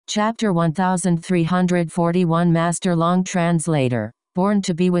Chapter 1341 Master Long Translator. Born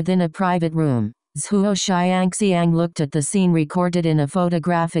to be within a private room. Zhuo Xiangxiang looked at the scene recorded in a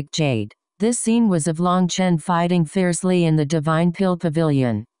photographic jade. This scene was of Long Chen fighting fiercely in the Divine Pill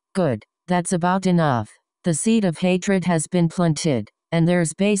Pavilion. Good. That's about enough. The seed of hatred has been planted, and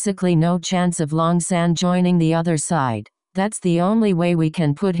there's basically no chance of Long San joining the other side. That's the only way we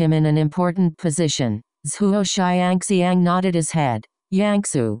can put him in an important position. Zhuo Xiangxiang nodded his head.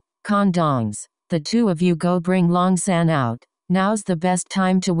 Yangsu, Kondongs, the two of you go bring Long San out. Now's the best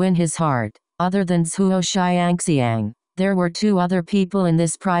time to win his heart. Other than Zhuo Xiangxiang, there were two other people in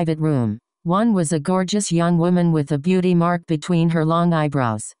this private room. One was a gorgeous young woman with a beauty mark between her long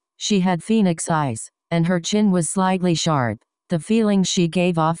eyebrows. She had phoenix eyes, and her chin was slightly sharp. The feeling she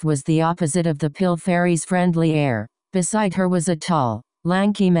gave off was the opposite of the pill fairy's friendly air. Beside her was a tall,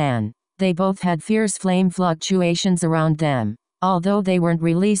 lanky man. They both had fierce flame fluctuations around them. Although they weren't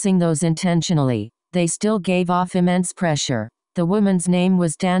releasing those intentionally, they still gave off immense pressure. The woman's name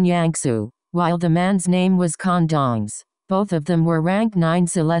was Dan Yangsu, while the man's name was Kondongs. Both of them were rank 9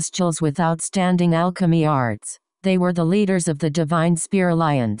 celestials with outstanding alchemy arts. They were the leaders of the Divine Spear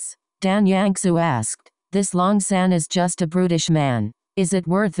Alliance. Dan Yangsu asked, "This Long San is just a brutish man. Is it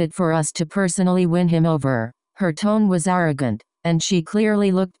worth it for us to personally win him over?" Her tone was arrogant, and she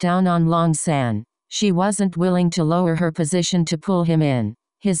clearly looked down on Long San. She wasn't willing to lower her position to pull him in.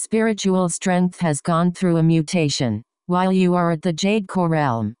 His spiritual strength has gone through a mutation. While you are at the Jade Core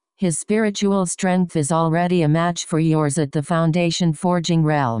Realm, his spiritual strength is already a match for yours at the Foundation Forging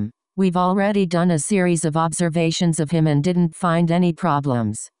Realm. We've already done a series of observations of him and didn't find any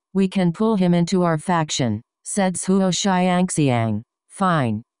problems. We can pull him into our faction, said Zhuo Xiangxiang.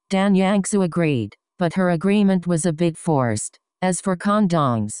 Fine. Dan Yangsu agreed, but her agreement was a bit forced. As for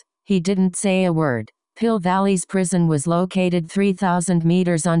Kondongs, he didn't say a word. Pill Valley's prison was located 3,000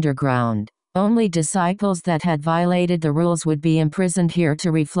 meters underground. Only disciples that had violated the rules would be imprisoned here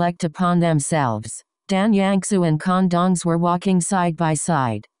to reflect upon themselves. Dan Yangsu and Kondongs were walking side by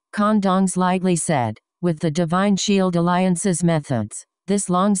side. Kondongs lightly said, "With the Divine Shield Alliance's methods, this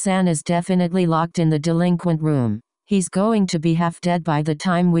Long San is definitely locked in the delinquent room. He's going to be half dead by the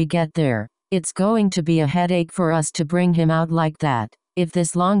time we get there. It's going to be a headache for us to bring him out like that. If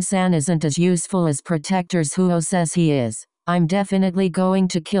this Long San isn't as useful as Protector Zhuo says he is, I'm definitely going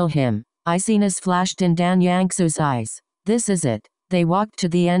to kill him." Iciness flashed in Dan Yangsu's eyes. This is it. They walked to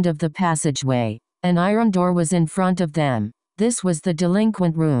the end of the passageway. An iron door was in front of them. This was the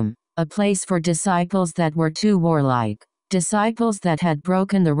delinquent room, a place for disciples that were too warlike. Disciples that had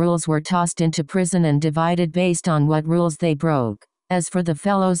broken the rules were tossed into prison and divided based on what rules they broke. As for the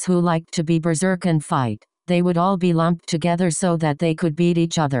fellows who liked to be berserk and fight, they would all be lumped together so that they could beat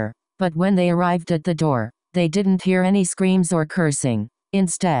each other. But when they arrived at the door, they didn't hear any screams or cursing.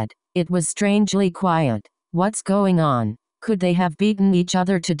 Instead, it was strangely quiet. What's going on? Could they have beaten each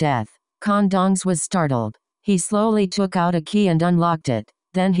other to death? Kondongs was startled. He slowly took out a key and unlocked it.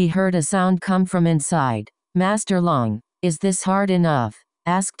 Then he heard a sound come from inside. "Master Long, is this hard enough?"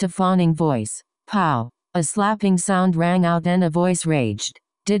 asked a fawning voice. Pow! A slapping sound rang out and a voice raged.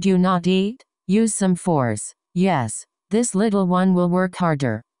 "Did you not eat? Use some force." "Yes. This little one will work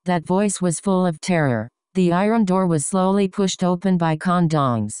harder." That voice was full of terror. The iron door was slowly pushed open by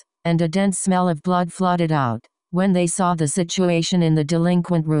Kondongs, and a dense smell of blood flooded out. When they saw the situation in the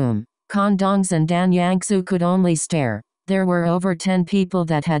delinquent room, Kondongs and Dan Yangsu could only stare. There were over 10 people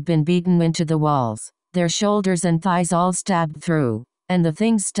that had been beaten into the walls, their shoulders and thighs all stabbed through, and the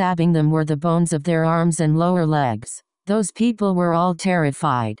things stabbing them were the bones of their arms and lower legs. Those people were all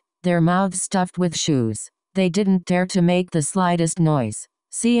terrified, their mouths stuffed with shoes. They didn't dare to make the slightest noise.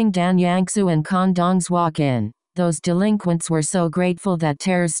 Seeing Dan Yangsu and Kondongs walk in, those delinquents were so grateful that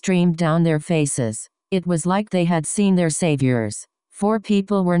tears streamed down their faces. It was like they had seen their saviors. 4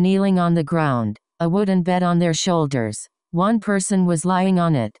 people were kneeling on the ground, a wooden bed on their shoulders. One person was lying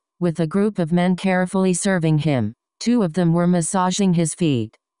on it, with a group of men carefully serving him. 2 of them were massaging his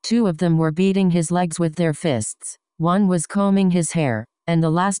feet. 2 of them were beating his legs with their fists. 1 was combing his hair, and the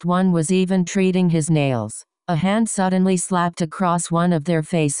last one was even treating his nails. A hand suddenly slapped across one of their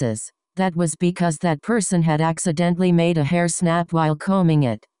faces. That was because that person had accidentally made a hair snap while combing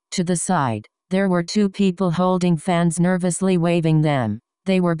it. To the side, there were 2 people holding fans nervously waving them.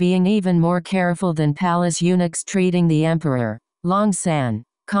 They were being even more careful than palace eunuchs treating the emperor. Long San,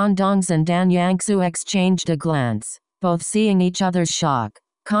 Kondongs and Dan Yangsu exchanged a glance, both seeing each other's shock.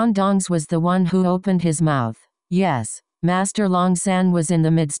 Kondongs was the one who opened his mouth. Yes, Master Long San was in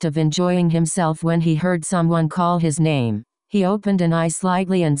the midst of enjoying himself when he heard someone call his name. He opened an eye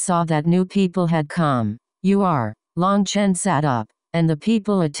slightly and saw that new people had come. "You are." Long Chen sat up. and the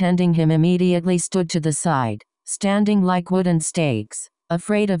people attending him immediately stood to the side, standing like wooden stakes,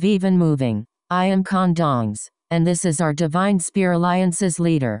 afraid of even moving. I am Kondongs, and this is our Divine Spear Alliance's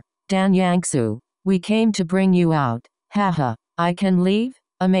leader, Dan Yangsu. We came to bring you out. Haha, I can leave?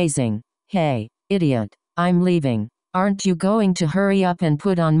 Amazing. Hey, idiot, I'm leaving. Aren't you going to hurry up and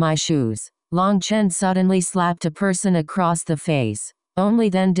put on my shoes? Long Chen suddenly slapped a person across the face. Only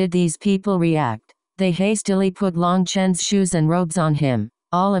then did these people react. They hastily put Long Chen's shoes and robes on him,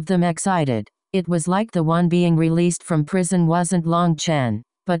 all of them excited. It was like the one being released from prison wasn't Long Chen,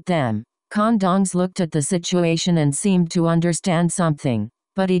 but them. Kondongs looked at the situation and seemed to understand something,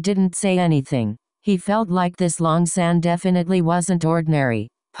 but he didn't say anything. He felt like this Long San definitely wasn't ordinary.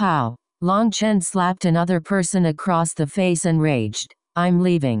 Pow! Long Chen slapped another person across the face and raged. I'm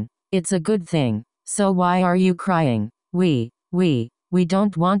leaving. It's a good thing. So why are you crying? We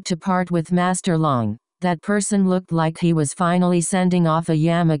don't want to part with Master Long. That person looked like he was finally sending off a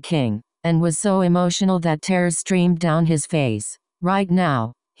Yama King, and was so emotional that tears streamed down his face. Right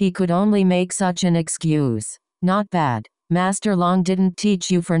now, he could only make such an excuse. Not bad. Master Long didn't teach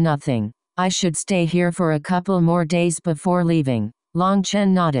you for nothing. I should stay here for a couple more days before leaving. Long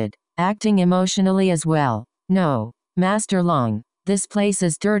Chen nodded, acting emotionally as well. No, Master Long, this place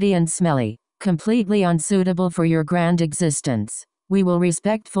is dirty and smelly, completely unsuitable for your grand existence. We will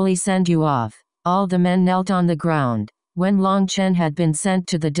respectfully send you off. All the men knelt on the ground. When Long Chen had been sent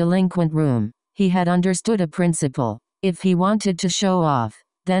to the delinquent room, he had understood a principle. If he wanted to show off,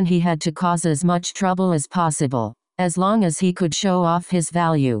 then he had to cause as much trouble as possible. As long as he could show off his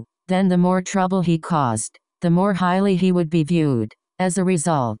value, then the more trouble he caused, the more highly he would be viewed. As a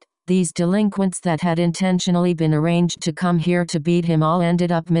result, these delinquents that had intentionally been arranged to come here to beat him all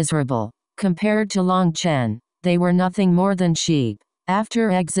ended up miserable. Compared to Long Chen, they were nothing more than sheep.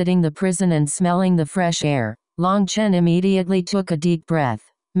 After exiting the prison and smelling the fresh air, Long Chen immediately took a deep breath.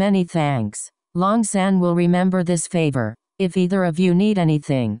 Many thanks. Long San will remember this favor. If either of you need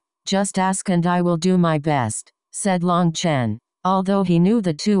anything, just ask and I will do my best, said Long Chen. Although he knew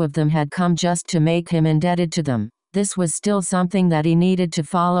the two of them had come just to make him indebted to them, this was still something that he needed to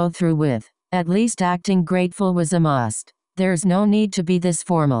follow through with. At least acting grateful was a must. There's no need to be this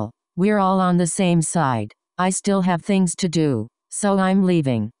formal. We're all on the same side. I still have things to do, so I'm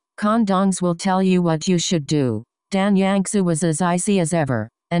leaving. Kondongs will tell you what you should do. Dan Yangsu was as icy as ever,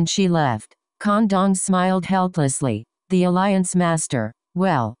 and she left. Kondongs smiled helplessly. The Alliance Master,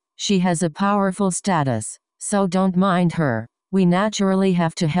 well, she has a powerful status, so don't mind her. We naturally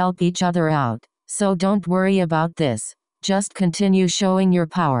have to help each other out, so don't worry about this. Just continue showing your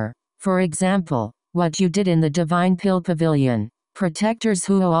power. For example, what you did in the Divine Pill Pavilion. Protectors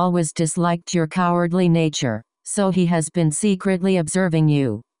who always disliked your cowardly nature, so he has been secretly observing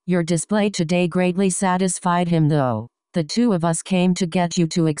you. Your display today greatly satisfied him though. The two of us came to get you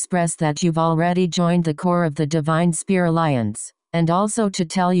to express that you've already joined the core of the Divine Spear Alliance, and also to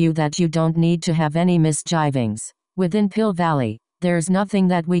tell you that you don't need to have any misgivings. Within Pill Valley, there's nothing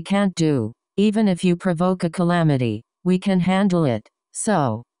that we can't do. Even if you provoke a calamity, we can handle it.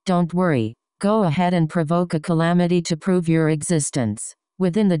 So, don't worry. Go ahead and provoke a calamity to prove your existence.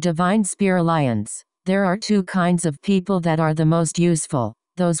 Within the Divine Spear Alliance, there are two kinds of people that are the most useful,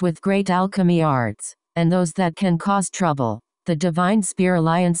 those with great alchemy arts, and those that can cause trouble. The Divine Spear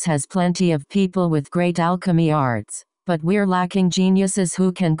Alliance has plenty of people with great alchemy arts, but we're lacking geniuses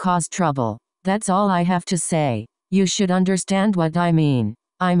who can cause trouble. That's all I have to say. You should understand what I mean.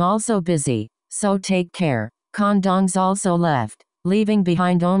 I'm also busy, so take care. Kondongs also left, leaving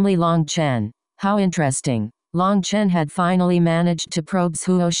behind only Long Chen. How interesting. Long Chen had finally managed to probe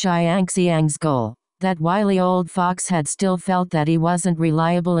Zhuo Xiangxiang's goal. That wily old fox had still felt that he wasn't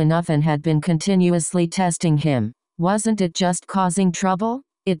reliable enough and had been continuously testing him. Wasn't it just causing trouble?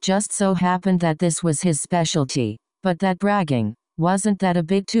 It just so happened that this was his specialty. But that bragging, wasn't that a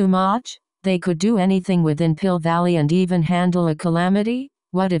bit too much? They could do anything within Pill Valley and even handle a calamity?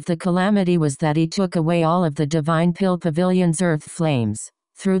 What if the calamity was that he took away all of the Divine Pill Pavilion's earth flames?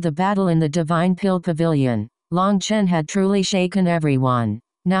 Through the battle in the Divine Pill Pavilion, Long Chen had truly shaken everyone.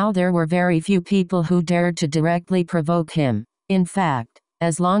 Now there were very few people who dared to directly provoke him. In fact,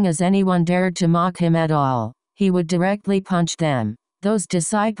 as long as anyone dared to mock him at all, he would directly punch them. Those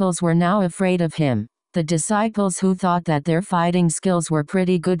disciples were now afraid of him. The disciples who thought that their fighting skills were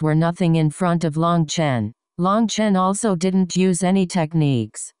pretty good were nothing in front of Long Chen. Long Chen also didn't use any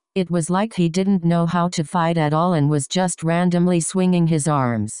techniques. It was like he didn't know how to fight at all and was just randomly swinging his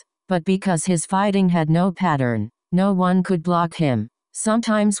arms. But because his fighting had no pattern, no one could block him.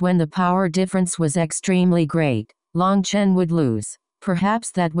 Sometimes when the power difference was extremely great, Long Chen would lose.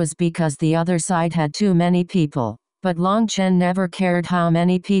 Perhaps that was because the other side had too many people. But Long Chen never cared how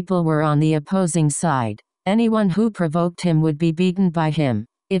many people were on the opposing side. Anyone who provoked him would be beaten by him.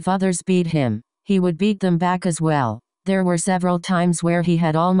 If others beat him, he would beat them back as well. There were several times where he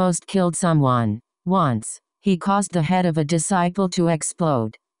had almost killed someone. Once, he caused the head of a disciple to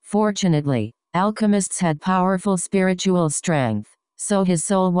explode. Fortunately, alchemists had powerful spiritual strength, so his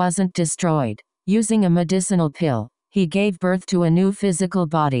soul wasn't destroyed. Using a medicinal pill, he gave birth to a new physical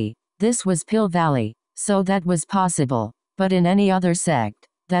body. This was Pill Valley, so that was possible. But in any other sect,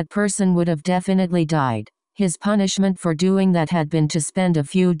 that person would have definitely died. His punishment for doing that had been to spend a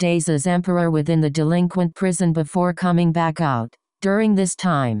few days as emperor within the delinquent prison before coming back out. During this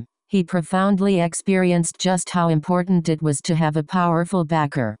time, he profoundly experienced just how important it was to have a powerful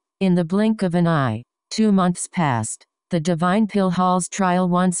backer. In the blink of an eye, 2 months passed. The Divine Pill Hall's trial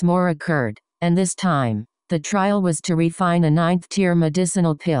once more occurred, and this time, the trial was to refine a 9th-tier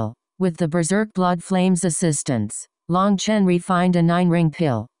medicinal pill. With the Berserk Blood Flame's assistance, Long Chen refined a 9-ring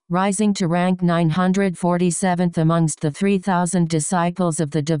pill, rising to rank 947th amongst the 3,000 disciples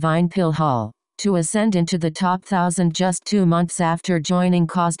of the Divine Pill Hall. To ascend into the top 1,000 just 2 months after joining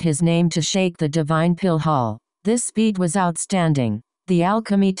caused his name to shake the Divine Pill Hall. This speed was outstanding. The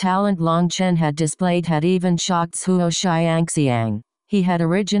alchemy talent Long Chen had displayed had even shocked Zhuo Xiangxiang. He had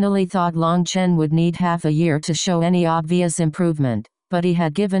originally thought Long Chen would need half a year to show any obvious improvement, but he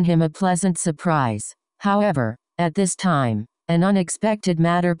had given him a pleasant surprise. However, at this time, an unexpected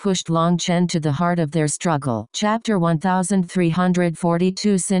matter pushed Long Chen to the heart of their struggle. Chapter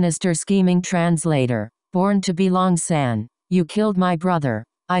 1342 Sinister Scheming Translator. BornToBe Long San, you killed my brother.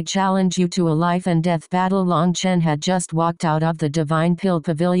 I challenge you to a life and death battle. Long Chen had just walked out of the Divine Pill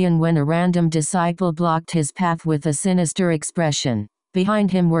Pavilion when a random disciple blocked his path with a sinister expression. Behind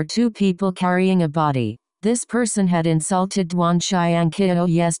him were 2 people carrying a body. This person had insulted Duan Xiangqiao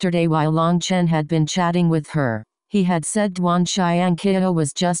yesterday while Long Chen had been chatting with her. He had said Duan Xiangqiao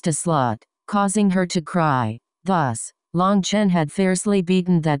was just a slut, causing her to cry. Thus, Long Chen had fiercely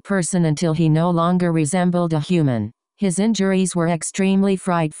beaten that person until he no longer resembled a human. His injuries were extremely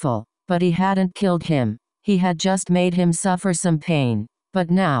frightful, but he hadn't killed him. He had just made him suffer some pain.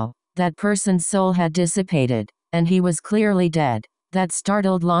 But now, that person's soul had dissipated, and he was clearly dead. That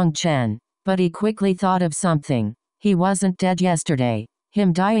startled Long Chen, but he quickly thought of something. He wasn't dead yesterday.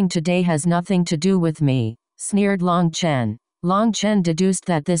 Him dying today has nothing to do with me, sneered Long Chen. Long Chen deduced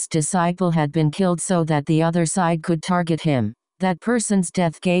that this disciple had been killed so that the other side could target him. That person's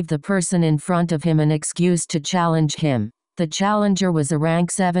death gave the person in front of him an excuse to challenge him. The challenger was a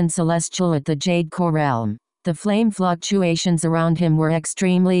rank 7 celestial at the Jade Core Realm. The flame fluctuations around him were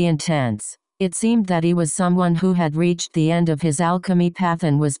extremely intense. It seemed that he was someone who had reached the end of his alchemy path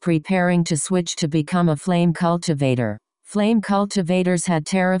and was preparing to switch to become a flame cultivator. Flame cultivators had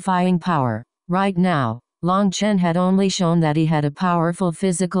terrifying power. Right now, Long Chen had only shown that he had a powerful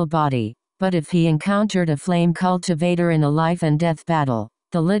physical body, but if he encountered a flame cultivator in a life and death battle,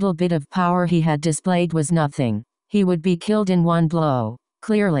 the little bit of power he had displayed was nothing. He would be killed in one blow.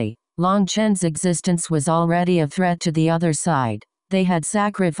 Clearly, Long Chen's existence was already a threat to the other side. They had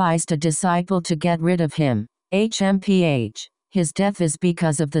sacrificed a disciple to get rid of him. HMPH. His death is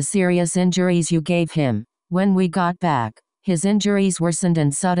because of the serious injuries you gave him. When we got back, his injuries worsened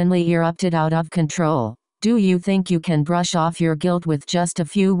and suddenly erupted out of control. Do you think you can brush off your guilt with just a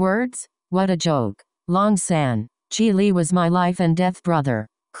few words? What a joke. Long San, Qi Li was my life and death brother.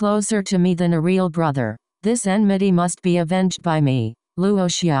 Closer to me than a real brother. This enmity must be avenged by me. Luo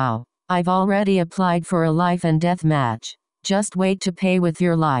Xiao. I've already applied for a life and death match. Just wait to pay with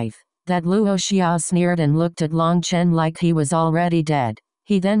your life. That Luo Xiao sneered and looked at Long Chen like he was already dead.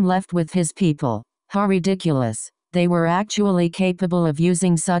 He then left with his people. How ridiculous. They were actually capable of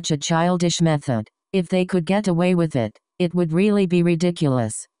using such a childish method. If they could get away with it, it would really be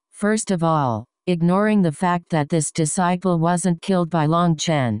ridiculous. First of all, ignoring the fact that this disciple wasn't killed by Long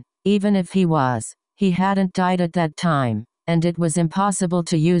Chen. Even if he was, he hadn't died at that time, and it was impossible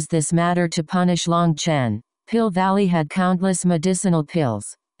to use this matter to punish Long Chen. Pill Valley had countless medicinal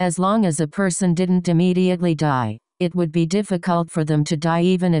pills. As long as a person didn't immediately die, it would be difficult for them to die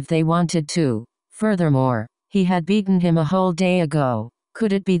even if they wanted to. Furthermore, he had beaten him a whole day ago.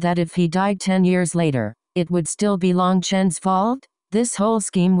 Could it be that if he died 10 years later, it would still be Long Chen's fault? This whole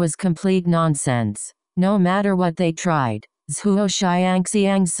scheme was complete nonsense. No matter what they tried, Zhuo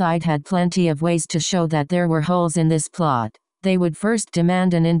Xiangxiang's side had plenty of ways to show that there were holes in this plot. They would first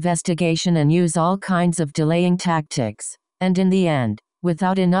demand an investigation and use all kinds of delaying tactics. And in the end,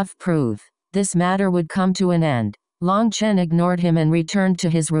 without enough proof, this matter would come to an end. Long Chen ignored him and returned to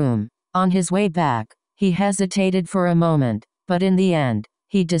his room. On his way back, he hesitated for a moment, but in the end,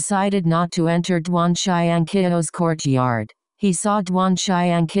 he decided not to enter Duan Xiangqiu's courtyard. He saw Duan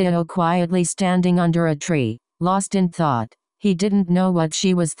Xiangqiu quietly standing under a tree, lost in thought. He didn't know what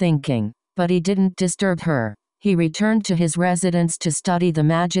she was thinking, but he didn't disturb her. He returned to his residence to study the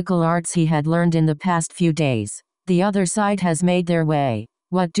magical arts he had learned in the past few days. The other side has made their way.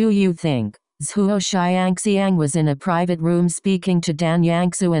 What do you think? Zhuo Xiangxiang was in a private room speaking to Dan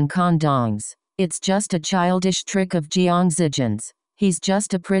Yangsu and Kan Dongs. It's just a childish trick of Jiang Zijian's. He's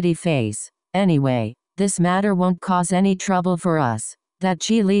just a pretty face. Anyway, this matter won't cause any trouble for us. That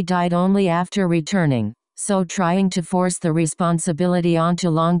Qi Li died only after returning, so trying to force the responsibility onto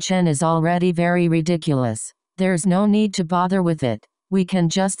Long Chen is already very ridiculous. There's no need to bother with it. We can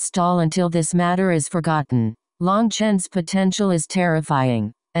just stall until this matter is forgotten. Long Chen's potential is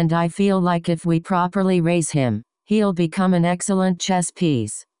terrifying, and I feel like if we properly raise him, he'll become an excellent chess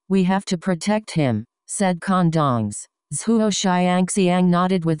piece. We have to protect him, said Kan Dongs. Zhuo Xiangxiang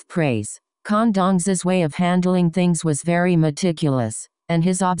nodded with praise. Kan Dongs's way of handling things was very meticulous, and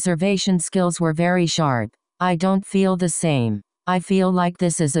his observation skills were very sharp. I don't feel the same. I feel like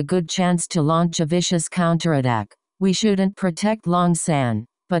this is a good chance to launch a vicious counterattack. We shouldn't protect Long San,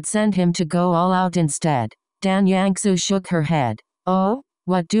 but send him to go all out instead. Dan Yangsu shook her head. Oh?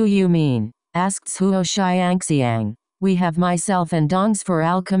 What do you mean? Asked Zhuo Xiangxiang. We have myself and Dongs for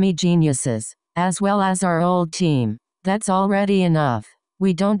alchemy geniuses, as well as our old team. That's already enough.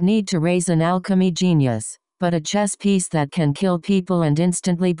 We don't need to raise an alchemy genius, but a chess piece that can kill people and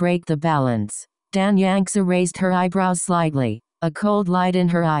instantly break the balance. Dan Yangsu raised her eyebrows slightly, a cold light in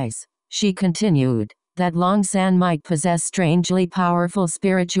her eyes. She continued, that Long San might possess strangely powerful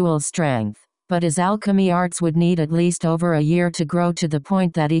spiritual strength, but his alchemy arts would need at least over a year to grow to the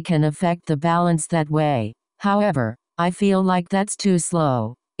point that he can affect the balance that way. However, I feel like that's too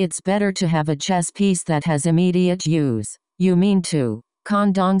slow. It's better to have a chess piece that has immediate use. You mean to?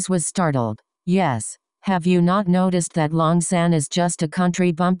 Kan Dongs was startled. Yes. Have you not noticed that Long San is just a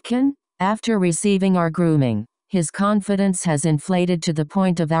country bumpkin? After receiving our grooming, his confidence has inflated to the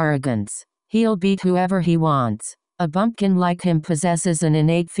point of arrogance. He'll beat whoever he wants. A bumpkin like him possesses an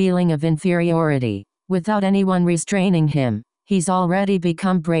innate feeling of inferiority. Without anyone restraining him, he's already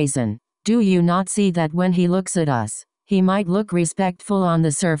become brazen. Do you not see that when he looks at us, he might look respectful on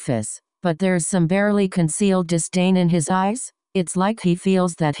the surface, but there's some barely concealed disdain in his eyes? It's like he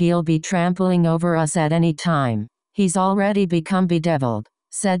feels that he'll be trampling over us at any time. He's already become bedeviled,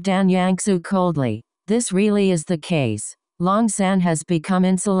 said Dan Yangsu coldly. This really is the case. Long San has become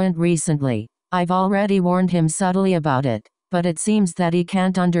insolent recently. I've already warned him subtly about it, but it seems that he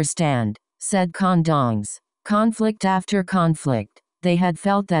can't understand, said Kan Dongs. Conflict after conflict. They had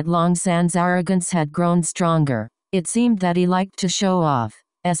felt that Long San's arrogance had grown stronger. It seemed that he liked to show off,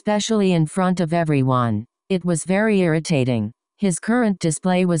 especially in front of everyone. It was very irritating. His current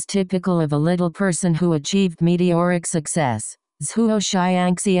display was typical of a little person who achieved meteoric success. Zhuo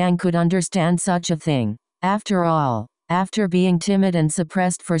Xiangxiang could understand such a thing. After all, after being timid and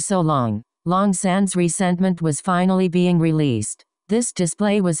suppressed for so long, Long San's resentment was finally being released. This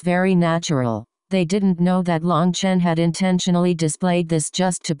display was very natural. They didn't know that Long Chen had intentionally displayed this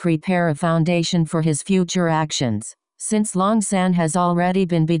just to prepare a foundation for his future actions. Since Long San has already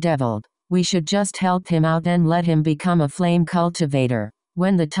been bedeviled, we should just help him out and let him become a flame cultivator.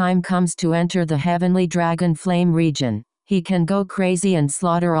 When the time comes to enter the heavenly dragon flame region, he can go crazy and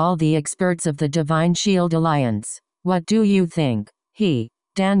slaughter all the experts of the Divine Shield Alliance. What do you think?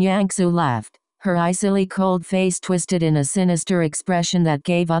 Dan Yangsu laughed. Her icily cold face twisted in a sinister expression that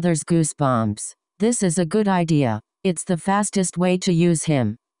gave others goosebumps. This is a good idea. It's the fastest way to use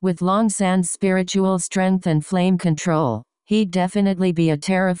him. With Long San's spiritual strength and flame control, he'd definitely be a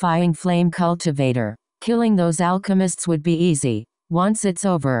terrifying flame cultivator. Killing those alchemists would be easy. Once it's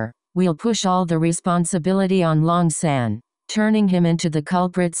over, we'll push all the responsibility on Long San, turning him into the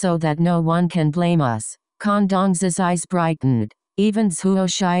culprit so that no one can blame us. Kan Dongs's eyes brightened. Even Zhuo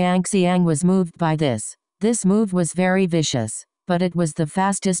Xiangxiang was moved by this. This move was very vicious, but it was the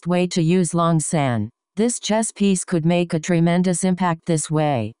fastest way to use Long San. This chess piece could make a tremendous impact this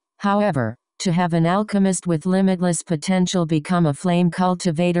way. However, to have an alchemist with limitless potential become a flame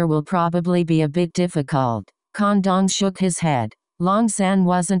cultivator will probably be a bit difficult. Kan Dong shook his head. Long San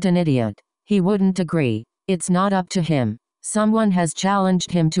wasn't an idiot. He wouldn't agree. It's not up to him. Someone has challenged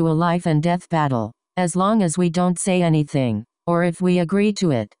him to a life and death battle. As long as we don't say anything, or if we agree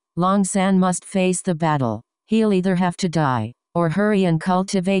to it, Long San must face the battle. He'll either have to die, or hurry and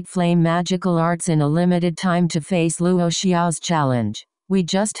cultivate flame magical arts in a limited time to face Luo Xiao's challenge. We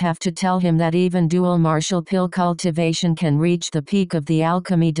just have to tell him that even dual martial pill cultivation can reach the peak of the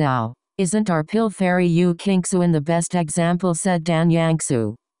alchemy Dao. Isn't our pill fairy Yu Kingsuan the best example, said Dan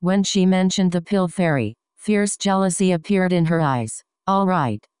Yangsu. When she mentioned the pill fairy, fierce jealousy appeared in her eyes. All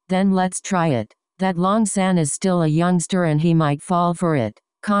right, then let's try it. That Long San is still a youngster and he might fall for it.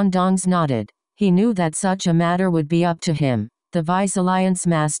 Kondongs nodded. He knew that such a matter would be up to him. The Vice Alliance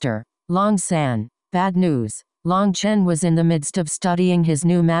Master. Long San. Bad news. Long Chen was in the midst of studying his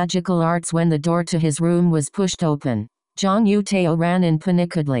new magical arts when the door to his room was pushed open. Zhang Yutao ran in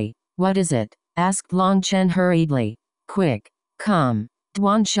panikedly. What is it? Asked Long Chen hurriedly. Quick. Come.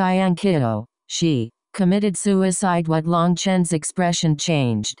 Duan Xiangqiao. She committed suicide. What? Long Chen's expression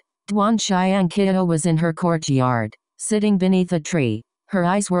changed. Duan Xiangqiao was in her courtyard, sitting beneath a tree. Her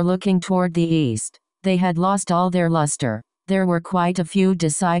eyes were looking toward the east. They had lost all their luster. There were quite a few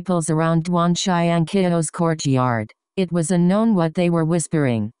disciples around Duan Xiangqiao's courtyard. It was unknown what they were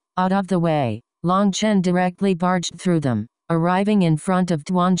whispering. Out of the way, Long Chen directly barged through them, arriving in front of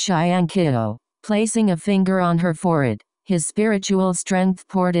Duan Xiangqiao, placing a finger on her forehead. His spiritual strength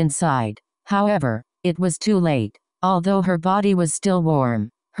poured inside. However, it was too late. Although her body was still warm,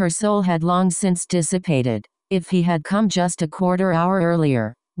 her soul had long since dissipated. If he had come just a quarter hour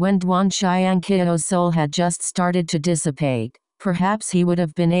earlier, when Duan Xiangqiao's soul had just started to dissipate, perhaps he would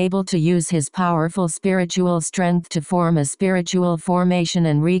have been able to use his powerful spiritual strength to form a spiritual formation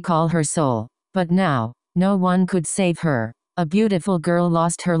and recall her soul. But now, no one could save her. A beautiful girl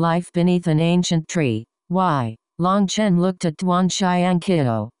lost her life beneath an ancient tree. Why? Long Chen looked at Duan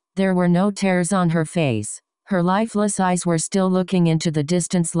Xiangqiao. There were no tears on her face. Her lifeless eyes were still looking into the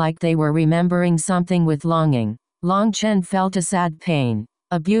distance like they were remembering something with longing. Long Chen felt a sad pain.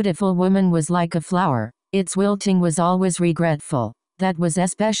 A beautiful woman was like a flower. Its wilting was always regretful. That was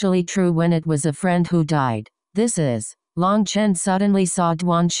especially true when it was a friend who died. This is. Long Chen suddenly saw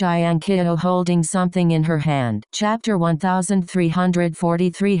Duan Xiangqiao holding something in her hand. Chapter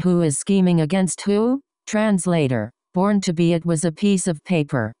 1343. Who is scheming against who? Translator. BornToBe. It was a piece of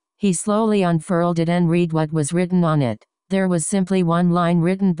paper. He slowly unfurled it and read what was written on it. There was simply one line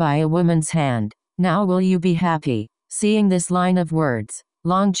written by a woman's hand. Now will you be happy? Seeing this line of words,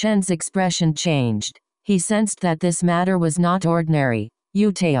 Long Chen's expression changed. He sensed that this matter was not ordinary.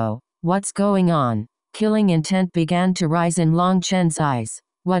 Yutao, what's going on? Killing intent began to rise in Long Chen's eyes.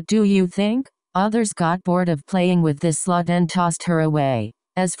 What do you think? Others got bored of playing with this slut and tossed her away.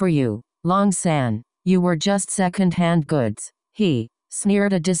 As for you, Long San, you were just second-hand goods. He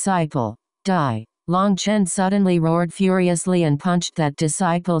sneered a disciple. Die. Long Chen suddenly roared furiously and punched that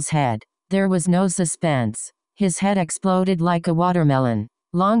disciple's head. There was no suspense. His head exploded like a watermelon.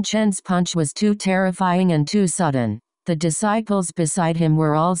 Long Chen's punch was too terrifying and too sudden. The disciples beside him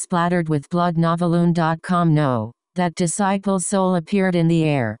were all splattered with blood. Noveloon.com. No. That disciple's soul appeared in the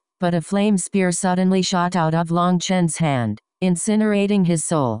air, but a flame spear suddenly shot out of Long Chen's hand, incinerating his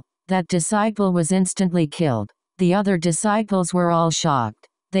soul. That disciple was instantly killed. The other disciples were all shocked.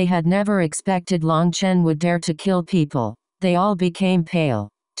 They had never expected Long Chen would dare to kill people. They all became pale,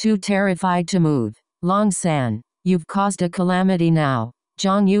 too terrified to move. Long San, you've caused a calamity now.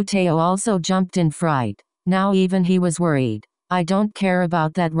 Zhang Yutao also jumped in fright. Now even he was worried. I don't care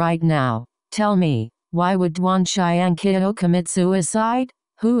about that right now. Tell me, why would Duan Xiangqiao commit suicide?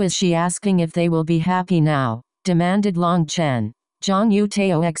 Who is she asking if they will be happy now? Demanded Long Chen. Zhang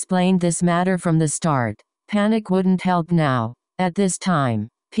Yutao explained this matter from the start. Panic wouldn't help now. At this time,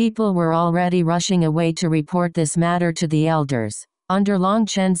 people were already rushing away to report this matter to the elders. Under Long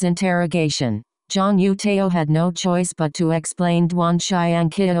Chen's interrogation, Zhang Yutao had no choice but to explain Duan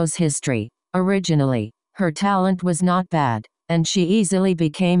Xiangqiao's history. Originally, her talent was not bad, and she easily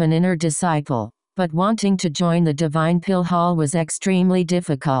became an inner disciple. But wanting to join the Divine Pill Hall was extremely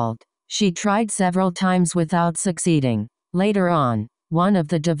difficult. She tried several times without succeeding. Later on, one of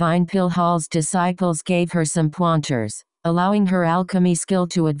the Divine Pill Hall's disciples gave her some pointers, allowing her alchemy skill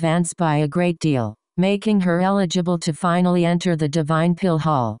to advance by a great deal, making her eligible to finally enter the Divine Pill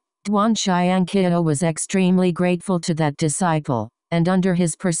Hall. Duan Xiangqiao was extremely grateful to that disciple, and under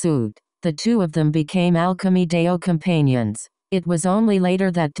his pursuit, the two of them became alchemy Dao companions. It was only later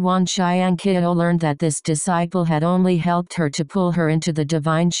that Duan Xiangqiao learned that this disciple had only helped her to pull her into the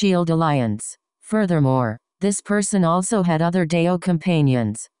Divine Shield Alliance. Furthermore, this person also had other Dao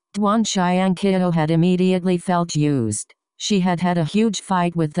companions. Duan Xiangqiao had immediately felt used. She had had a huge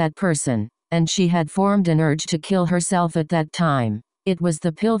fight with that person, and she had formed an urge to kill herself at that time. It was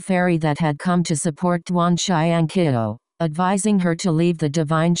the Pill Fairy that had come to support Duan Xiangqiao, advising her to leave the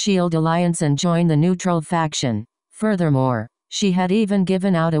Divine Shield Alliance and join the neutral faction. Furthermore, she had even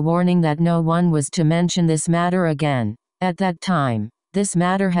given out a warning that no one was to mention this matter again. At that time, this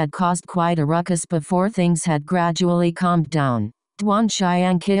matter had caused quite a ruckus before things had gradually calmed down. Duan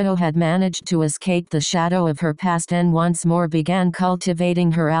Xiangqiu had managed to escape the shadow of her past and once more began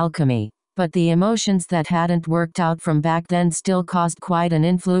cultivating her alchemy, but the emotions that hadn't worked out from back then still caused quite an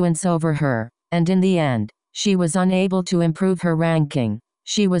influence over her, and in the end, she was unable to improve her ranking.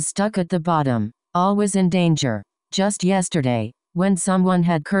 She was stuck at the bottom, always in danger. Just yesterday, when someone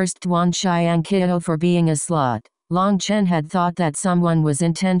had cursed Duan Xiangqiu for being a slut, Long Chen had thought that someone was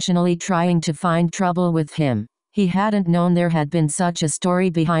intentionally trying to find trouble with him. He hadn't known there had been such a story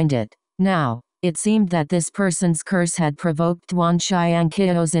behind it. Now, it seemed that this person's curse had provoked Duan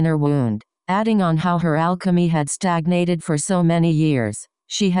Xiangqiu's inner wound. Adding on how her alchemy had stagnated for so many years,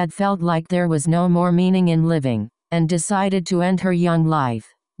 she had felt like there was no more meaning in living, and decided to end her young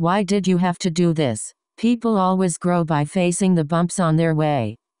life. Why did you have to do this? People always grow by facing the bumps on their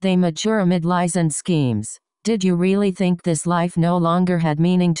way. They mature amid lies and schemes. Did you really think this life no longer had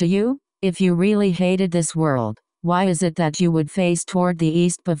meaning to you? If you really hated this world, why is it that you would face toward the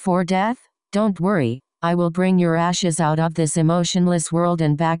east before death? Don't worry, I will bring your ashes out of this emotionless world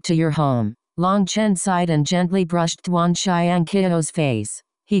and back to your home. Long Chen sighed and gently brushed Duan Xiangqiu's face.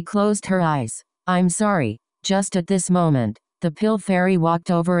 He closed her eyes. I'm sorry. Just at this moment, the pill fairy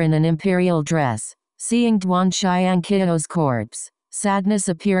walked over in an imperial dress. Seeing Duan Xiangqiu's corpse, sadness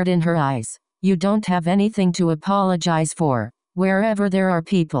appeared in her eyes. You don't have anything to apologize for. Wherever there are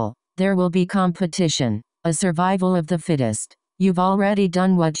people, there will be competition, a survival of the fittest. You've already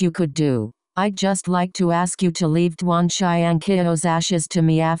done what you could do. I'd just like to ask you to leave Duan Xiangqiu's ashes to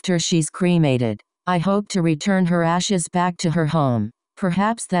me after she's cremated. I hope to return her ashes back to her home.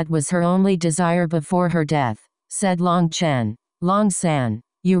 Perhaps that was her only desire before her death, said Long Chen. Long San,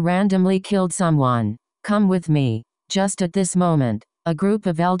 you randomly killed someone. Come with me. Just at this moment, a group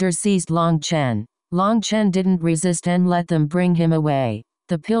of elders seized Long Chen. Long Chen didn't resist and let them bring him away.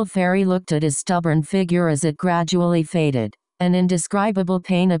 The pill fairy looked at his stubborn figure as it gradually faded. An indescribable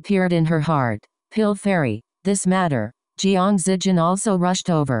pain appeared in her heart. Pill fairy, this matter. Jiang Zijin also rushed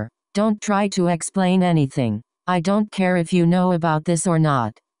over. Don't try to explain anything. I don't care if you know about this or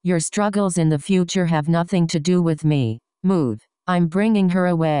not. Your struggles in the future have nothing to do with me. Move. I'm bringing her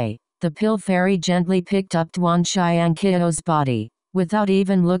away. The pill fairy gently picked up Duan Xiangqiu's body. Without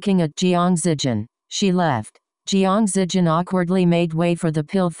even looking at Jiang Zijin, she left. Jiang Zijin awkwardly made way for the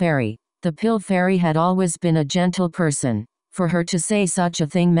pill fairy. The pill fairy had always been a gentle person. For her to say such a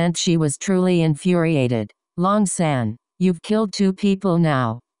thing meant she was truly infuriated. Long San, you've killed 2 people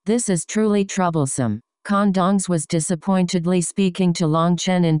now. This is truly troublesome. Kondongs was disappointedly speaking to Long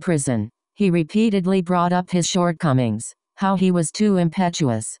Chen in prison. He repeatedly brought up his shortcomings, how he was too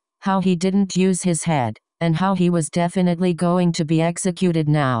impetuous, how he didn't use his head, and how he was definitely going to be executed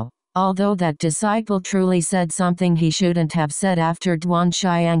now. Although that disciple truly said something he shouldn't have said after Duan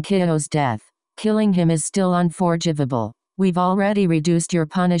Xiangqiu's death, killing him is still unforgivable. We've already reduced your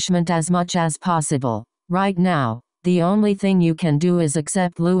punishment as much as possible. Right now, the only thing you can do is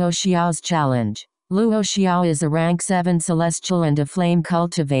accept Luo Xiao's challenge. Luo Xiao is a rank 7 celestial and a flame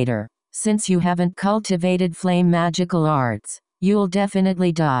cultivator. Since you haven't cultivated flame magical arts, you'll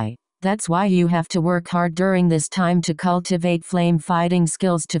definitely die. That's why you have to work hard during this time to cultivate flame fighting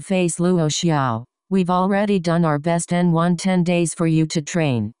skills to face Luo Xiao. We've already done our best and won 10 days for you to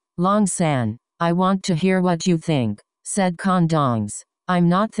train. Long San, I want to hear what you think, said Kondongs. I'm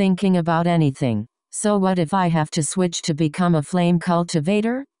not thinking about anything. So what if I have to switch to become a flame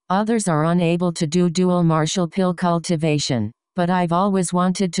cultivator? Others are unable to do dual martial pill cultivation, but I've always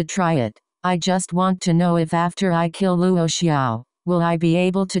wanted to try it. I just want to know if after I kill Luo Xiao, will I be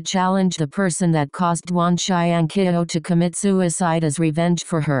able to challenge the person that caused Duan Xiangqiu to commit suicide as revenge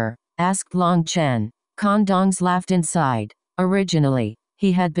for her? Asked Long Chen. Kondongs laughed inside. Originally,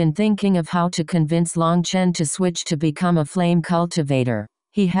 he had been thinking of how to convince Long Chen to switch to become a flame cultivator.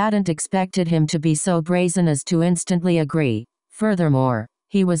 He hadn't expected him to be so brazen as to instantly agree. Furthermore,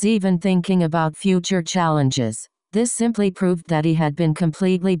 he was even thinking about future challenges. This simply proved that he had been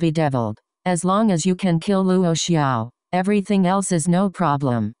completely bedeviled. As long as you can kill Luo Xiao, everything else is no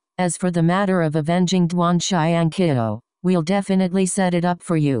problem. As for the matter of avenging Duan Xiangqiu, we'll definitely set it up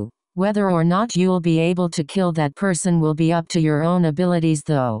for you. Whether or not you'll be able to kill that person will be up to your own abilities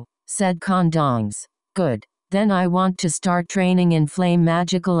though, said Kondongs. Good. Then I want to start training in flame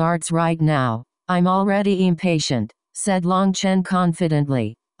magical arts right now. I'm already impatient, said Long Chen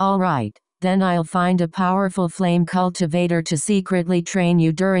confidently. Alright, then I'll find a powerful flame cultivator to secretly train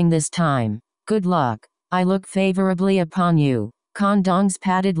you during this time. Good luck. I look favorably upon you. Kondongs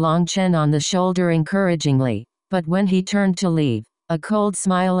patted Long Chen on the shoulder encouragingly, but when he turned to leave, a cold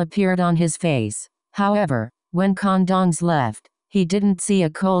smile appeared on his face. However, when Kondongs left, he didn't see a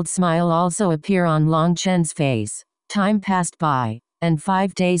cold smile also appear on Long Chen's face. Time passed by, and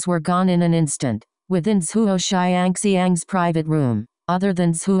 5 days were gone in an instant. Within Zhuo Xiangxiang's private room, other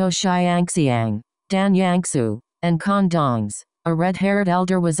than Zhuo Xiangxiang, Dan Yangsu, and Kan Dongs, a red-haired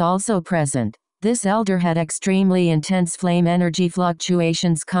elder was also present. This elder had extremely intense flame energy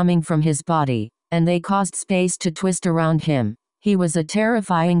fluctuations coming from his body, and they caused space to twist around him. He was a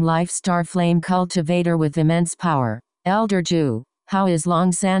terrifying life-star flame cultivator with immense power. Elder Zhu, how is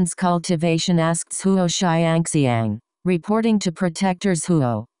Long San's cultivation? Asked Zhuo Xiangxiang. Reporting to Protector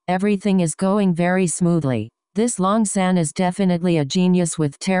Zhuo, everything is going very smoothly. This Long San is definitely a genius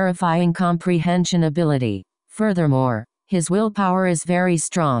with terrifying comprehension ability. Furthermore, his willpower is very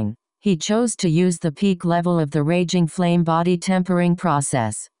strong. He chose to use the peak level of the raging flame body tempering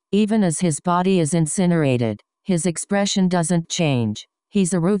process. Even as his body is incinerated, his expression doesn't change.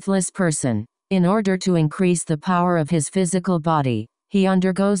 He's a ruthless person. In order to increase the power of his physical body, he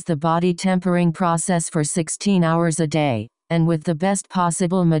undergoes the body tempering process for 16 hours a day, and with the best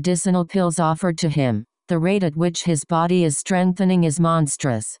possible medicinal pills offered to him, the rate at which his body is strengthening is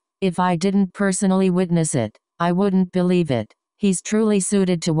monstrous. If I didn't personally witness it, I wouldn't believe it. He's truly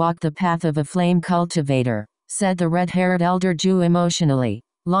suited to walk the path of a flame cultivator, said the red-haired Elder Zhu emotionally.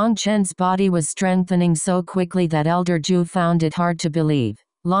 Long Chen's body was strengthening so quickly that Elder Zhu found it hard to believe.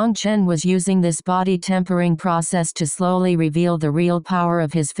 Long Chen was using this body tempering process to slowly reveal the real power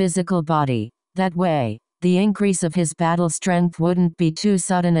of his physical body. That way, the increase of his battle strength wouldn't be too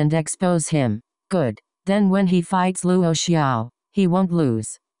sudden and expose him. Good. Then when he fights Luo Xiao, he won't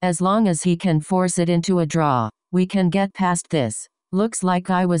lose. As long as he can force it into a draw, we can get past this. Looks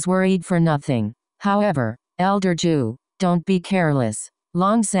like I was worried for nothing. However, Elder Zhu, don't be careless.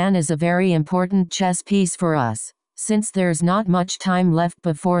 Long San is a very important chess piece for us. Since there's not much time left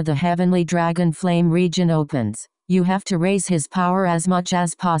before the Heavenly Dragon Flame region opens, you have to raise his power as much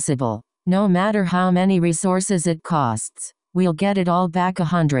as possible. No matter how many resources it costs, we'll get it all back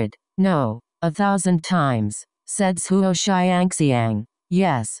 100, no, 1,000 times, said Zhuo Xiangxiang.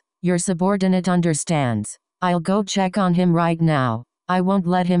 Yes, your subordinate understands. I'll go check on him right now. I won't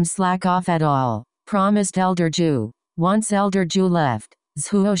let him slack off at all, promised Elder Zhu. Once Elder Zhu left,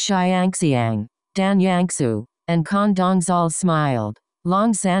 Zhuo Xiangxiang, Dan Yangsu, and Kan Dongs all smiled.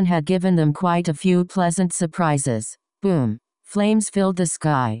 Long San had given them quite a few pleasant surprises. Boom! Flames filled the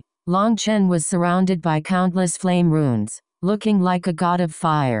sky. Long Chen was surrounded by countless flame runes, looking like a god of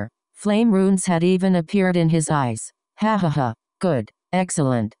fire. Flame runes had even appeared in his eyes. Ha ha ha! Good,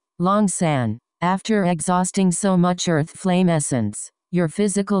 excellent. Long San, after exhausting so much earth flame essence, your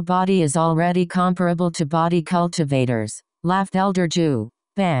physical body is already comparable to body cultivators, laughed Elder Zhu.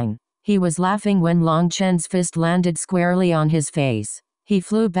 Bang! He was laughing when Long Chen's fist landed squarely on his face. He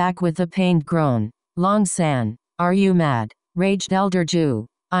flew back with a pained groan. Long San, are you mad? Raged Elder Zhu.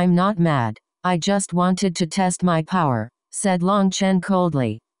 I'm not mad. I just wanted to test my power, said Long Chen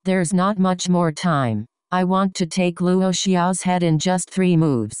coldly. There's not much more time. I want to take Luo Xiao's head in just 3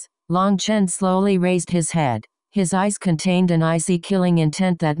 moves. Long Chen slowly raised his head. His eyes contained an icy killing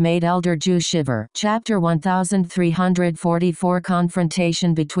intent that made Elder Zhu shiver. Chapter 1344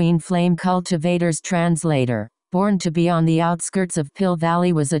 Confrontation between Flame Cultivators. Translator. BornToBe on the outskirts of Pill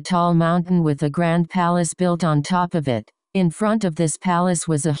Valley was a tall mountain with a grand palace built on top of it. In front of this palace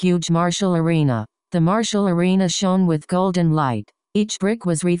was a huge martial arena. The martial arena shone with golden light. Each brick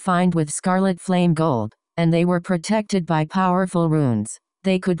was refined with scarlet flame gold, and they were protected by powerful runes.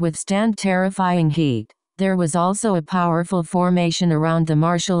 They could withstand terrifying heat. There was also a powerful formation around the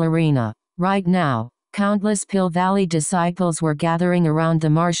martial arena. Right now, countless Pill Valley disciples were gathering around the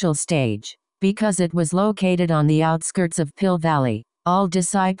martial stage. Because it was located on the outskirts of Pill Valley, all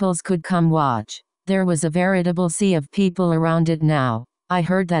disciples could come watch. There was a veritable sea of people around it now. I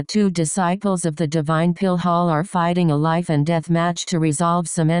heard that 2 disciples of the Divine Pill Hall are fighting a life and death match to resolve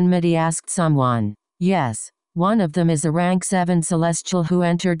some enmity, asked someone. Yes. One of them is a rank 7 celestial who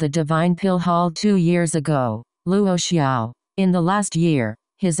entered the Divine Pill Hall 2 years ago, Luo Xiao. In the last year,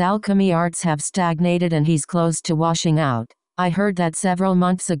 his alchemy arts have stagnated and he's close to washing out. I heard that several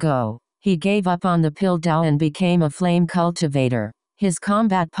months ago, he gave up on the Pill Dao and became a flame cultivator. His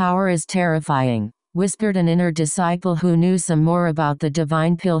combat power is terrifying, whispered an inner disciple who knew some more about the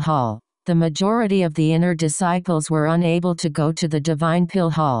Divine Pill Hall. The majority of the inner disciples were unable to go to the Divine Pill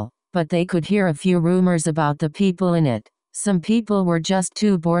Hall, but they could hear a few rumors about the people in it. Some people were just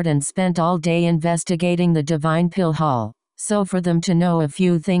too bored and spent all day investigating the Divine Pill Hall, so for them to know a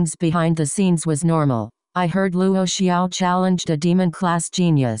few things behind the scenes was normal. I heard Luo Xiao challenged a demon-class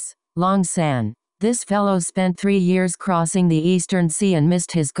genius, Long San. This fellow spent 3 years crossing the Eastern Sea and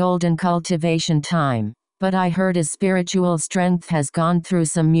missed his golden cultivation time, but I heard his spiritual strength has gone through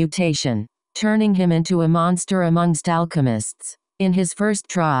some mutation. turning him into a monster amongst alchemists. In his first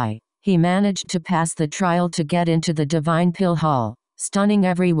try, he managed to pass the trial to get into the Divine Pill Hall, stunning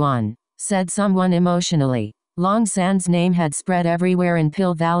everyone, said someone emotionally. Long San's name had spread everywhere in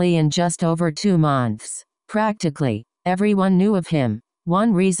Pill Valley in just over 2 months. Practically, everyone knew of him.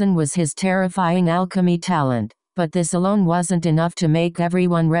 One reason was his terrifying alchemy talent, but this alone wasn't enough to make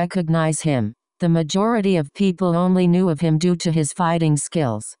everyone recognize him. The majority of people only knew of him due to his fighting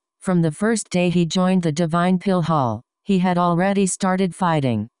skills. From the first day he joined the Divine Pill Hall, he had already started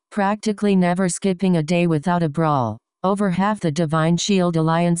fighting, practically never skipping a day without a brawl. Over half the Divine Shield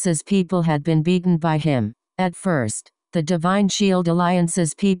Alliance's people had been beaten by him. At first, the Divine Shield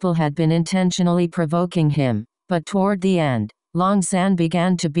Alliance's people had been intentionally provoking him, but toward the end, Long San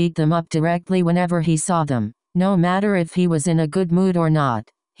began to beat them up directly whenever he saw them, no matter if he was in a good mood or not.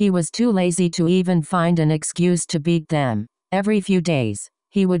 He was too lazy to even find an excuse to beat them. Every few days,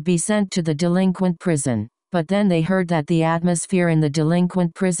 he would be sent to the delinquent prison, but then they heard that the atmosphere in the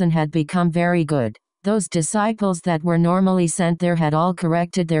delinquent prison had become very good. Those disciples that were normally sent there had all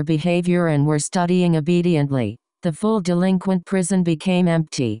corrected their behavior and were studying obediently. The full delinquent prison became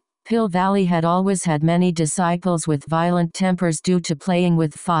empty. Pill Valley had always had many disciples with violent tempers due to playing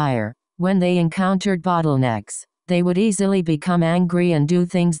with fire. When they encountered bottlenecks, they would easily become angry and do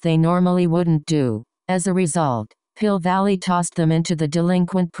things they normally wouldn't do. As a result, Pill Valley tossed them into the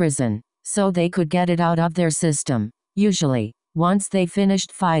delinquent prison, so they could get it out of their system. Usually, once they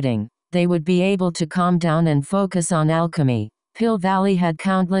finished fighting, they would be able to calm down and focus on alchemy. Pill Valley had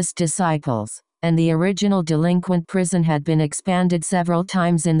countless disciples, and the original delinquent prison had been expanded several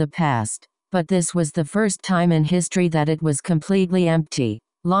times in the past, but this was the first time in history that it was completely empty.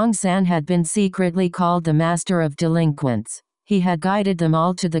 Long San had been secretly called the Master of Delinquents. He had guided them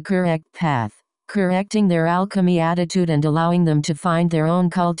all to the correct path, correcting their alchemy attitude and allowing them to find their own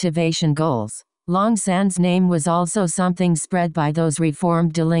cultivation goals. Long San's name was also something spread by those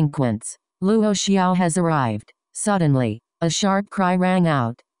reformed delinquents. Luo Xiao has arrived. Suddenly, a sharp cry rang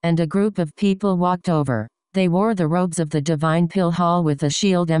out, and a group of people walked over. They wore the robes of the Divine Pill Hall with a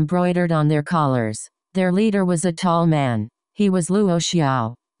shield embroidered on their collars. Their leader was a tall man. He was Luo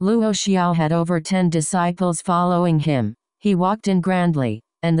Xiao. Luo Xiao had over 10 disciples following him. He walked in grandly,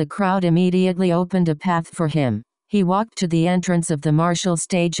 and the crowd immediately opened a path for him. He walked to the entrance of the martial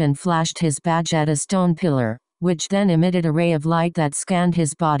stage and flashed his badge at a stone pillar, which then emitted a ray of light that scanned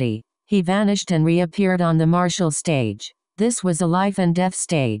his body. He vanished and reappeared on the martial stage. This was a life and death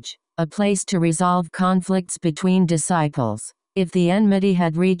stage, a place to resolve conflicts between disciples. If the enmity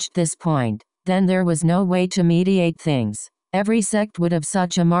had reached this point, then there was no way to mediate things. Every sect would have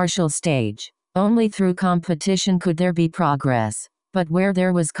such a martial stage. Only through competition could there be progress. But where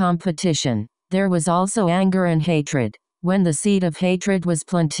there was competition, there was also anger and hatred. When the seed of hatred was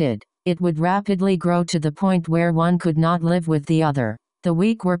planted, it would rapidly grow to the point where one could not live with the other. The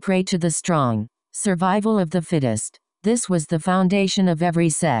weak were prey to the strong. Survival of the fittest. This was the foundation of every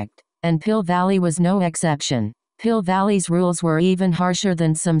sect, and Pill Valley was no exception. Pill Valley's rules were even harsher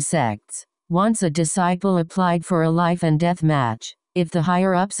than some sects. Once a disciple applied for a life and death match, if the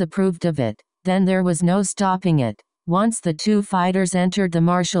higher-ups approved of it, then there was no stopping it. Once the two fighters entered the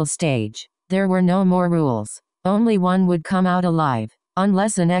martial stage, there were no more rules. Only one would come out alive.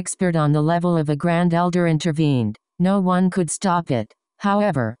 Unless an expert on the level of a Grand Elder intervened, no one could stop it.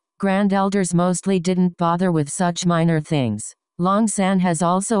 However, Grand Elders mostly didn't bother with such minor things. Long San has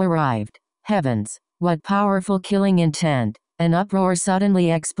also arrived. Heavens, what powerful killing intent. An uproar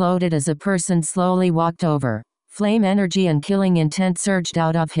suddenly exploded as a person slowly walked over. Flame energy and killing intent surged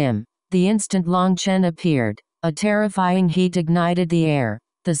out of him. The instant Long Chen appeared, a terrifying heat ignited the air.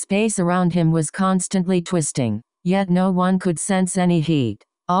 The space around him was constantly twisting, yet no one could sense any heat.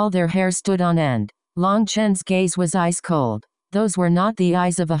 All their hair stood on end. Long Chen's gaze was ice cold. Those were not the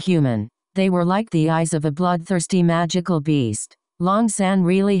eyes of a human. They were like the eyes of a bloodthirsty magical beast. Long San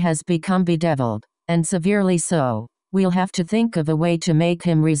really has become bedeviled, and severely so. We'll have to think of a way to make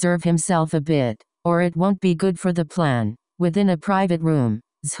him reserve himself a bit, or it won't be good for the plan. Within a private room,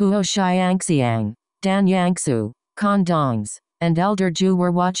 Zhuo Xiangxiang, Dan Yangsu, Kan Dongs, and Elder Zhu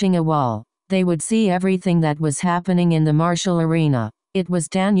were watching a wall. They would see everything that was happening in the martial arena. It was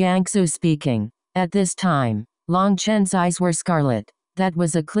Dan Yangsu speaking. At this time, Long Chen's eyes were scarlet. That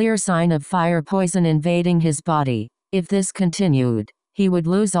was a clear sign of fire poison invading his body. If this continued, he would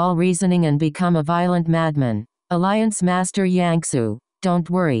lose all reasoning and become a violent madman. Alliance Master Yangsu, don't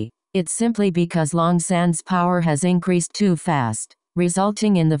worry. It's simply because Long San's power has increased too fast,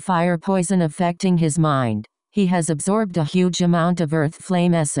 resulting in the fire poison affecting his mind. He has absorbed a huge amount of earth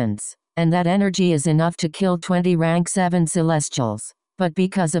flame essence, and that energy is enough to kill 20 rank 7 celestials. but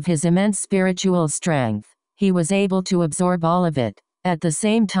because of his immense spiritual strength, he was able to absorb all of it. At the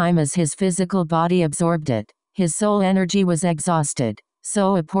same time as his physical body absorbed it, his soul energy was exhausted,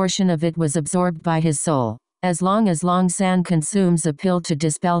 so a portion of it was absorbed by his soul. As long as Long San consumes a pill to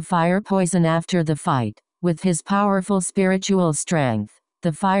dispel fire poison after the fight, with his powerful spiritual strength,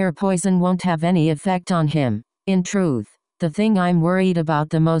 the fire poison won't have any effect on him. In truth, the thing I'm worried about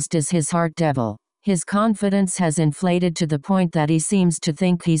the most is his heart devil. His confidence has inflated to the point that he seems to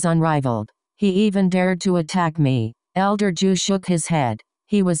think he's unrivaled. He even dared to attack me. Elder Ju shook his head.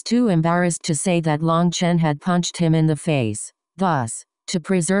 He was too embarrassed to say that Long Chen had punched him in the face. Thus, to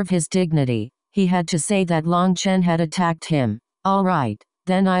preserve his dignity, he had to say that Long Chen had attacked him. All right,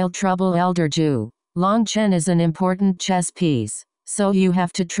 then I'll trouble Elder Ju. Long Chen is an important chess piece, so you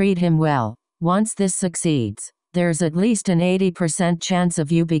have to treat him well. Once this succeeds, there's at least an 80% chance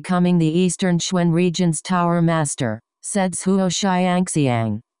of you becoming the Eastern Xuen region's Tower Master, said Zhuo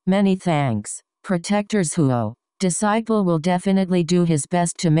Xiangxiang. Many thanks, Protector Zhuo. Disciple will definitely do his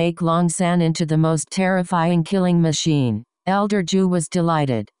best to make Long San into the most terrifying killing machine. Elder Ju was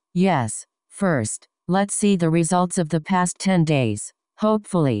delighted. Yes, first, let's see the results of the past 10 days.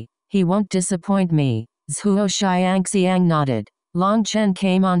 Hopefully, he won't disappoint me. Zhuo Xiangxiang nodded. Long Chen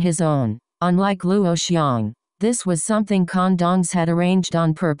came on his own. Unlike Luo Xiang, this was something Kondongs had arranged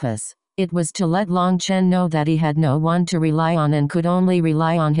on purpose. It was to let Long Chen know that he had no one to rely on and could only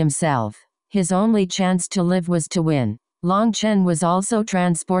rely on himself. His only chance to live was to win. Long Chen was also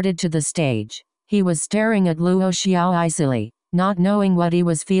transported to the stage. He was staring at Luo Xiao icily, not knowing what he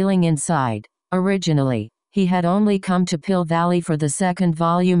was feeling inside. Originally, he had only come to Pill Valley for the second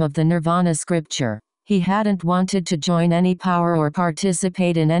volume of the Nirvana scripture. He hadn't wanted to join any power or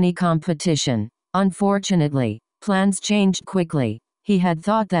participate in any competition. Unfortunately, plans changed quickly. He had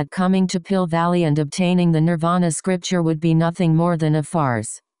thought that coming to Pill Valley and obtaining the Nirvana scripture would be nothing more than a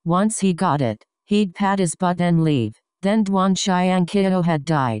farce. Once he got it, he'd pat his butt and leave. Then Duan Xiangqiu had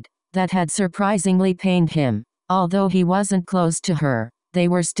died. That had surprisingly pained him. Although he wasn't close to her, they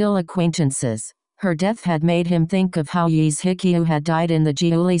were still acquaintances. Her death had made him think of how Yi's Hikyu had died in the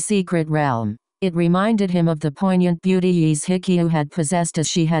Jiuli secret realm. It reminded him of the poignant beauty Yi's Hikyu had possessed as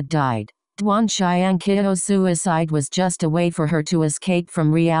she had died. Duan Xiangqiu's suicide was just a way for her to escape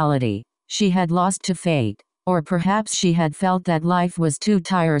from reality. She had lost to fate. Or perhaps she had felt that life was too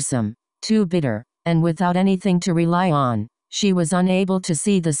tiresome, too bitter, and without anything to rely on, she was unable to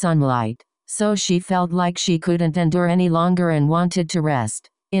see the sunlight, so she felt like she couldn't endure any longer and wanted to rest.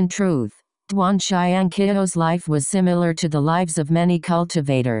 In truth, Duan Xiangqiu's life was similar to the lives of many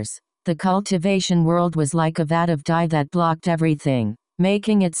cultivators. The cultivation world was like a vat of dye that blocked everything,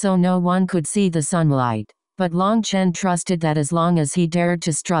 making it so no one could see the sunlight. But Long Chen trusted that as long as he dared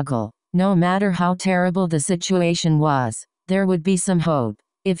to struggle, no matter how terrible the situation was, there would be some hope.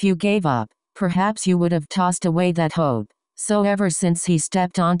 If you gave up, perhaps you would have tossed away that hope. So ever since he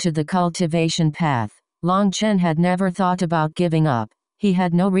stepped onto the cultivation path, Long Chen had never thought about giving up. He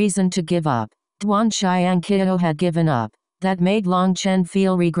had no reason to give up. Duan Xiangqiu had given up. That made Long Chen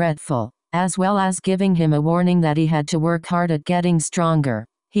feel regretful, as well as giving him a warning that he had to work hard at getting stronger.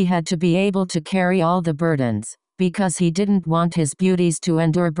 He had to be able to carry all the burdens, because he didn't want his beauties to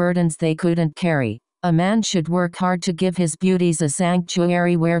endure burdens they couldn't carry. A man should work hard to give his beauties a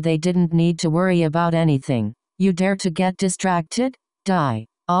sanctuary where they didn't need to worry about anything. You dare to get distracted? Die.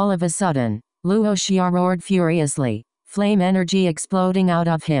 All of a sudden, Luo Xia roared furiously, flame energy exploding out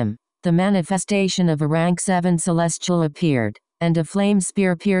of him. The manifestation of a rank 7 celestial appeared, and a flame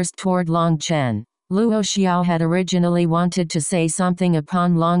spear pierced toward Long Chen. Luo Xiao had originally wanted to say something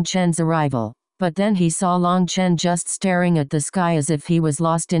upon Long Chen's arrival, but then he saw Long Chen just staring at the sky as if he was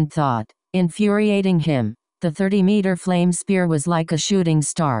lost in thought. Infuriating him, the 30-meter flame spear was like a shooting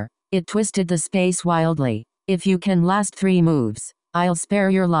star. It twisted the space wildly. If you can last 3 moves, I'll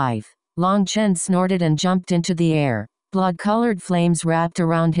spare your life. Long Chen snorted and jumped into the air. Blood-colored flames wrapped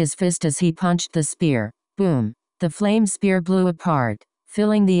around his fist as he punched the spear. Boom! The flame spear blew apart,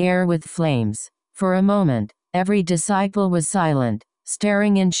 filling the air with flames. For a moment, every disciple was silent,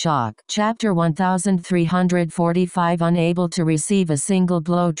 staring in shock. Chapter 1345. Unable to receive a single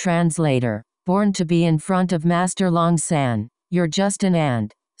blow. Translator. Born to be in front of Master Long San. You're just an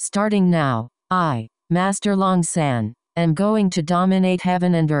ant. Starting now, I, Master Long San, am going to dominate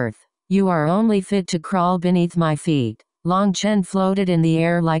heaven and earth. You are only fit to crawl beneath my feet. Long Chen floated in the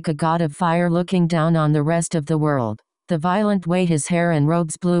air like a god of fire, looking down on the rest of the world. The violent way his hair and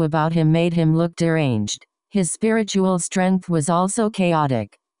robes blew about him made him look deranged. His spiritual strength was also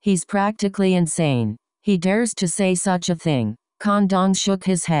chaotic. He's practically insane. He dares to say such a thing. Kondong shook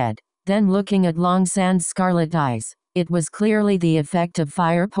his head. Then looking at Long San's scarlet eyes, It was clearly the effect of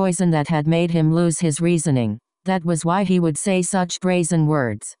fire poison that had made him lose his reasoning. That was why he would say such brazen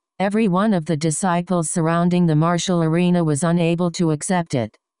words. Every one of the disciples surrounding the martial arena was unable to accept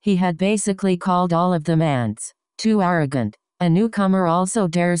it. He had basically called all of them ants. Too arrogant. A newcomer also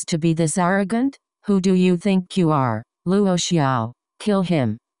dares to be this arrogant? Who do you think you are? Luo Xiao. Kill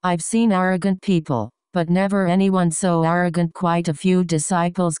him. I've seen arrogant people, but never anyone so arrogant. Quite a few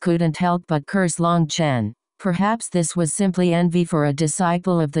disciples couldn't help but curse Long Chen. Perhaps this was simply envy for a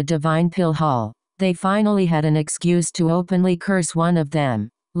disciple of the Divine Pill Hall. They finally had an excuse to openly curse one of them.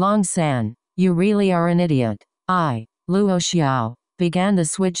 Long San, you really are an idiot. I, Luo Xiao, began the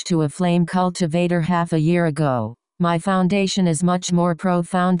switch to a flame cultivator half a year ago. My foundation is much more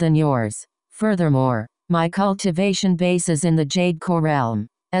profound than yours. Furthermore, my cultivation base is in the Jade Core realm.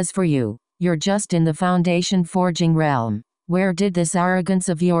 As for you, you're just in the foundation forging realm. Where did this arrogance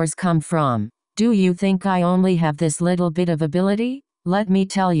of yours come from? Do you think I only have this little bit of ability? Let me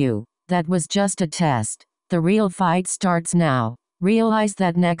tell you, that was just a test. The real fight starts now. Realize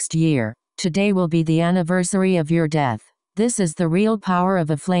that next year, today will be the anniversary of your death. This is the real power of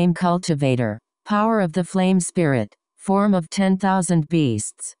a flame cultivator. Power of the flame spirit. Form of 10,000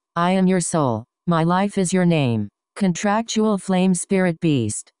 beasts. I am your soul. My life is your name. Contractual flame spirit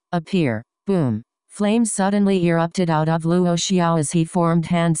beast. Appear. Boom. Flames suddenly erupted out of Luo Xiao as he formed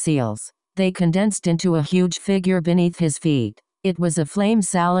hand seals. They condensed into a huge figure beneath his feet. It was a flame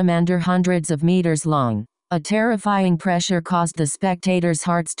salamander hundreds of meters long. A terrifying pressure caused the spectators'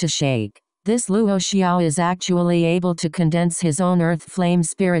 hearts to shake. This Luo Xiao is actually able to condense his own earth flame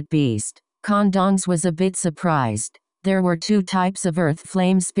spirit beast. Kondongs was a bit surprised. There were two types of earth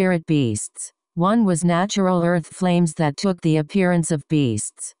flame spirit beasts. One was natural earth flames that took the appearance of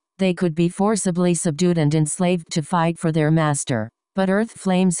beasts. They could be forcibly subdued and enslaved to fight for their master. But earth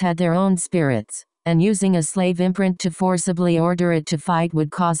flames had their own spirits, and using a slave imprint to forcibly order it to fight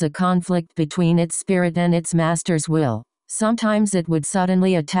would cause a conflict between its spirit and its master's will. Sometimes it would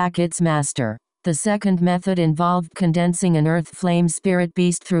suddenly attack its master. The second method involved condensing an earth flame spirit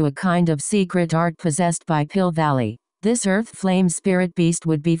beast through a kind of secret art possessed by Pill Valley. This earth flame spirit beast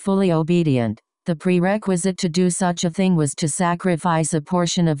would be fully obedient. The prerequisite to do such a thing was to sacrifice a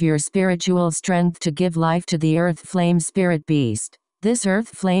portion of your spiritual strength to give life to the earth flame spirit beast. This earth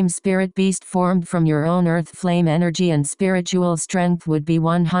flame spirit beast formed from your own earth flame energy and spiritual strength would be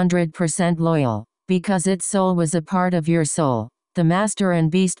 100% loyal. Because its soul was a part of your soul, the master and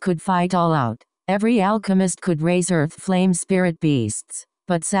beast could fight all out. Every alchemist could raise earth flame spirit beasts,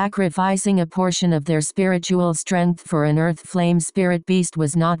 but sacrificing a portion of their spiritual strength for an earth flame spirit beast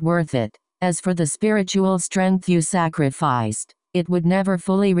was not worth it. As for the spiritual strength you sacrificed, it would never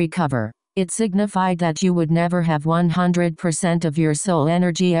fully recover. It signified that you would never have 100% of your soul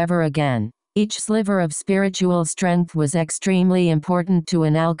energy ever again. Each sliver of spiritual strength was extremely important to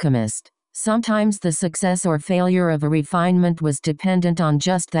an alchemist. Sometimes the success or failure of a refinement was dependent on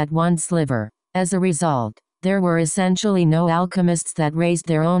just that one sliver. As a result, there were essentially no alchemists that raised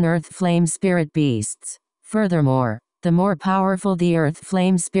their own earth flame spirit beasts. Furthermore, the more powerful the earth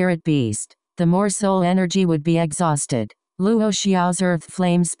flame spirit beast, the more soul energy would be exhausted. Luo Xiao's earth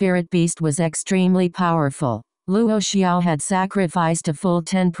flame spirit beast was extremely powerful. Luo Xiao had sacrificed a full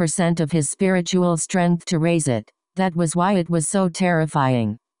 10% of his spiritual strength to raise it. That was why it was so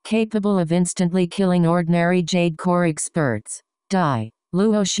terrifying. Capable of instantly killing ordinary Jade Core experts. Die.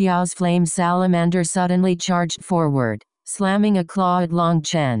 Luo Xiao's flame salamander suddenly charged forward, slamming a claw at Long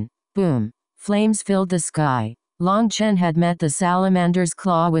Chen. Boom. Flames filled the sky. Long Chen had met the salamander's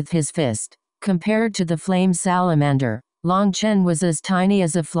claw with his fist. Compared to the flame salamander, Long Chen was as tiny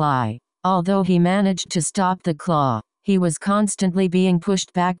as a fly. Although he managed to stop the claw, he was constantly being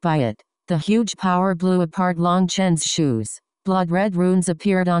pushed back by it. The huge power blew apart Long Chen's shoes. Blood-red runes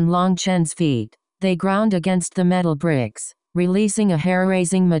appeared on Long Chen's feet. They ground against the metal bricks, releasing a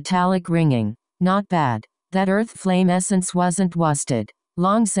hair-raising metallic ringing. Not bad. That earth flame essence wasn't wasted.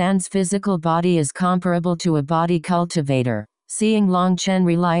 Long San's physical body is comparable to a body cultivator. Seeing Long Chen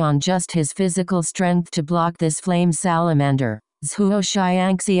rely on just his physical strength to block this flame salamander, Zhuo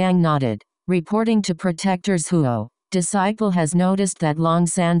Xiangxiang nodded. Reporting to Protector Zhuo, disciple has noticed that Long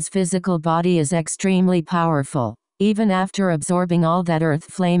San's physical body is extremely powerful. Even after absorbing all that earth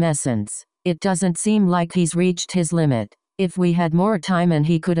flame essence, it doesn't seem like he's reached his limit. If we had more time and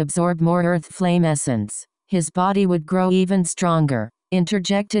he could absorb more earth flame essence, his body would grow even stronger,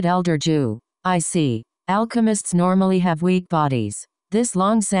 interjected Elder Zhu. I see. Alchemists normally have weak bodies. This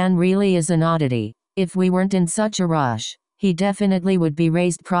Long San really is an oddity. If we weren't in such a rush, he definitely would be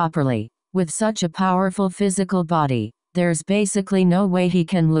raised properly. With such a powerful physical body, there's basically no way he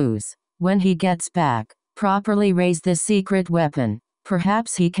can lose. When he gets back, properly raise this secret weapon.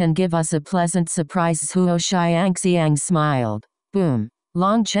 Perhaps he can give us a pleasant surprise. Zhuo Xiangxiang smiled. Boom.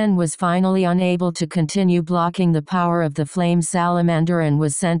 Long Chen was finally unable to continue blocking the power of the flame salamander and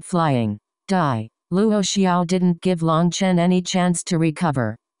was sent flying. Die. Luo Xiao didn't give Long Chen any chance to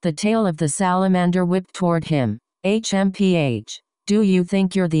recover. The tail of the salamander whipped toward him. HMPH. Do you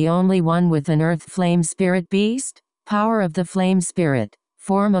think you're the only one with an earth flame spirit beast? Power of the flame spirit.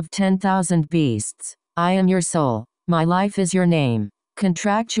 Form of 10,000 beasts. I am your soul. My life is your name.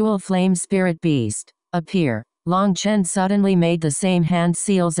 Contractual flame spirit beast. Appear. Long Chen suddenly made the same hand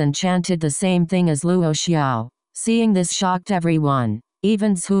seals and chanted the same thing as Luo Xiao. Seeing this shocked everyone.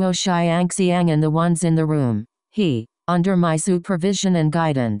 Even Zhuo Xiangxiang and the ones in the room. Under my supervision and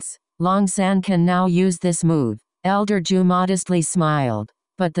guidance, Long San can now use this move. Elder Zhu modestly smiled,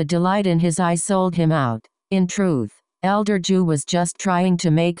 but the delight in his eyes sold him out. In truth, Elder Zhu was just trying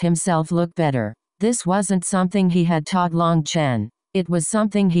to make himself look better. This wasn't something he had taught Long Chen. It was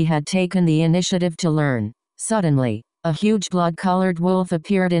something he had taken the initiative to learn. Suddenly, a huge blood-colored wolf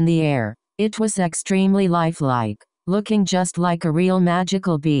appeared in the air. It was extremely lifelike, looking just like a real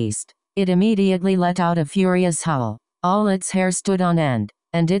magical beast. It immediately let out a furious howl. All its hair stood on end,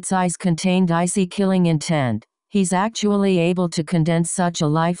 and its eyes contained icy killing intent. He's actually able to condense such a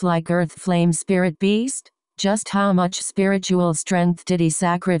lifelike earth flame spirit beast? Just how much spiritual strength did he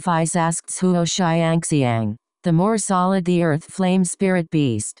sacrifice? Asked Zhuo Xiangxiang. The more solid the earth flame spirit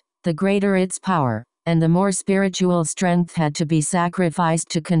beast, the greater its power, and the more spiritual strength had to be sacrificed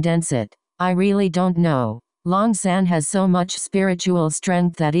to condense it. I really don't know. Long San has so much spiritual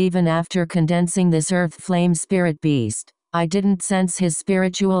strength that even after condensing this earth flame spirit beast, I didn't sense his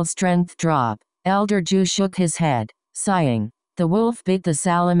spiritual strength drop. Elder Zhu shook his head, sighing. The wolf bit the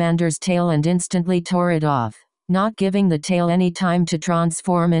salamander's tail and instantly tore it off, not giving the tail any time to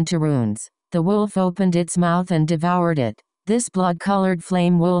transform into runes. The wolf opened its mouth and devoured it. This blood-colored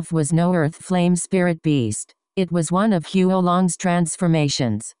flame wolf was no earth flame spirit beast. It was one of Huolong's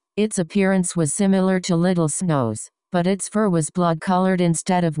transformations. Its appearance was similar to Little Snow's, but its fur was blood-colored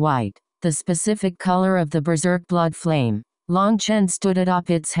instead of white, the specific color of the berserk blood flame. Long Chen stood atop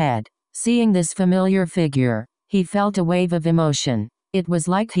its head. Seeing this familiar figure, he felt a wave of emotion. It was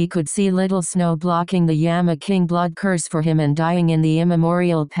like he could see Little Snow blocking the Yama King blood curse for him and dying in the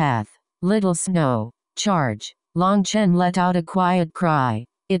immemorial path. Little Snow, charge! Long Chen let out a quiet cry.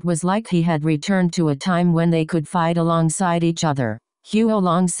 It was like he had returned to a time when they could fight alongside each other.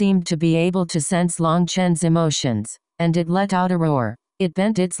 Huolong seemed to be able to sense Long Chen's emotions, and it let out a roar. It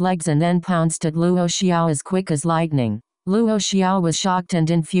bent its legs and then pounced at Luo Xiao as quick as lightning. Luo Xiao was shocked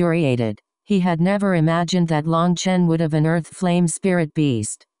and infuriated. He had never imagined that Long Chen would have an earth flame spirit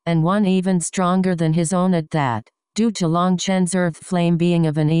beast, and one even stronger than his own at that. Due to Long Chen's earth flame being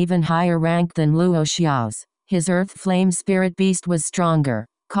of an even higher rank than Luo Xiao's, his earth flame spirit beast was stronger,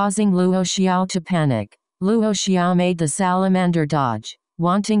 causing Luo Xiao to panic. Luo Xiao made the salamander dodge,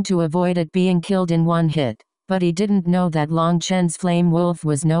 wanting to avoid it being killed in one hit, but he didn't know that Long Chen's flame wolf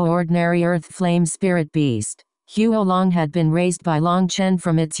was no ordinary earth flame spirit beast. Huolong had been raised by Long Chen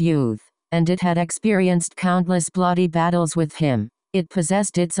from its youth, and it had experienced countless bloody battles with him. It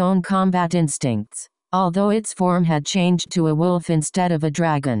possessed its own combat instincts. Although its form had changed to a wolf instead of a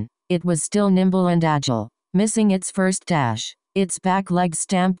dragon, it was still nimble and agile. Missing its first dash, its back legs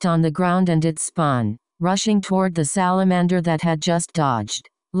stamped on the ground and it spun, rushing toward the salamander that had just dodged.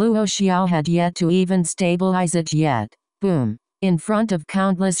 Luo Xiao had yet to even stabilize it yet. Boom! In front of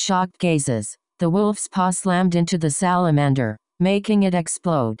countless shocked gazes, the wolf's paw slammed into the salamander, making it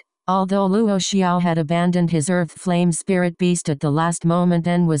explode. Although Luo Xiao had abandoned his earth flame spirit beast at the last moment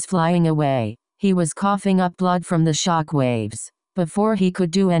and was flying away, he was coughing up blood from the shock waves. Before he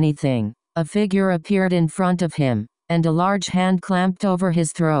could do anything, a figure appeared in front of him, and a large hand clamped over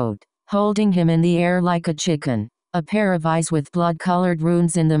his throat, holding him in the air like a chicken. A pair of eyes with blood-colored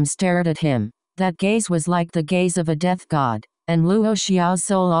runes in them stared at him. That gaze was like the gaze of a death god, and Luo Xiao's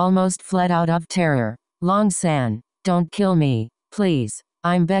soul almost fled out of terror. Long San, don't kill me, please,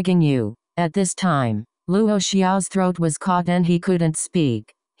 I'm begging you. At this time, Luo Xiao's throat was caught and he couldn't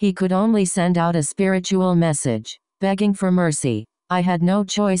speak. He could only send out a spiritual message, begging for mercy. I had no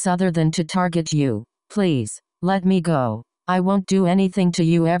choice other than to target you. Please, let me go. I won't do anything to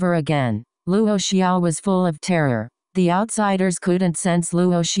you ever again. Luo Xiao was full of terror. The outsiders couldn't sense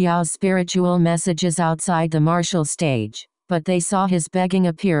Luo Xiao's spiritual messages outside the martial stage, but they saw his begging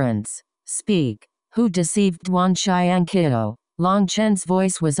appearance. Speak. Who deceived Duan Xiangqiao? Long Chen's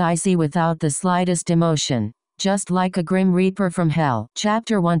voice was icy without the slightest emotion, just like a grim reaper from hell.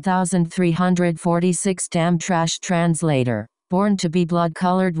 Chapter 1346 Damn Trash Translator. BornToBe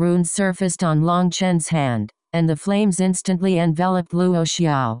blood-colored runes surfaced on Long Chen's hand, and the flames instantly enveloped Luo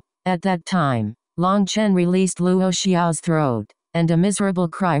Xiao. At that time, Long Chen released Luo Xiao's throat, and a miserable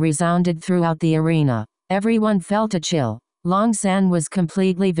cry resounded throughout the arena. Everyone felt a chill. Long San was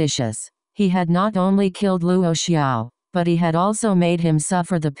completely vicious. He had not only killed Luo Xiao, but he had also made him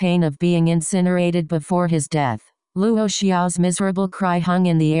suffer the pain of being incinerated before his death. Luo Xiao's miserable cry hung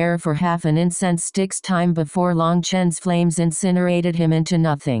in the air for half an incense stick's time before Long Chen's flames incinerated him into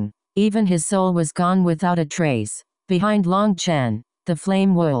nothing. Even his soul was gone without a trace. Behind Long Chen, the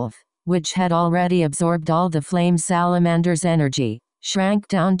flame wolf, which had already absorbed all the flame salamander's energy, shrank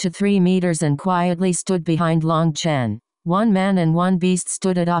down to 3 meters and quietly stood behind Long Chen. One man and one beast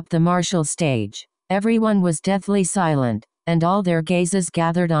stood atop the martial stage. Everyone was deathly silent, and all their gazes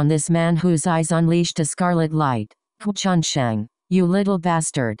gathered on this man whose eyes unleashed a scarlet light. Chunsheng, you little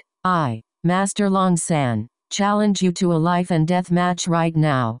bastard. I, Master Long San, challenge you to a life and death match right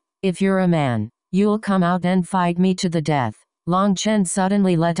now. If you're a man, you'll come out and fight me to the death. Long Chen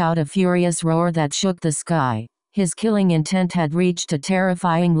suddenly let out a furious roar that shook the sky. His killing intent had reached a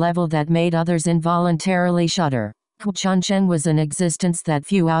terrifying level that made others involuntarily shudder. Chunsheng was an existence that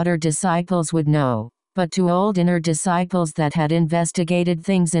few outer disciples would know, but to old inner disciples that had investigated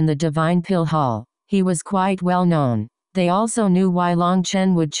things in the Divine Pill Hall, he was quite well known. They also knew why Long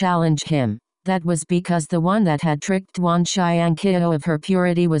Chen would challenge him. That was because the one that had tricked Duan Xiangqiao of her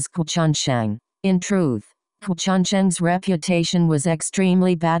purity was Chunsheng. In truth, Chunsheng's reputation was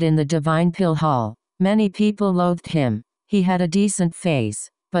extremely bad in the Divine Pill Hall. Many people loathed him. He had a decent face,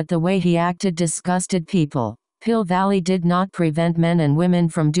 but the way he acted disgusted people. Pill Valley did not prevent men and women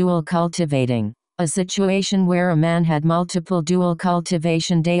from dual cultivating. A situation where a man had multiple dual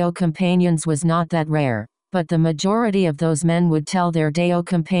cultivation Dao companions was not that rare, but the majority of those men would tell their Dao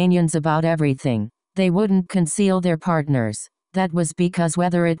companions about everything. They wouldn't conceal their partners. That was because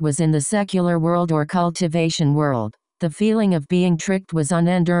whether it was in the secular world or cultivation world, the feeling of being tricked was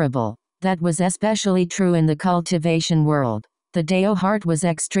unendurable. That was especially true in the cultivation world. The Dao heart was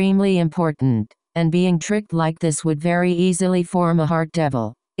extremely important, and being tricked like this would very easily form a heart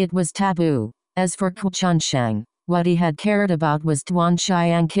devil. It was taboo. As for Chunsheng, what he had cared about was Duan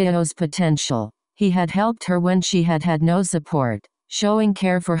Xiangqiao's potential. He had helped her when she had had no support, showing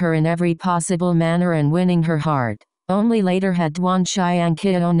care for her in every possible manner and winning her heart. Only later had Duan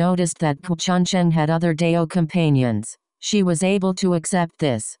Xiangqiao noticed that Chunsheng had other Dao companions. She was able to accept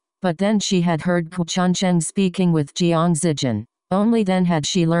this, but then she had heard Chunsheng speaking with Jiang Zijin. Only then had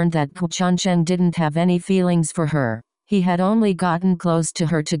she learned that Chunsheng didn't have any feelings for her. He had only gotten close to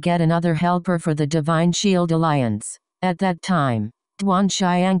her to get another helper for the Divine Shield Alliance. At that time, Duan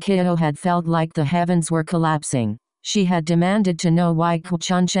Xiangqiao had felt like the heavens were collapsing. She had demanded to know why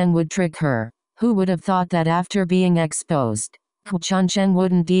Chunsheng would trick her. Who would have thought that after being exposed, Chunsheng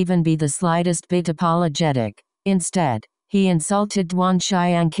wouldn't even be the slightest bit apologetic. Instead, he insulted Duan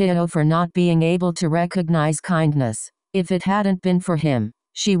Xiangqiao for not being able to recognize kindness. If it hadn't been for him,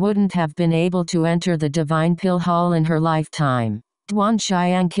 she wouldn't have been able to enter the Divine Pill Hall in her lifetime. Duan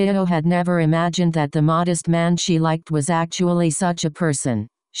Xiangqiao had never imagined that the modest man she liked was actually such a person.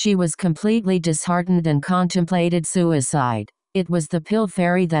 She was completely disheartened and contemplated suicide. It was the pill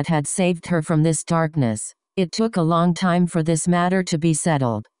fairy that had saved her from this darkness. It took a long time for this matter to be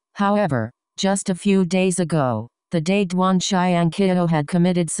settled. However, just a few days ago, the day Duan Xiangqiao had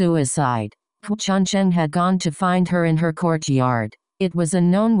committed suicide, Chunsheng had gone to find her in her courtyard. It was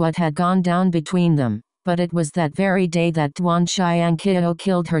unknown what had gone down between them, but it was that very day that Duan Xiangqiao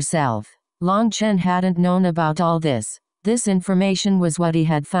killed herself. Long Chen hadn't known about all this. This information was what he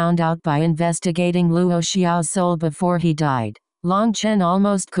had found out by investigating Luo Xiao's soul before he died. Long Chen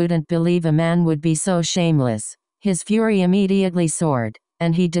almost couldn't believe a man would be so shameless. His fury immediately soared,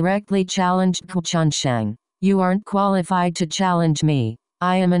 and he directly challenged Chunsheng. You aren't qualified to challenge me.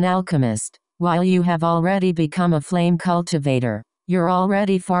 I am an alchemist, while you have already become a flame cultivator. You're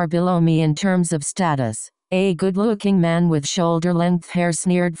already far below me in terms of status. A good-looking man with shoulder-length hair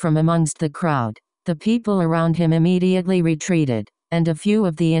sneered from amongst the crowd. The people around him immediately retreated, and a few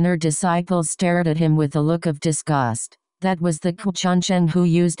of the inner disciples stared at him with a look of disgust. That was the Chunsheng who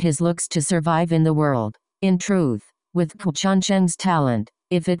used his looks to survive in the world. In truth, with Chunsheng's talent,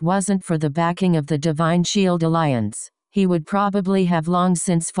 if it wasn't for the backing of the Divine Shield Alliance, he would probably have long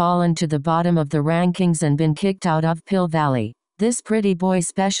since fallen to the bottom of the rankings and been kicked out of Pill Valley. This pretty boy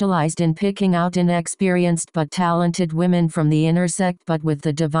specialized in picking out inexperienced but talented women from the inner sect, but with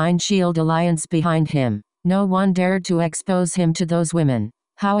the Divine Shield Alliance behind him, no one dared to expose him to those women.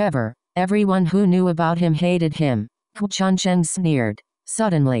 However, everyone who knew about him hated him. Chunsheng sneered.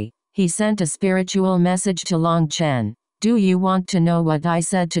 Suddenly, he sent a spiritual message to Long Chen. Do you want to know what I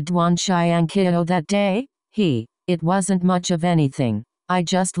said to Duan Xiangqiu that day? It wasn't much of anything. I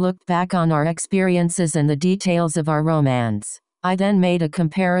just looked back on our experiences and the details of our romance. I then made a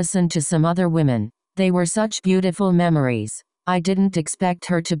comparison to some other women. They were such beautiful memories. I didn't expect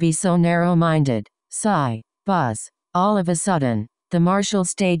her to be so narrow-minded. Sigh. Buzz. All of a sudden, the martial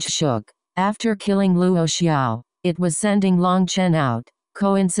stage shook. After killing Luo Xiao, it was sending Long Chen out.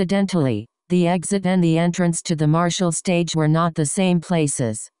 Coincidentally, the exit and the entrance to the martial stage were not the same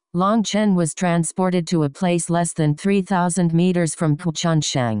places. Long Chen was transported to a place less than 3,000 meters from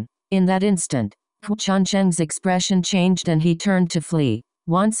Kuchunsheng. In that instant, Kuchunsheng's expression changed and he turned to flee.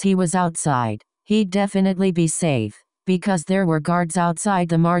 Once he was outside, he'd definitely be safe, because there were guards outside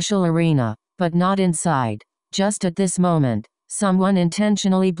the martial arena, but not inside. Just at this moment, someone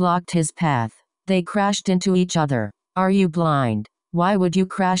intentionally blocked his path. They crashed into each other. Are you blind? Why would you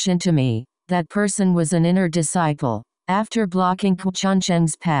crash into me? That person was an inner disciple. After blocking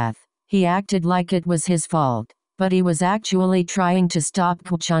Kuchunsheng's path, he acted like it was his fault, but he was actually trying to stop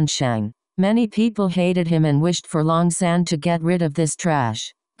Kuchunsheng. Many people hated him and wished for Long San to get rid of this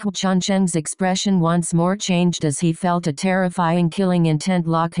trash. Kuchunsheng's expression once more changed as he felt a terrifying killing intent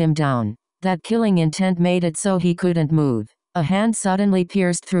lock him down. That killing intent made it so he couldn't move. A hand suddenly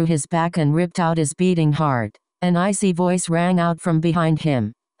pierced through his back and ripped out his beating heart. An icy voice rang out from behind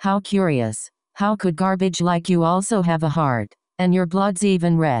him. How curious. How could garbage like you also have a heart? And your blood's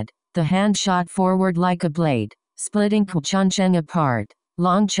even red. The hand shot forward like a blade, splitting Kuchunsheng apart.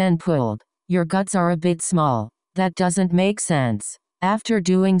 Long Chen pulled. Your guts are a bit small. That doesn't make sense. After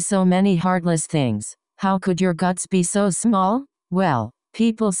doing so many heartless things, how could your guts be so small? Well,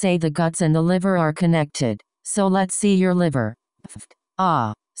 people say the guts and the liver are connected, so let's see your liver.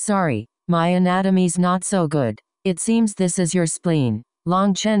 Ah, sorry, my anatomy's not so good. It seems this is your spleen.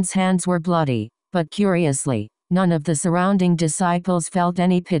 Long Chen's hands were bloody, but curiously, none of the surrounding disciples felt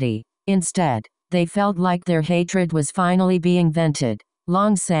any pity. Instead, they felt like their hatred was finally being vented.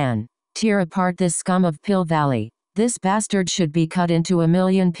 Long San, tear apart this scum of Pill Valley. This bastard should be cut into a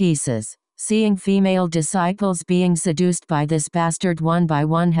million pieces. Seeing female disciples being seduced by this bastard one by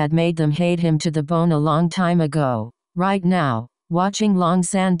one had made them hate him to the bone a long time ago. Right now, watching Long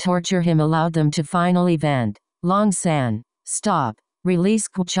San torture him allowed them to finally vent. Long San, stop. Release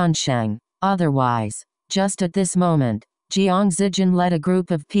Kuchunsheng. Otherwise, just at this moment, Jiang Zijin led a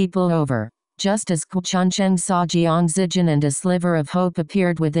group of people over. Just as Kuchunsheng saw Jiang Zijin and a sliver of hope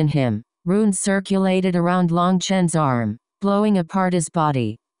appeared within him, runes circulated around Long Chen's arm, blowing apart his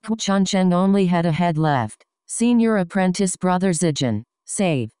body. Kuchunsheng only had a head left. Senior apprentice brother Zijin,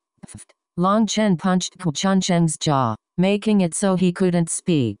 save. Long Chen punched Kuchunsheng's jaw, making it so he couldn't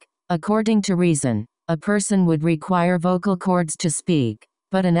speak. According to reason, a person would require vocal cords to speak,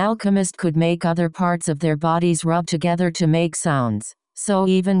 but an alchemist could make other parts of their bodies rub together to make sounds. So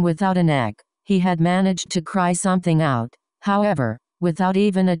even without a neck, he had managed to cry something out. However, without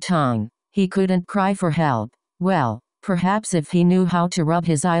even a tongue, he couldn't cry for help. Well, perhaps if he knew how to rub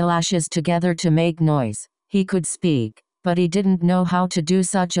his eyelashes together to make noise, he could speak, but he didn't know how to do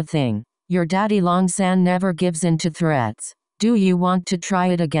such a thing. Your daddy Long San never gives in to threats. Do you want to try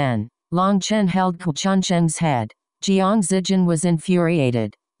it again? Long Chen held Kuchunsheng's head. Jiang Zijin was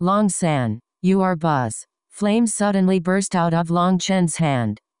infuriated. Long San, you are Buzz. Flames suddenly burst out of Long Chen's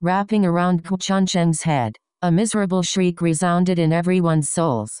hand, wrapping around Kuchunsheng's head. A miserable shriek resounded in everyone's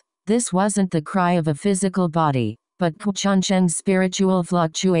souls. This wasn't the cry of a physical body, but Kuchunsheng's spiritual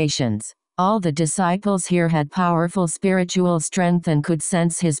fluctuations. All the disciples here had powerful spiritual strength and could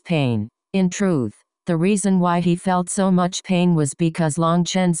sense his pain. In truth, the reason why he felt so much pain was because Long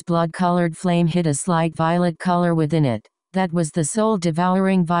Chen's blood-colored flame hid a slight violet color within it. That was the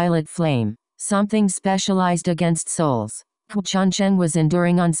soul-devouring violet flame, something specialized against souls. Kuchunsheng was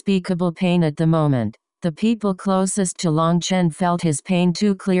enduring unspeakable pain at the moment. The people closest to Long Chen felt his pain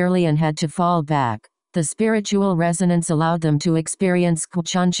too clearly and had to fall back. The spiritual resonance allowed them to experience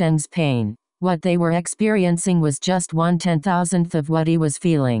Kuchunsheng's pain. What they were experiencing was just 1/10,000th of what he was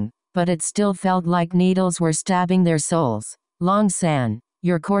feeling, but it still felt like needles were stabbing their souls. Long San,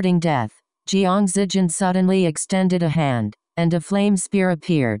 you're courting death. Jiang Zijin suddenly extended a hand, and a flame spear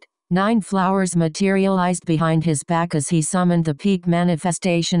appeared. 9 flowers materialized behind his back as he summoned the peak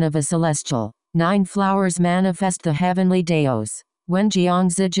manifestation of a celestial. 9 flowers manifest the heavenly Deos. When Jiang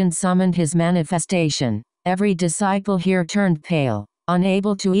Zijin summoned his manifestation, every disciple here turned pale,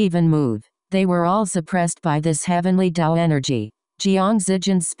 unable to even move. They were all suppressed by this heavenly Tao energy. Jiang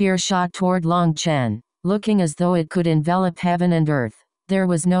Zijin's spear shot toward Long Chen, looking as though it could envelop heaven and earth. There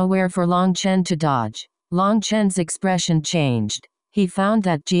was nowhere for Long Chen to dodge. Long Chen's expression changed. He found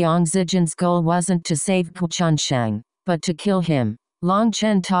that Jiang Zijin's goal wasn't to save Kuchunsheng, but to kill him. Long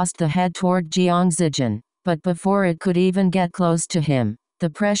Chen tossed the head toward Jiang Zijin, but before it could even get close to him, the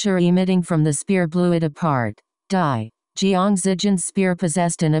pressure emitting from the spear blew it apart. Die! Jiang Zijin's spear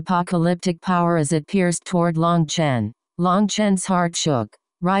possessed an apocalyptic power as it pierced toward Long Chen. Long Chen's heart shook.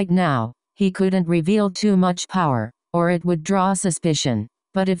 Right now, he couldn't reveal too much power, or it would draw suspicion.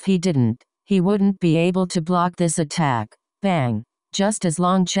 But if he didn't, he wouldn't be able to block this attack. Bang! Just as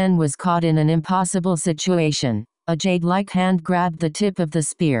Long Chen was caught in an impossible situation, a jade-like hand grabbed the tip of the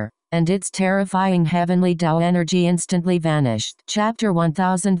spear, and its terrifying heavenly Tao energy instantly vanished. Chapter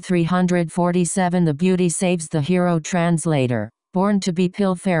 1347 The Beauty Saves the Hero. Translator. Born to be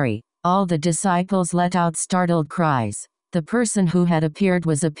Pill Fairy. All the disciples let out startled cries. The person who had appeared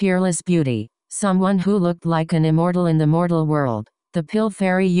was a peerless beauty, someone who looked like an immortal in the mortal world. The Pill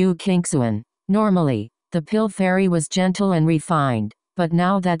Fairy Yu Qingxuan. Normally, the Pill Fairy was gentle and refined, but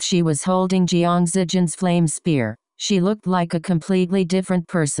now that she was holding Jiang Zijin's flame spear, she looked like a completely different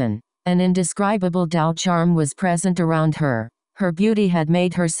person. An indescribable Tao charm was present around her. Her beauty had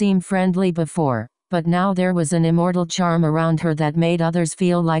made her seem friendly before, but now there was an immortal charm around her that made others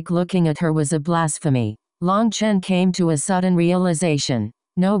feel like looking at her was a blasphemy. Long Chen came to a sudden realization.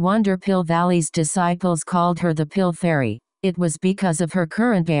 No wonder Pill Valley's disciples called her the Pill Fairy. It was because of her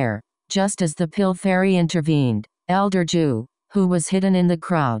current air. Just as the Pill Fairy intervened, Elder Zhu, who was hidden in the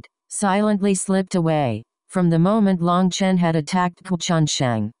crowd, silently slipped away. From the moment Long Chen had attacked Ku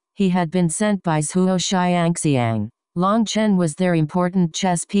Chunsheng, he had been sent by Zhuo Xiangxiang. Long Chen was their important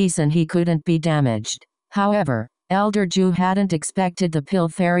chess piece and he couldn't be damaged. However, Elder Zhu hadn't expected the Pill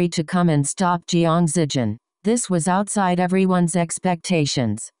Fairy to come and stop Jiang Zijin. This was outside everyone's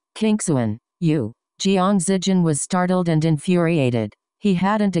expectations. Qingxuan, you. Jiang Zijin was startled and infuriated. He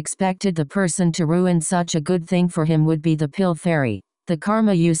hadn't expected the person to ruin such a good thing for him would be the Pill Fairy. The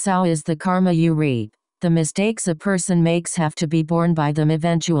karma you sow is the karma you reap. The mistakes a person makes have to be borne by them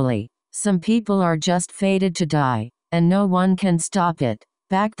eventually. Some people are just fated to die, and no one can stop it.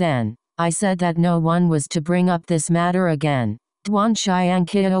 Back then, I said that no one was to bring up this matter again. Duan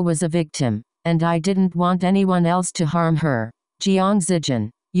Xiangqiao was a victim, and I didn't want anyone else to harm her. Jiang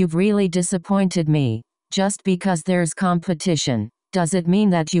Zijin, you've really disappointed me. Just because there's competition, does it mean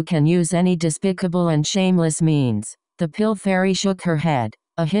that you can use any despicable and shameless means? The Pill Fairy shook her head,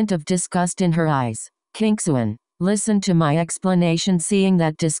 a hint of disgust in her eyes. Qingxuan, listen to my explanation. Seeing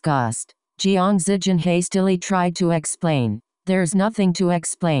that disgust, Jiang Zijin hastily tried to explain. There's nothing to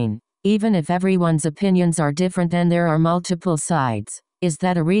explain. Even if everyone's opinions are different and there are multiple sides, is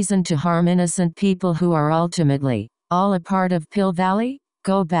that a reason to harm innocent people who are ultimately all a part of Pill Valley?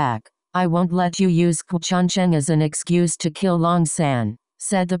 Go back. I won't let you use Ku Chunsheng as an excuse to kill Long San,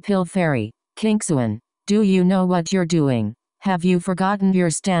 said the Pill Fairy. Qingxuan, do you know what you're doing? Have you forgotten your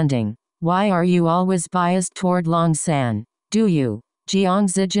standing? Why are you always biased toward Long San? Do you? Jiang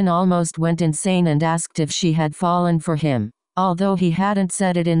Zijin almost went insane and asked if she had fallen for him. Although he hadn't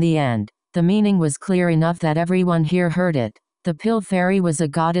said it in the end, the meaning was clear enough that everyone here heard it. The Pill Fairy was a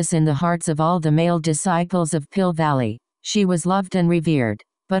goddess in the hearts of all the male disciples of Pill Valley. She was loved and revered,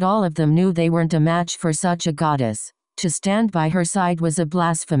 but all of them knew they weren't a match for such a goddess. To stand by her side was a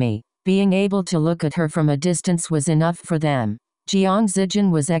blasphemy. Being able to look at her from a distance was enough for them. Jiang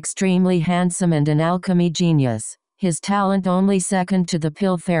Zijin was extremely handsome and an alchemy genius. His talent only second to the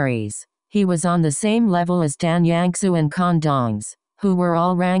Pill Fairies. He was on the same level as Dan Yangsu and Kan Dongs, who were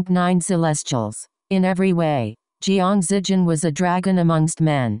all rank 9 celestials. In every way, Jiang Zijin was a dragon amongst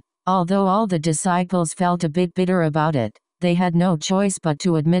men. Although all the disciples felt a bit bitter about it, they had no choice but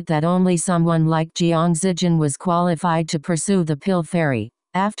to admit that only someone like Jiang Zijin was qualified to pursue the Pill Fairy.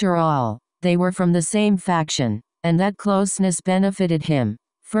 After all, they were from the same faction, and that closeness benefited him.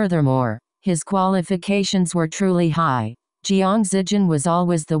 Furthermore, his qualifications were truly high. Jiang Zijin was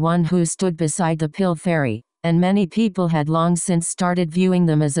always the one who stood beside the Pill Fairy, and many people had long since started viewing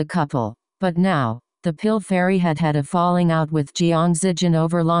them as a couple. But now, the Pill Fairy had had a falling out with Jiang Zijin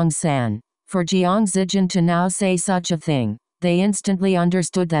over Long San. For Jiang Zijin to now say such a thing, they instantly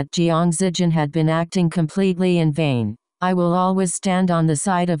understood that Jiang Zijin had been acting completely in vain. I will always stand on the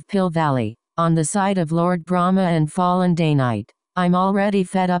side of Pill Valley, on the side of Lord Brahma and fallen Day Knight. I'm already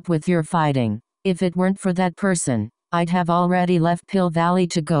fed up with your fighting. If it weren't for that person, I'd have already left Pill Valley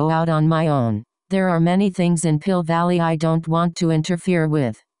to go out on my own. There are many things in Pill Valley I don't want to interfere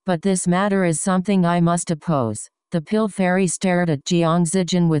with, but this matter is something I must oppose. The Pill Fairy stared at Jiang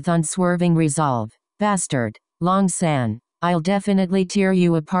Zijin with unswerving resolve. Bastard, Long San, I'll definitely tear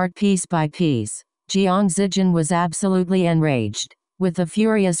you apart piece by piece. Jiang Zijin was absolutely enraged. With a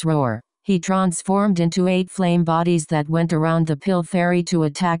furious roar, he transformed into 8 flame bodies that went around the Pill Fairy to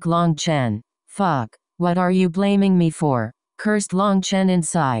attack Long Chen. Fuck. What are you blaming me for? Cursed Long Chen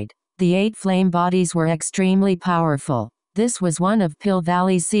inside. The 8 flame bodies were extremely powerful. This was one of Pill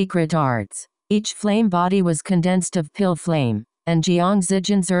Valley's secret arts. Each flame body was condensed of Pill Flame, and Jiang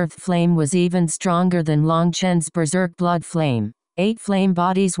Zijin's Earth Flame was even stronger than Long Chen's Berserk Blood Flame. 8 flame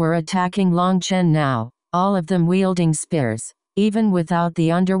bodies were attacking Long Chen now, all of them wielding spears. Even without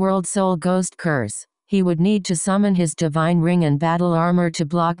the Underworld Soul Ghost Curse, he would need to summon his Divine Ring and Battle Armor to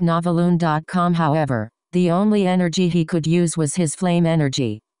block Noveloon.com. However, the only energy he could use was his flame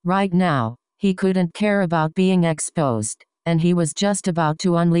energy. Right now, he couldn't care about being exposed, and he was just about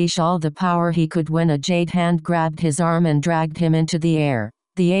to unleash all the power he could when a jade hand grabbed his arm and dragged him into the air.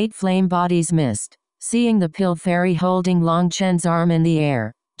 The 8 flame bodies missed. Seeing the Pill Fairy holding Long Chen's arm in the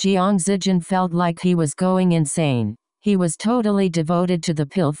air, Jiang Zijin felt like he was going insane. He was totally devoted to the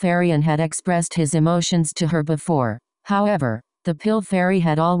Pill Fairy and had expressed his emotions to her before. However, the Pill Fairy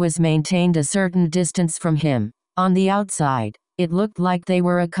had always maintained a certain distance from him. On the outside, it looked like they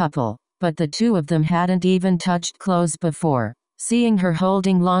were a couple, but the two of them hadn't even touched clothes before. Seeing her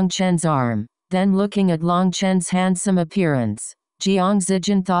holding Long Chen's arm, then looking at Long Chen's handsome appearance, Jiang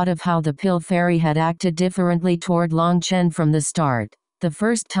Zijin thought of how the Pill Fairy had acted differently toward Long Chen from the start. The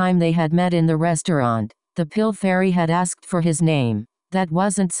first time they had met in the restaurant, the Pill Fairy had asked for his name. That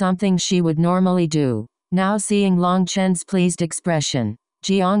wasn't something she would normally do. Now seeing Long Chen's pleased expression,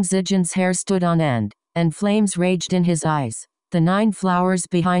 Jiang Zijin's hair stood on end, and flames raged in his eyes. The 9 flowers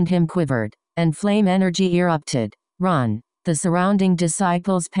behind him quivered, and flame energy erupted. Run! The surrounding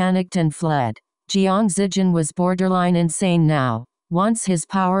disciples panicked and fled. Jiang Zijin was borderline insane now. Once his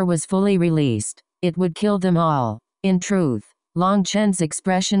power was fully released, it would kill them all. In truth, Long Chen's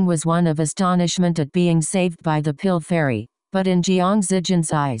expression was one of astonishment at being saved by the Pill Fairy, but in Jiang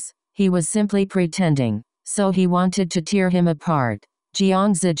Zijin's eyes, he was simply pretending, so he wanted to tear him apart.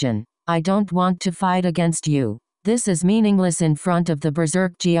 Jiang Zijin, I don't want to fight against you. This is meaningless in front of the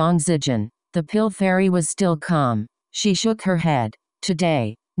berserk Jiang Zijin. The Pill Fairy was still calm. She shook her head.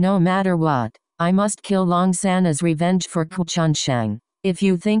 Today, no matter what, I must kill Long San as revenge for Ku Chunsheng. If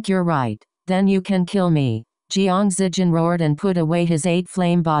you think you're right, then you can kill me. Jiang Zijin roared and put away his 8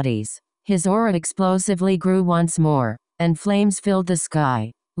 flame bodies. His aura explosively grew once more, and flames filled the sky.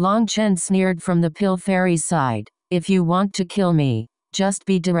 Long Chen sneered from the Pill Fairy's side. If you want to kill me, just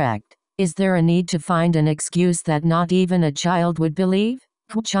be direct. Is there a need to find an excuse that not even a child would believe?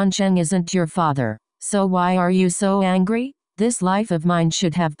 Ku Chunsheng isn't your father, so why are you so angry? This life of mine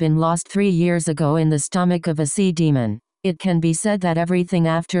should have been lost 3 years ago in the stomach of a sea demon. It can be said that everything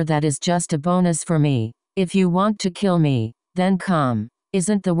after that is just a bonus for me. If you want to kill me, then come.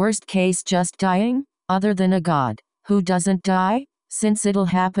 Isn't the worst case just dying? Other than a god, who doesn't die? Since it'll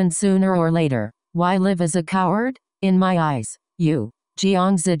happen sooner or later, why live as a coward? In my eyes, you,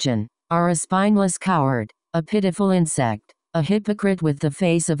 Jiang Zijin, are a spineless coward, a pitiful insect, a hypocrite with the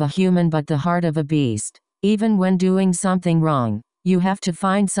face of a human but the heart of a beast. Even when doing something wrong, you have to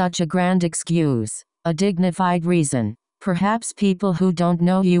find such a grand excuse, a dignified reason. Perhaps people who don't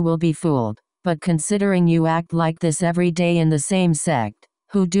know you will be fooled, but considering you act like this every day in the same sect,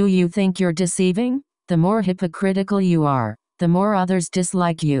 who do you think you're deceiving? The more hypocritical you are, the more others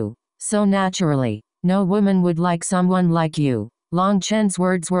dislike you. So naturally, no woman would like someone like you. Long Chen's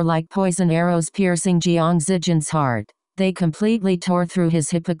words were like poison arrows piercing Jiang Zijin's heart. They completely tore through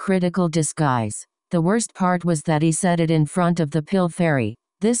his hypocritical disguise. The worst part was that he said it in front of the Pill Fairy.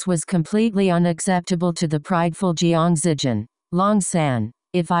 This was completely unacceptable to the prideful Jiang Zijin. Long San,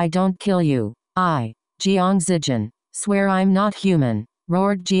 if I don't kill you, I, Jiang Zijin, swear I'm not human,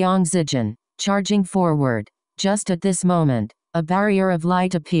 roared Jiang Zijin, charging forward. Just at this moment, a barrier of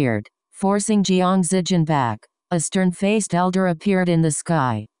light appeared, forcing Jiang Zijin back. A stern-faced elder appeared in the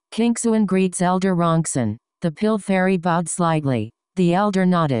sky. Kingxuan greets Elder Rongsan. The Pill Fairy bowed slightly. The elder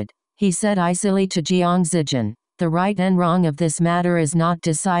nodded. He said icily to Jiang Zijin, the right and wrong of this matter is not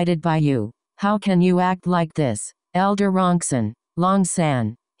decided by you. How can you act like this? Elder Rongsan, Long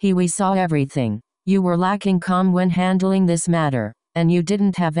San, we saw everything. You were lacking calm when handling this matter, and you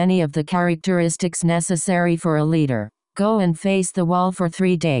didn't have any of the characteristics necessary for a leader. Go and face the wall for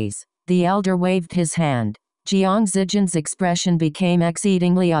 3 days. The elder waved his hand. Jiang Zijin's expression became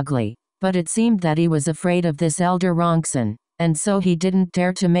exceedingly ugly, but it seemed that he was afraid of this elder Rongsan, and so he didn't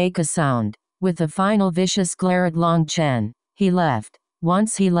dare to make a sound. With a final vicious glare at Long Chen, he left.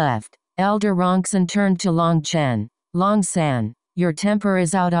 Once he left, Elder Rongsan turned to Long Chen. Long San, your temper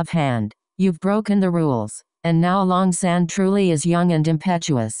is out of hand. You've broken the rules, and now Long San truly is young and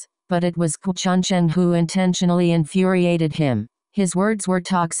impetuous, but it was Ku Chunsheng who intentionally infuriated him. His words were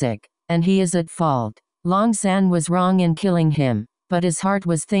toxic, and he is at fault. Long San was wrong in killing him, but his heart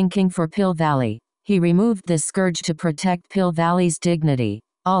was thinking for Pill Valley. He removed this scourge to protect Pill Valley's dignity.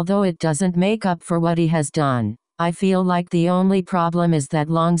 Although it doesn't make up for what he has done, I feel like the only problem is that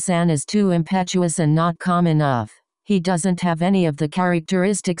Long San is too impetuous and not calm enough. He doesn't have any of the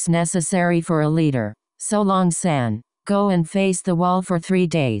characteristics necessary for a leader. So Long San, go and face the wall for 3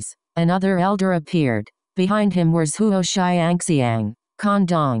 days. Another elder appeared. Behind him were Zhuo Xiangxiang, Kan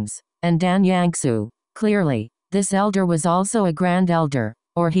Dongs, and Dan Yangsu. Clearly, this elder was also a grand elder,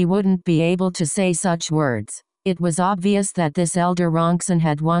 or he wouldn't be able to say such words. It was obvious that this elder Rongsan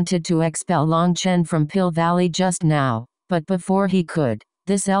had wanted to expel Long Chen from Pill Valley just now, but before he could,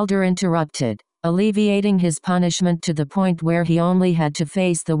 this elder interrupted, alleviating his punishment to the point where he only had to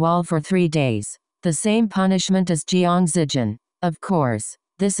face the wall for 3 days. The same punishment as Jiang Zijin. Of course,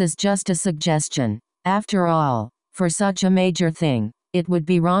 this is just a suggestion. After all, for such a major thing, it would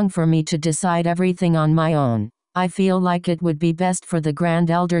be wrong for me to decide everything on my own. I feel like it would be best for the Grand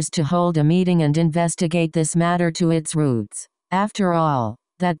Elders to hold a meeting and investigate this matter to its roots. After all,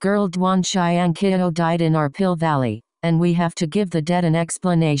 that girl Duan Xiangqiao died in our Pill Valley, and we have to give the dead an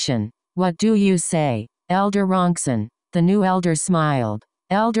explanation. What do you say, Elder Rongsan? The new elder smiled.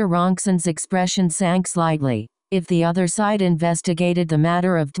 Elder Rongsan's expression sank slightly. If the other side investigated the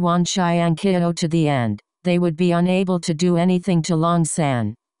matter of Duan Xiangqiao to the end, they would be unable to do anything to Long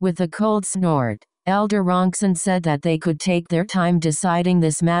San. With a cold snort, Elder Rongsan said that they could take their time deciding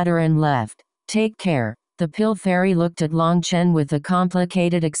this matter and left. Take care. The Pill Fairy looked at Long Chen with a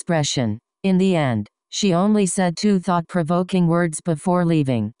complicated expression. In the end, she only said 2 thought-provoking words before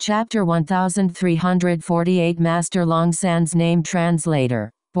leaving. Chapter 1348 Master Long San's name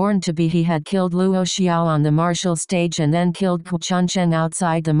translator. BornToBe. He had killed Luo Xiao on the martial stage and then killed Ku Chunsheng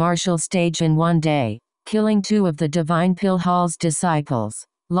outside the martial stage in 1 day, killing 2 of the Divine Pill Hall's disciples.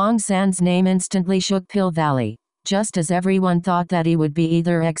 Long San's name instantly shook Pill Valley. Just as everyone thought that he would be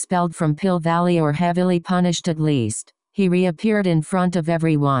either expelled from Pill Valley or heavily punished at least, he reappeared in front of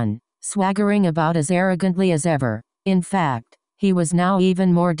everyone, swaggering about as arrogantly as ever. In fact, he was now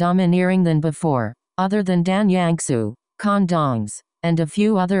even more domineering than before. Other than Dan Yangsu, Kan Dongs, and a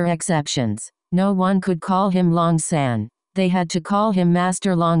few other exceptions, no one could call him Long San. They had to call him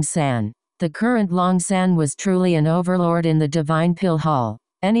Master Long San. The current Long San was truly an overlord in the Divine Pill Hall.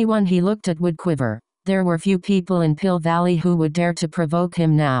 Anyone he looked at would quiver. There were few people in Pill Valley who would dare to provoke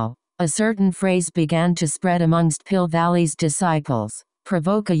him now. A certain phrase began to spread amongst Pill Valley's disciples.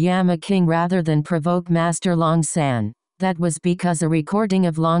 Provoke a Yama King rather than provoke Master Long San. That was because a recording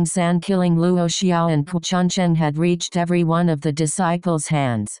of Long San killing Luo Xiao and Ku Chunsheng had reached every one of the disciples'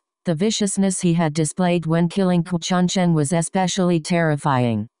 hands. The viciousness he had displayed when killing Ku Chunsheng was especially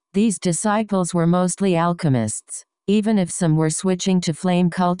terrifying. These disciples were mostly alchemists. Even if some were switching to flame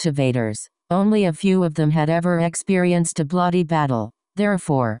cultivators, only a few of them had ever experienced a bloody battle.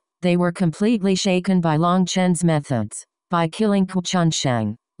 Therefore, they were completely shaken by Long Chen's methods. By killing Ku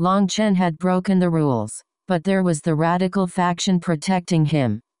Chunsheng, Long Chen had broken the rules, but there was the radical faction protecting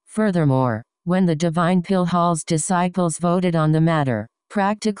him. Furthermore, when the Divine Pill Hall's disciples voted on the matter,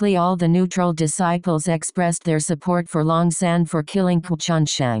 practically all the neutral disciples expressed their support for Long San for killing Ku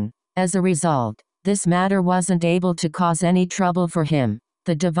Chunsheng. As a result, this matter wasn't able to cause any trouble for him.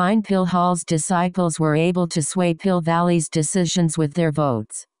 The Divine Pill Hall's disciples were able to sway Pill Valley's decisions with their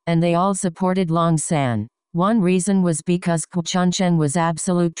votes, and they all supported Long San. One reason was because Ku Chunsheng was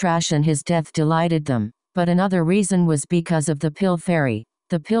absolute trash and his death delighted them, but another reason was because of the Pill Fairy.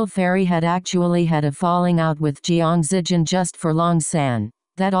 The Pill Fairy had actually had a falling out with Jiang Zijin just for Long San.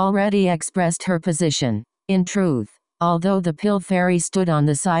 That already expressed her position. In truth, although the Pill Fairy stood on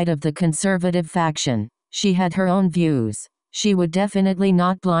the side of the conservative faction, she had her own views. She would definitely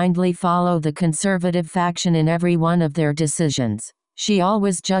not blindly follow the conservative faction in every one of their decisions. She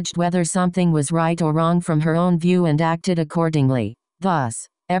always judged whether something was right or wrong from her own view and acted accordingly. Thus,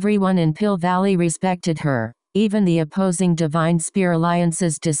 everyone in Pill Valley respected her, even the opposing Divine Spear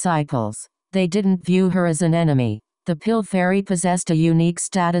Alliance's disciples. They didn't view her as an enemy. The Pill Fairy possessed a unique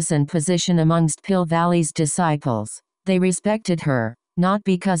status and position amongst Pill Valley's disciples. They respected her, not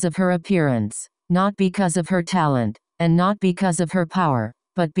because of her appearance, not because of her talent, and not because of her power,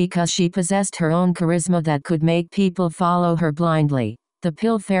 but because she possessed her own charisma that could make people follow her blindly. The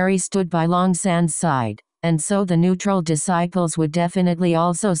Pill Fairy stood by Long San's side, and so the neutral disciples would definitely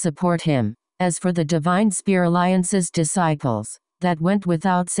also support him. As for the Divine Spear Alliance's disciples, that went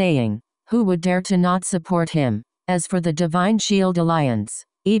without saying. Who would dare to not support him? As for the Divine Shield Alliance,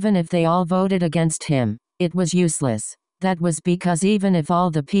 even if they all voted against him, it was useless. That was because even if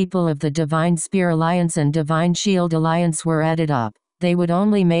all the people of the Divine Spear Alliance and Divine Shield Alliance were added up, they would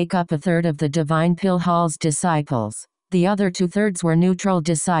only make up a third of the Divine Pill Hall's disciples. The other 2/3 were neutral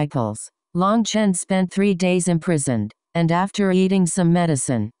disciples. Long Chen spent 3 days imprisoned, and after eating some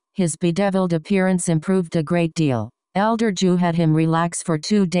medicine, his bedeviled appearance improved a great deal. Elder Ju had him relax for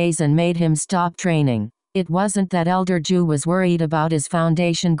 2 days and made him stop training. It wasn't that Elder Ju was worried about his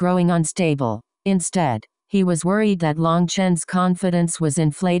foundation growing unstable. Instead, he was worried that Long Chen's confidence was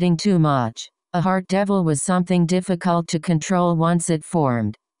inflating too much. A heart devil was something difficult to control once it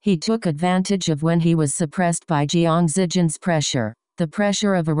formed. He took advantage of when he was suppressed by Jiang Zijin's pressure, the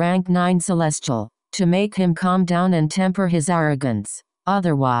pressure of a rank 9 celestial, to make him calm down and temper his arrogance.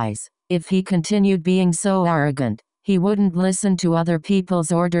 Otherwise, if he continued being so arrogant, he wouldn't listen to other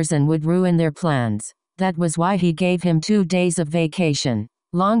people's orders and would ruin their plans. That was why he gave him 2 days of vacation.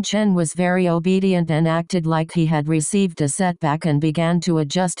 Long Chen was very obedient and acted like he had received a setback and began to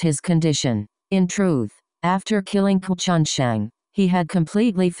adjust his condition. In truth, after killing Ku Chunshang, he had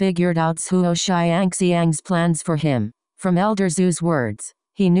completely figured out Zhuo Xiangxiang's plans for him. From Elder Zhu's words,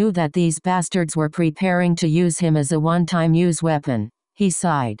 he knew that these bastards were preparing to use him as a one-time use weapon. He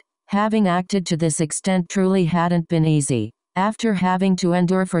sighed. Having acted to this extent truly hadn't been easy. After having to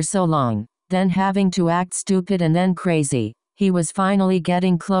endure for so long, then having to act stupid and then crazy, he was finally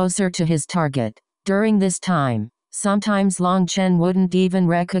getting closer to his target. During this time, sometimes Long Chen wouldn't even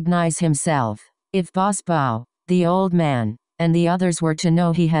recognize himself. If Boss Bao, the old man, and the others were to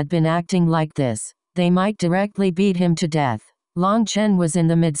know he had been acting like this, they might directly beat him to death. Long Chen was in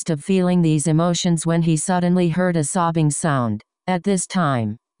the midst of feeling these emotions when he suddenly heard a sobbing sound. At this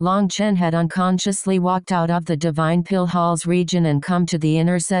time, Long Chen had unconsciously walked out of the Divine Pill Hall's region and come to the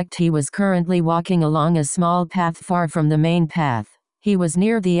intersect. He was currently walking along a small path far from the main path. He was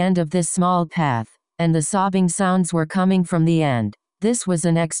near the end of this small path, and the sobbing sounds were coming from the end. This was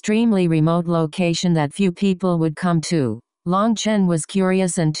an extremely remote location that few people would come to. Long Chen was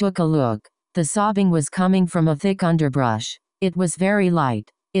curious and took a look. The sobbing was coming from a thick underbrush. It was very light.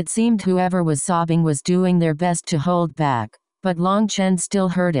 It seemed whoever was sobbing was doing their best to hold back. But Long Chen still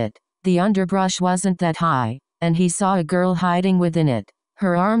heard it. The underbrush wasn't that high, and he saw a girl hiding within it.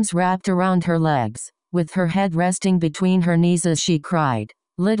 Her arms wrapped around her legs, with her head resting between her knees as she cried,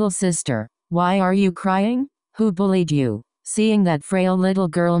 "Little sister, why are you crying? Who bullied you?" Seeing that frail little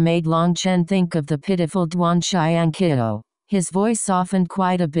girl made Long Chen think of the pitiful Duan Xiangqiao. His voice softened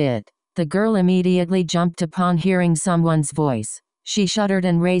quite a bit. The girl immediately jumped upon hearing someone's voice. She shuddered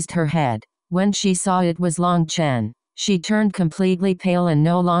and raised her head. When she saw it was Long Chen, she turned completely pale and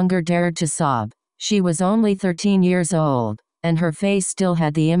no longer dared to sob. She was only 13 years old, and her face still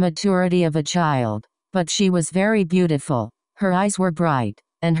had the immaturity of a child. But she was very beautiful. Her eyes were bright,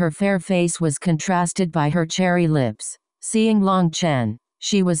 and her fair face was contrasted by her cherry lips. Seeing Long Chen,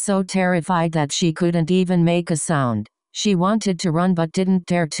 she was so terrified that she couldn't even make a sound. She wanted to run but didn't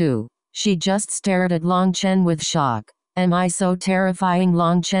dare to. She just stared at Long Chen with shock. "Am I so terrifying?"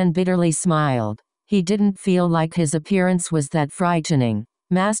 Long Chen bitterly smiled. He didn't feel like his appearance was that frightening.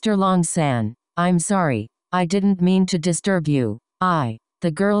 "Master Long San, I'm sorry. I didn't mean to disturb you."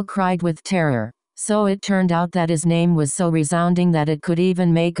 The girl cried with terror. So it turned out that his name was so resounding that it could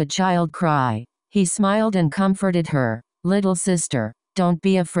even make a child cry. He smiled and comforted her. "Little sister, don't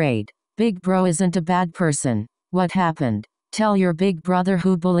be afraid. Big bro isn't a bad person. What happened? Tell your big brother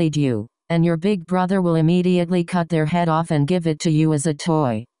who bullied you, and your big brother will immediately cut their head off and give it to you as a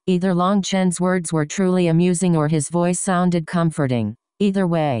toy." Either Long Chen's words were truly amusing or his voice sounded comforting. Either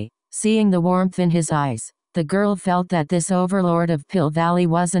way, seeing the warmth in his eyes, the girl felt that this overlord of Pill Valley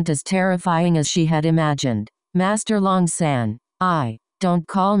wasn't as terrifying as she had imagined. "Master Long San, don't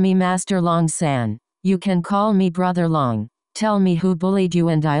call me Master Long San. You can call me Brother Long. Tell me who bullied you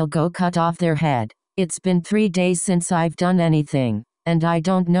and I'll go cut off their head. It's been 3 days since I've done anything, and I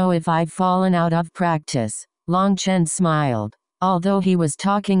don't know if I've fallen out of practice." Long Chen smiled. Although he was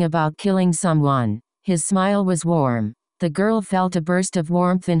talking about killing someone, his smile was warm. The girl felt a burst of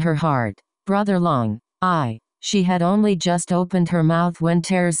warmth in her heart. "Brother Long, She had only just opened her mouth when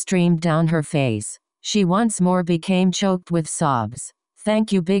tears streamed down her face. She once more became choked with sobs.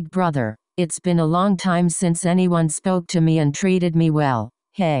 "Thank you, big brother. It's been a long time since anyone spoke to me and treated me well.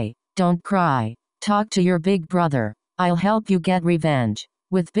 Hey, don't cry. Talk to your big brother. I'll help you get revenge.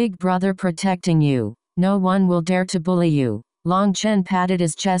 With big brother protecting you, no one will dare to bully you." Long Chen patted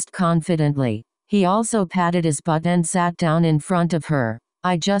his chest confidently. He also patted his butt and sat down in front of her.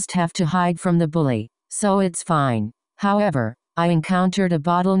 "I just have to hide from the bully, so it's fine. However, I encountered a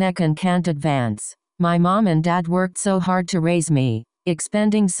bottleneck and can't advance. My mom and dad worked so hard to raise me,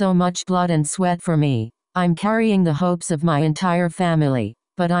 expending so much blood and sweat for me. I'm carrying the hopes of my entire family,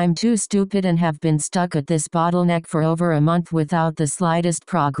 but I'm too stupid and have been stuck at this bottleneck for over a month without the slightest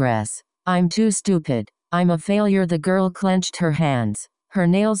progress. I'm too stupid. I'm a failure." The girl clenched her hands. her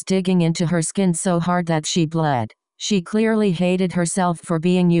nails digging into her skin so hard that she bled. She clearly hated herself for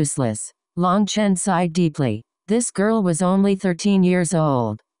being useless. Long Chen sighed deeply. This girl was only 13 years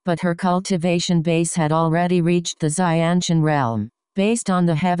old, but her cultivation base had already reached the Xianshan realm. Based on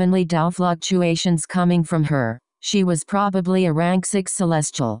the heavenly Tao fluctuations coming from her, she was probably a rank 6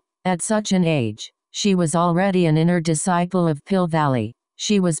 celestial. At such an age, she was already an inner disciple of Pill Valley.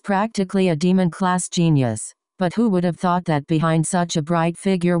 She was practically a demon-class genius. But who would have thought that behind such a bright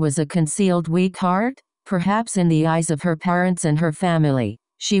figure was a concealed weak heart? Perhaps in the eyes of her parents and her family,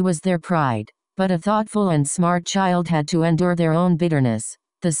 she was their pride. But a thoughtful and smart child had to endure their own bitterness.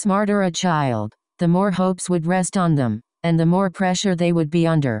 The smarter a child, the more hopes would rest on them, and the more pressure they would be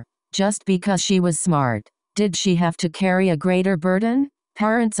under. Just because she was smart, did she have to carry a greater burden?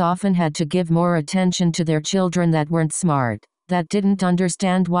 Parents often had to give more attention to their children that weren't smart, that didn't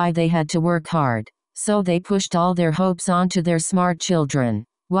understand why they had to work hard. So they pushed all their hopes onto their smart children.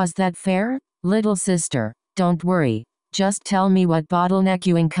 Was that fair? Little sister, don't worry. Just tell me what bottleneck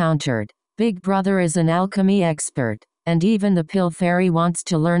you encountered. Big brother is an alchemy expert, and even the pill fairy wants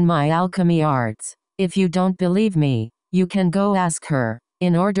to learn my alchemy arts. If you don't believe me, you can go ask her.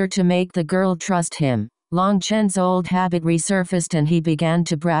 In order to make the girl trust him, Long Chen's old habit resurfaced and he began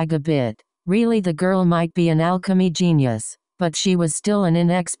to brag a bit. Really, the girl might be an alchemy genius, but she was still an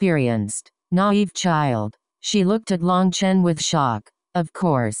inexperienced, naive child. She looked at Long Chen with shock. Of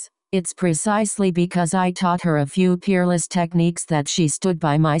course, it's precisely because I taught her a few peerless techniques that she stood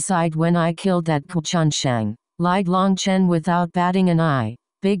by my side when I killed that Kuchunshang, lied Long Chen without batting an eye.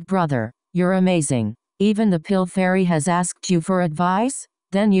 Big brother, you're amazing. Even the pill fairy has asked you for advice?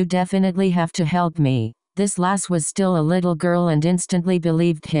 Then you definitely have to help me. This lass was still a little girl and instantly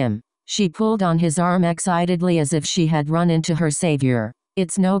believed him. She pulled on his arm excitedly as if she had run into her savior.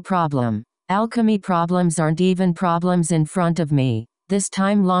 It's no problem. Alchemy problems aren't even problems in front of me. This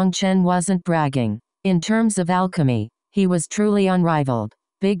time Long Chen wasn't bragging. In terms of alchemy, he was truly unrivaled.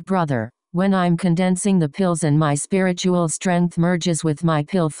 Big brother, when I'm condensing the pills and my spiritual strength merges with my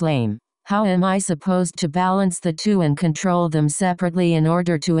pill flame, how am I supposed to balance the two and control them separately in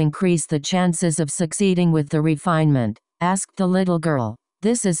order to increase the chances of succeeding with the refinement? Asked the little girl.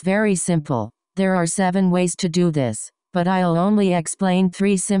 This is very simple. There are 7 ways to do this, but I'll only explain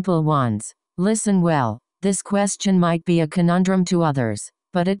 3 simple ones. Listen well. This question might be a conundrum to others,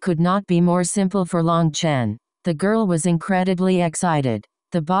 but it could not be more simple for Long Chen. The girl was incredibly excited.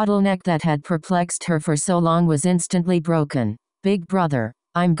 The bottleneck that had perplexed her for so long was instantly broken. Big brother,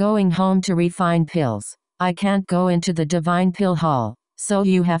 I'm going home to refine pills. I can't go into the divine pill hall, so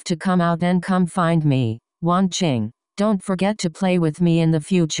you have to come out and come find me. Wan Qing, don't forget to play with me in the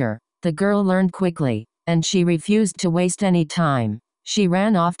future. The girl learned quickly, and she refused to waste any time. She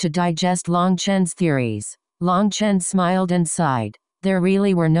ran off to digest Long Chen's theories. Long Chen smiled and sighed. There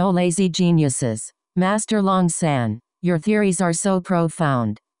really were no lazy geniuses. Master Long San, your theories are so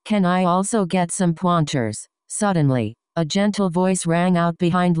profound. Can I also get some pointers? Suddenly, a gentle voice rang out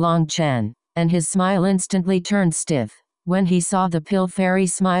behind Long Chen, and his smile instantly turned stiff. When he saw the pill fairy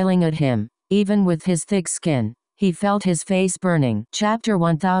smiling at him, even with his thick skin, he felt his face burning. Chapter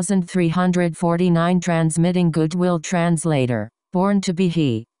 1349 Transmitting Goodwill. Translator. BornToBe.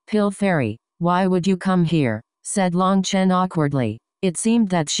 He, pill fairy, why would you come here? Said Long Chen awkwardly. It seemed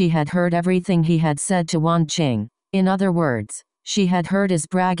that she had heard everything he had said to Wan Qing. In other words, she had heard his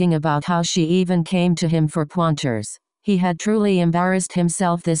bragging about how she even came to him for pointers. He had truly embarrassed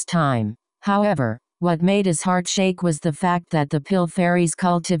himself this time. However, what made his heart shake was the fact that the pill fairy's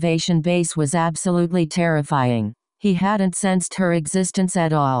cultivation base was absolutely terrifying. He hadn't sensed her existence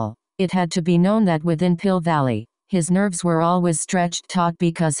at all. It had to be known that within Pill Valley, his nerves were always stretched taut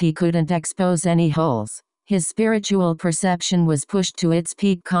because he couldn't expose any holes. His spiritual perception was pushed to its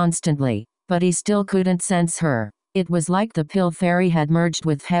peak constantly, but he still couldn't sense her. It was like the pill fairy had merged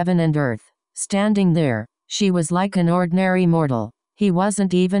with heaven and earth. Standing there, she was like an ordinary mortal. He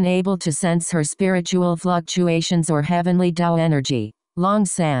wasn't even able to sense her spiritual fluctuations or heavenly Tao energy. Long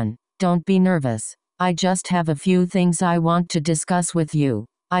San, don't be nervous. I just have a few things I want to discuss with you.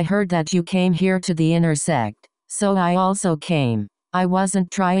 I heard that you came here to the inner sect, so I also came. I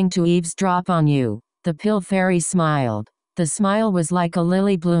wasn't trying to eavesdrop on you. The pill fairy smiled. The smile was like a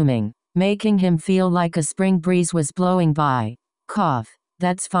lily blooming, making him feel like a spring breeze was blowing by. Cough.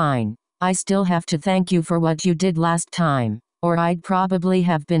 That's fine. I still have to thank you for what you did last time, or I'd probably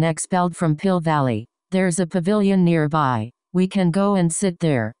have been expelled from Pill Valley. There's a pavilion nearby. We can go and sit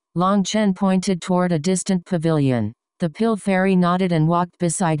there. Long Chen pointed toward a distant pavilion. The pill fairy nodded and walked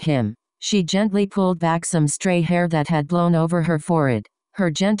beside him. She gently pulled back some stray hair that had blown over her forehead.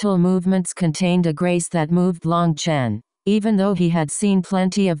 Her gentle movements contained a grace that moved Long Chen. Even though he had seen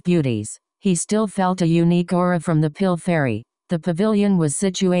plenty of beauties, he still felt a unique aura from the Pill Fairy. The pavilion was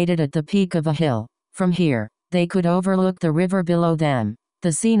situated at the peak of a hill. From here, they could overlook the river below them.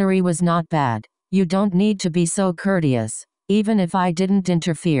 The scenery was not bad. You don't need to be so courteous. Even if I didn't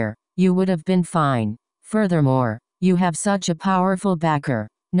interfere, you would have been fine. Furthermore, you have such a powerful backer.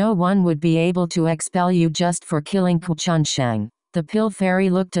 No one would be able to expel you just for killing Kuchunshang. The Pill Fairy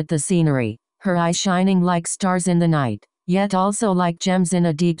looked at the scenery, her eyes shining like stars in the night, yet also like gems in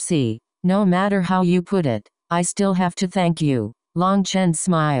a deep sea. No matter how you put it, I still have to thank you. Long Chen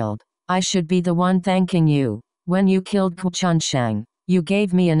smiled. I should be the one thanking you. When you killed Kuchunshang, you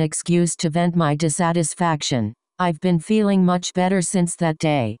gave me an excuse to vent my dissatisfaction. I've been feeling much better since that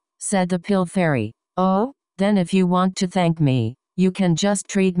day, said the Pill Fairy. Oh, then if you want to thank me, you can just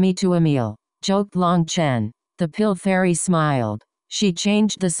treat me to a meal, joked Long Chen. The Pill Fairy smiled. She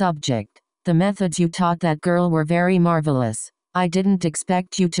changed the subject. The methods you taught that girl were very marvelous. I didn't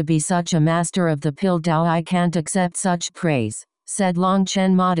expect you to be such a master of the Pill Dao. I can't accept such praise, said Long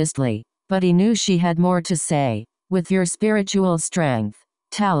Chen modestly, but he knew she had more to say. With your spiritual strength,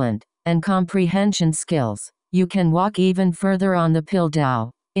 talent, and comprehension skills, you can walk even further on the Pill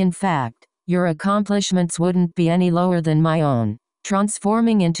Dao. In fact, your accomplishments wouldn't be any lower than my own.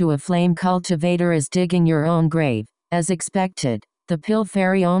 Transforming into a flame cultivator is digging your own grave. As expected, the Pill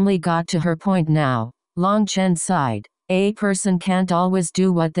Fairy only got to her point now. Long Chen sighed. A person can't always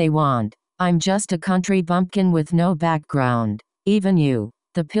do what they want. I'm just a country bumpkin with no background. Even you,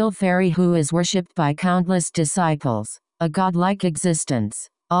 the Pill Fairy who is worshipped by countless disciples, a godlike existence,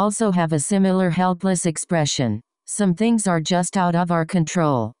 also have a similar helpless expression. Some things are just out of our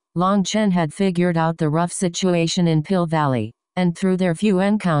control. Long Chen had figured out the rough situation in Pill Valley, and through their few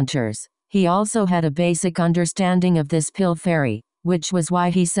encounters, he also had a basic understanding of this Pill Fairy, which was why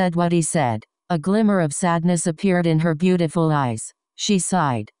he said what he said. A glimmer of sadness appeared in her beautiful eyes. She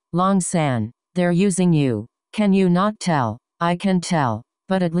sighed. Long San, they're using you. Can you not tell? I can tell,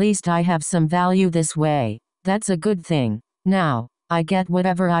 but at least I have some value this way. That's a good thing. Now, I get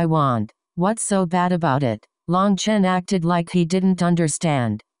whatever I want. What's so bad about it? Long Chen acted like he didn't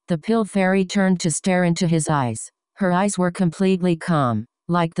understand. The Pill Fairy turned to stare into his eyes. Her eyes were completely calm,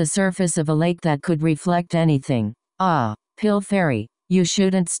 like the surface of a lake that could reflect anything. Ah, Pill Fairy, you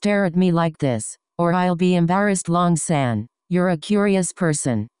shouldn't stare at me like this, or I'll be embarrassed. Long San, you're a curious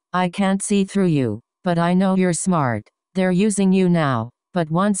person. I can't see through you, but I know you're smart. They're using you now,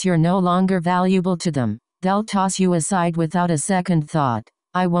 but once you're no longer valuable to them, they'll toss you aside without a second thought.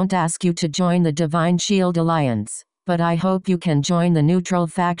 I won't ask you to join the Divine Shield Alliance, but I hope you can join the neutral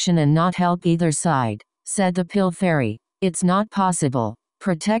faction and not help either side, said the Pill Fairy. It's not possible.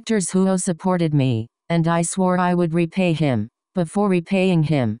 Protectors Huo supported me, and I swore I would repay him. Before repaying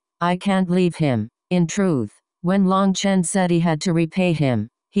him, I can't leave him. In truth, when Long Chen said he had to repay him,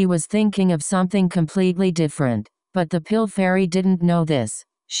 he was thinking of something completely different. But the Pill Fairy didn't know this.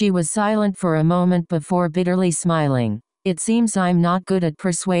 She was silent for a moment before bitterly smiling. It seems I'm not good at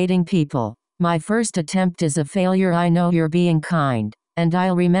persuading people. My first attempt is a failure. I know you're being kind, and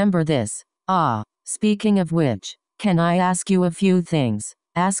I'll remember this. Ah, speaking of which, can I ask you a few things?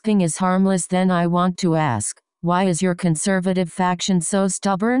 Asking is harmless. Then I want to ask. Why is your conservative faction so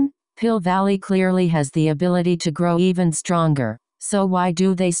stubborn? Pill Valley clearly has the ability to grow even stronger, so why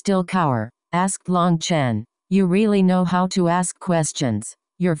do they still cower? Asked Long Chen. You really know how to ask questions.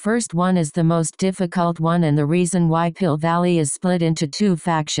 Your first one is the most difficult one and the reason why Pill Valley is split into two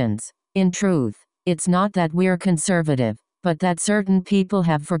factions. In truth, it's not that we're conservative, but that certain people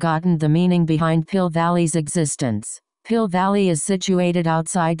have forgotten the meaning behind Pill Valley's existence. Pill Valley is situated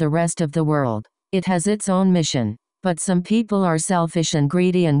outside the rest of the world. It has its own mission, but some people are selfish and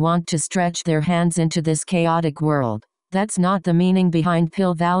greedy and want to stretch their hands into this chaotic world. That's not the meaning behind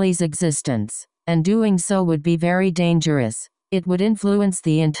Pill Valley's existence, and doing so would be very dangerous. It would influence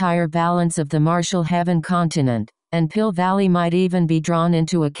the entire balance of the Martial Heaven continent, and Pill Valley might even be drawn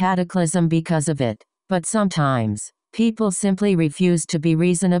into a cataclysm because of it. But sometimes, people simply refuse to be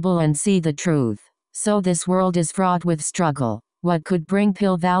reasonable and see the truth. So this world is fraught with struggle. What could bring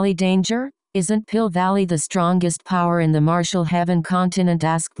Pill Valley danger? Isn't Pill Valley the strongest power in the Martial Heaven continent?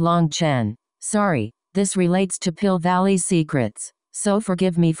 Asked Long Chen. Sorry, this relates to Pill Valley's secrets, so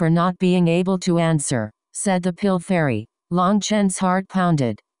forgive me for not being able to answer, said the Pill Fairy. Long Chen's heart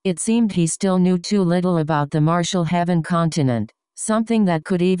pounded. It seemed he still knew too little about the Martial Heaven continent. Something that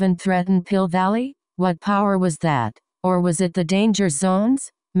could even threaten Pill Valley? What power was that? Or was it the danger zones?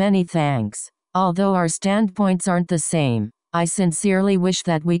 Many thanks. Although our standpoints aren't the same, I sincerely wish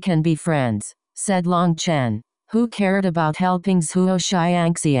that we can be friends, said Long Chen, who cared about helping Zhuo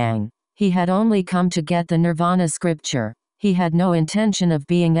Xiangxiang. He had only come to get the Nirvana scripture. He had no intention of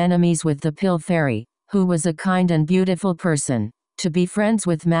being enemies with the Pill Fairy, who was a kind and beautiful person. To be friends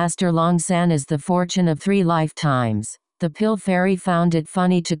with Master Long San is the fortune of 3 lifetimes. The Pill Fairy found it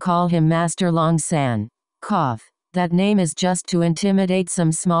funny to call him Master Long San. Cough. That name is just to intimidate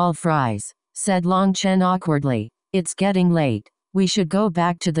some small fries, said Long Chen awkwardly. It's getting late. We should go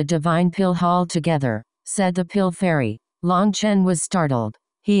back to the Divine Pill Hall together, said the Pill Fairy. Long Chen was startled.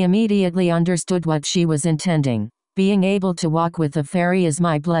 He immediately understood what she was intending. Being able to walk with the fairy is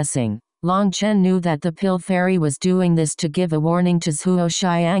my blessing. Long Chen knew that the Pill Fairy was doing this to give a warning to Zhuo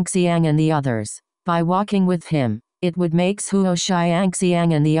Xiangxiang and the others. By walking with him, it would make Zhuo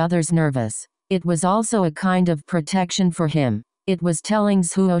Xiangxiang and the others nervous. It was also a kind of protection for him. It was telling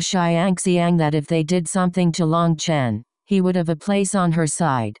Zhuo Xiangxiang that if they did something to Long Chen, he would have a place on her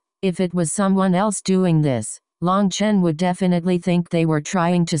side. If it was someone else doing this, Long Chen would definitely think they were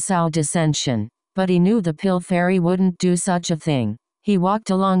trying to sow dissension. But he knew the Pill Fairy wouldn't do such a thing. He walked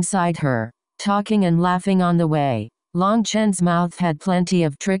alongside her, talking and laughing on the way. Long Chen's mouth had plenty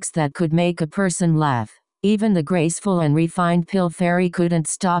of tricks that could make a person laugh. Even the graceful and refined Pill Fairy couldn't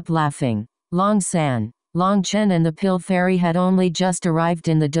stop laughing. Long San, Long Chen and the Pill Fairy had only just arrived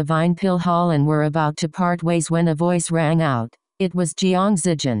in the Divine Pill Hall and were about to part ways when a voice rang out. It was Jiang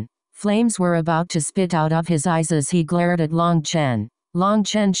Zijin. Flames were about to spit out of his eyes as he glared at Long Chen. Long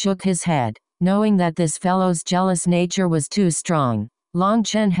Chen shook his head, knowing that this fellow's jealous nature was too strong. Long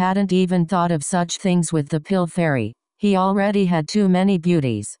Chen hadn't even thought of such things with the Pill Fairy. He already had too many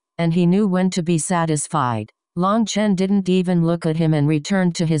beauties, and he knew when to be satisfied. Long Chen didn't even look at him and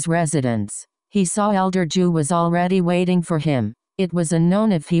returned to his residence. He saw Elder Zhu was already waiting for him. It was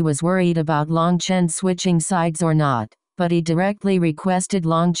unknown if he was worried about Long Chen switching sides or not, but he directly requested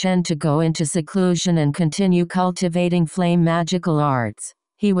Long Chen to go into seclusion and continue cultivating flame magical arts.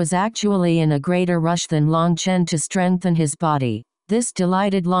 He was actually in a greater rush than Long Chen to strengthen his body. This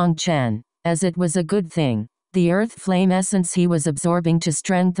delighted Long Chen, as it was a good thing. The earth flame essence he was absorbing to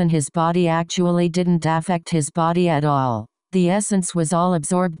strengthen his body actually didn't affect his body at all. The essence was all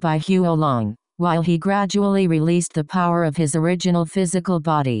absorbed by Huolong, while he gradually released the power of his original physical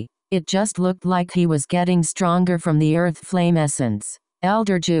body. It just looked like he was getting stronger from the earth flame essence.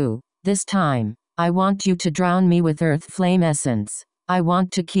 Elder Zhu, this time, I want you to drown me with earth flame essence. I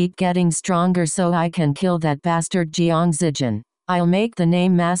want to keep getting stronger so I can kill that bastard Jiang Zijin. I'll make the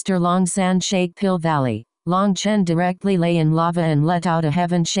name Master Long San shake Pill Valley. Long Chen directly lay in lava and let out a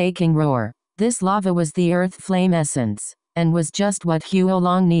heaven-shaking roar. This lava was the earth flame essence, and was just what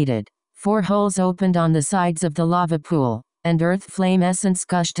Huolong needed. 4 holes opened on the sides of the lava pool, and earth flame essence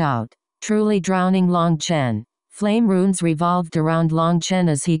gushed out, truly drowning Long Chen. Flame runes revolved around Long Chen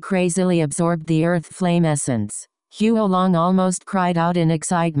as he crazily absorbed the earth flame essence. Huolong almost cried out in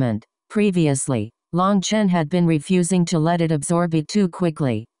excitement. Previously, Long Chen had been refusing to let it absorb it too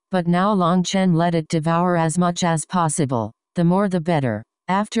quickly. But now Long Chen let it devour as much as possible. The more the better.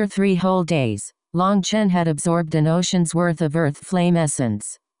 After 3 whole days, Long Chen had absorbed an ocean's worth of earth flame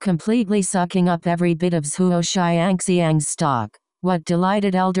essence, completely sucking up every bit of Zhuo Xiangxiang's stock. What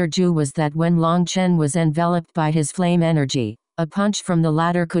delighted Elder Zhu was that when Long Chen was enveloped by his flame energy, a punch from the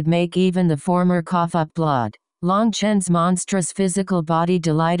latter could make even the former cough up blood. Long Chen's monstrous physical body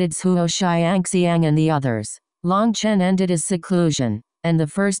delighted Zhuo Xiangxiang and the others. Long Chen ended his seclusion, and the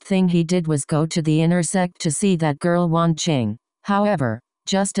first thing he did was go to the inner sect to see that girl Wan Qing. However,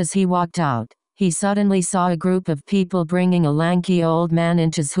 just as he walked out, he suddenly saw a group of people bringing a lanky old man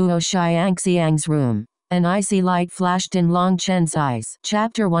into Zhuo Xiangxiang's room. An icy light flashed in Long Chen's eyes.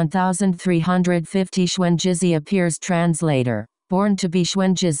 Chapter 1350 Xuanjizi appears. Translator. BornToBe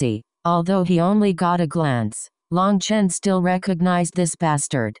Xuanjizi. Although he only got a glance, Long Chen still recognized this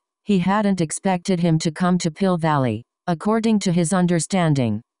bastard. He hadn't expected him to come to Pill Valley. According to his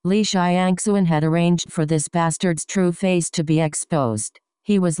understanding, Li Xiangxuan had arranged for this bastard's true face to be exposed.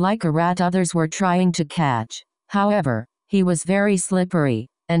 He was like a rat others were trying to catch. However, he was very slippery,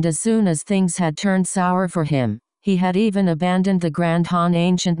 and as soon as things had turned sour for him, he had even abandoned the Grand Han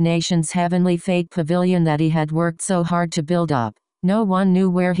Ancient Nation's heavenly fate pavilion that he had worked so hard to build up. No one knew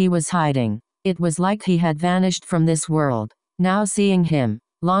where he was hiding. It was like he had vanished from this world. Now seeing him,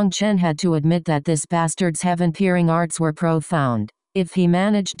 Long Chen had to admit that this bastard's heaven-peering arts were profound. If he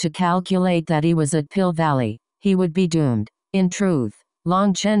managed to calculate that he was at Pill Valley, he would be doomed. In truth,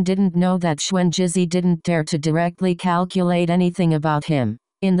 Long Chen didn't know that Xuanjizi didn't dare to directly calculate anything about him.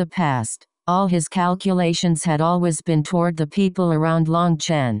 In the past, all his calculations had always been toward the people around Long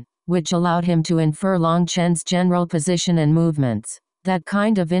Chen, which allowed him to infer Long Chen's general position and movements. That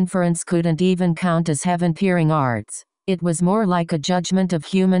kind of inference couldn't even count as heaven-peering arts. It was more like a judgment of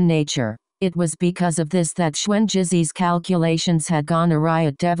human nature. It was because of this that Xuanzhi's calculations had gone awry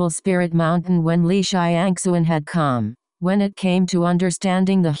at Devil Spirit Mountain when Li Xiangxuan had come. When it came to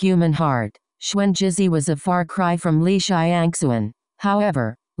understanding the human heart, Xuanzhi was a far cry from Li Xiangxuan.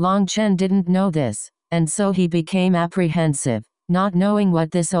 However, Long Chen didn't know this, and so he became apprehensive, not knowing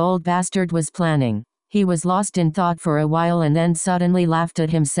what this old bastard was planning. He was lost in thought for a while and then suddenly laughed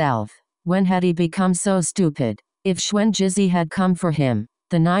at himself. When had he become so stupid? If Xuanzhi had come for him,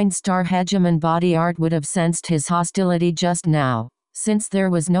 the 9-star hegemon body art would have sensed his hostility just now. Since there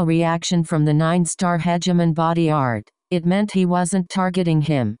was no reaction from the 9-star hegemon body art, it meant he wasn't targeting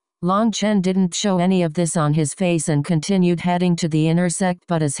him. Long Chen didn't show any of this on his face and continued heading to the inner sect,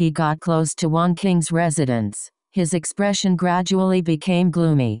 but as he got close to Wan Qing's residence, his expression gradually became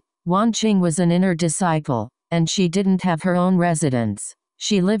gloomy. Wan Qing was an inner disciple, and she didn't have her own residence.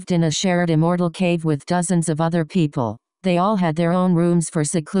 She lived in a shared immortal cave with dozens of other people. They all had their own rooms for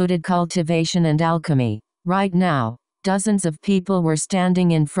secluded cultivation and alchemy. Right now, dozens of people were standing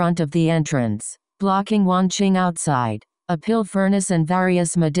in front of the entrance, blocking Wan Qing outside. A pill furnace and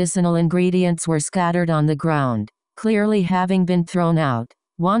various medicinal ingredients were scattered on the ground, clearly having been thrown out.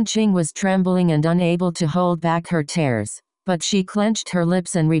 Wan Qing was trembling and unable to hold back her tears, but she clenched her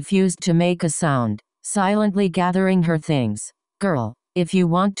lips and refused to make a sound, silently gathering her things. "Girl, if you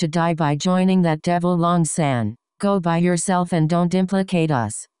want to die by joining that devil Long San, go by yourself and don't implicate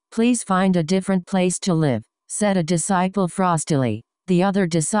us. Please find a different place to live," said a disciple frostily. The other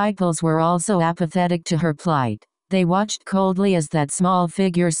disciples were also apathetic to her plight. They watched coldly as that small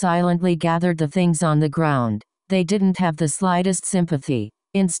figure silently gathered the things on the ground. They didn't have the slightest sympathy.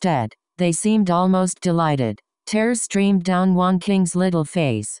 Instead, they seemed almost delighted. Tears streamed down Wan Qing's little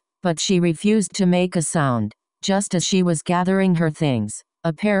face, but she refused to make a sound. Just as she was gathering her things,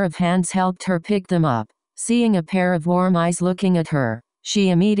 a pair of hands helped her pick them up. Seeing a pair of warm eyes looking at her, she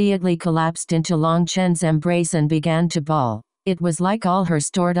immediately collapsed into Long Chen's embrace and began to bawl. It was like all her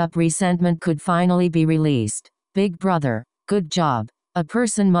stored-up resentment could finally be released. "Big brother, good job. A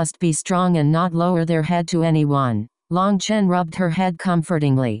person must be strong and not lower their head to anyone." Long Chen rubbed her head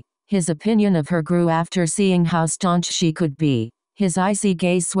comfortingly. His opinion of her grew after seeing how staunch she could be. His icy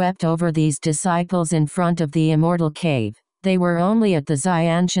gaze swept over these disciples in front of the immortal cave. They were only at the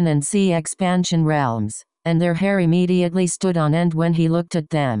Xianshan and Sea expansion realms, and their hair immediately stood on end when he looked at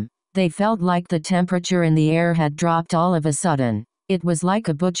them. They felt like the temperature in the air had dropped all of a sudden. It was like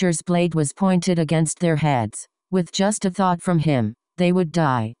a butcher's blade was pointed against their heads. With just a thought from him, they would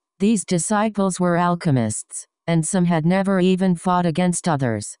die. These disciples were alchemists, and some had never even fought against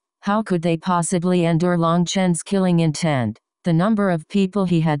others. How could they possibly endure Long Chen's killing intent? The number of people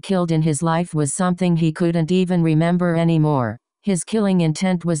he had killed in his life was something he couldn't even remember anymore. His killing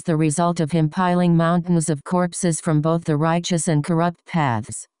intent was the result of him piling mountains of corpses from both the righteous and corrupt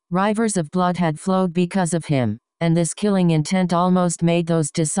paths. Rivers of blood had flowed because of him, and this killing intent almost made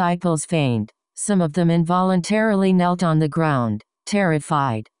those disciples faint. Some of them involuntarily knelt on the ground,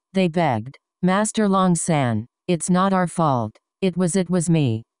 terrified. They begged, "Master Long San, it's not our fault. It was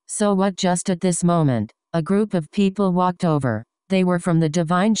me." So what? Just at this moment, a group of people walked over. They were from the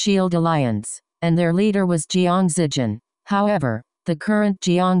Divine Shield Alliance, and their leader was Jiang Zijin. However, the current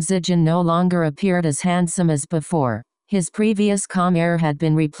Jiang Zijin no longer appeared as handsome as before. His previous calm air had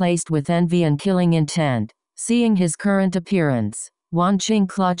been replaced with envy and killing intent. Seeing his current appearance, Wan Qing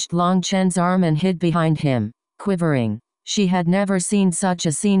clutched Long Chen's arm and hid behind him, quivering. She had never seen such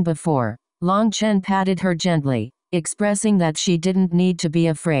a scene before. Long Chen patted her gently, expressing that she didn't need to be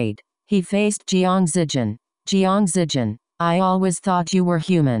afraid. He faced Jiang Zijin. "Jiang Zijin, I always thought you were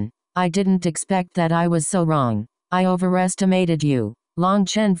human. I didn't expect that I was so wrong. I overestimated you." Long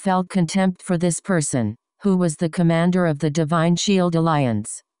Chen felt contempt for this person, who was the commander of the Divine Shield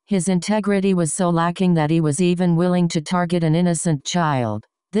Alliance. His integrity was so lacking that he was even willing to target an innocent child.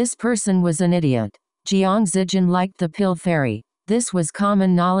 This person was an idiot. Jiang Zijin liked the Pill Fairy. This was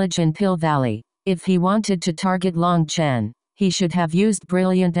common knowledge in Pill Valley. If he wanted to target Long Chen, he should have used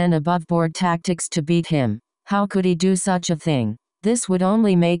brilliant and above-board tactics to beat him. How could he do such a thing? This would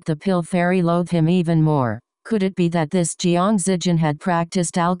only make the Pill Fairy loathe him even more. Could it be that this Jiang Zijin had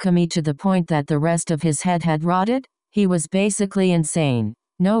practiced alchemy to the point that the rest of his head had rotted? He was basically insane.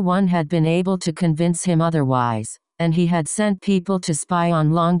 No one had been able to convince him otherwise, and he had sent people to spy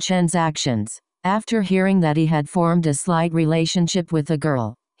on Long Chen's actions. After hearing that he had formed a slight relationship with a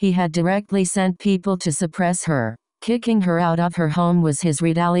girl, he had directly sent people to suppress her. Kicking her out of her home was his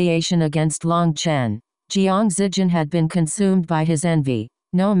retaliation against Long Chen. Jiang Zijin had been consumed by his envy.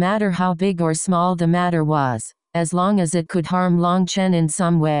 No matter how big or small the matter was, as long as it could harm Long Chen in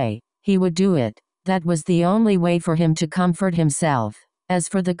some way, he would do it. That was the only way for him to comfort himself. As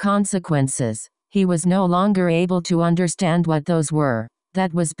for the consequences, he was no longer able to understand what those were.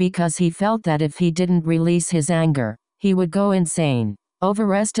 That was because he felt that if he didn't release his anger, he would go insane.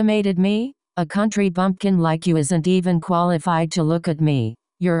 Overestimated me? A country bumpkin like you isn't even qualified to look at me.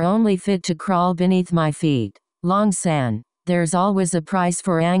 You're only fit to crawl beneath my feet. Long San, there's always a price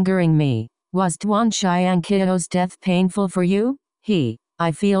for angering me. Was Tuan Chiang Kio's death painful for you?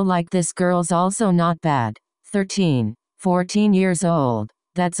 I feel like this girl's also not bad. 13, 14 years old.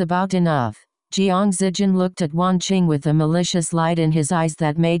 That's about enough. Jiang Zijin looked at Wan Qing with a malicious light in his eyes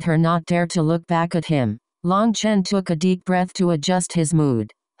that made her not dare to look back at him. Long Chen took a deep breath to adjust his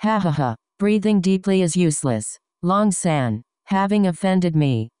mood. Ha ha ha. Breathing deeply is useless. Long San, having offended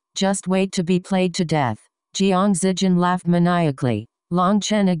me, just wait to be played to death. Jiang Zijin laughed maniacally. Long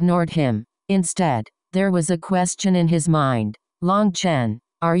Chen ignored him. Instead, there was a question in his mind. Long Chen,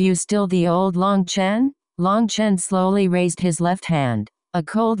 are you still the old Long Chen? Long Chen slowly raised his left hand. A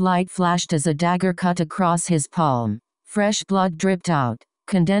cold light flashed as a dagger cut across his palm. Fresh blood dripped out,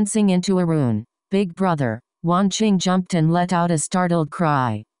 condensing into a rune. Big brother. Wan Qing jumped and let out a startled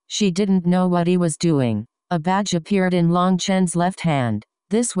cry. She didn't know what he was doing. A badge appeared in Long Chen's left hand.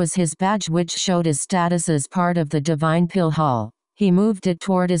 This was his badge, which showed his status as part of the Divine Pill Hall. He moved it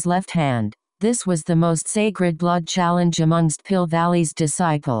toward his left hand. This was the most sacred blood challenge amongst Pill Valley's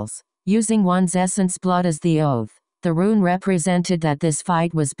disciples. Using one's essence blood as the oath, the rune represented that this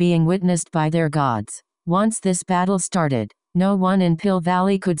fight was being witnessed by their gods. Once this battle started, no one in Pill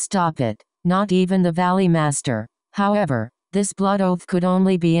Valley could stop it, not even the Valley Master. However, this blood oath could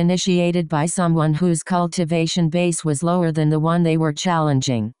only be initiated by someone whose cultivation base was lower than the one they were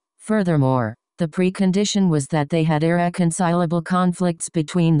challenging. Furthermore, the precondition was that they had irreconcilable conflicts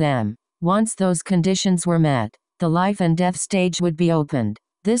between them. Once those conditions were met, the life and death stage would be opened.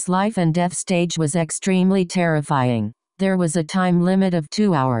 This life and death stage was extremely terrifying. There was a time limit of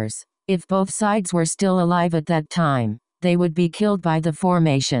 2 hours. If both sides were still alive at that time, they would be killed by the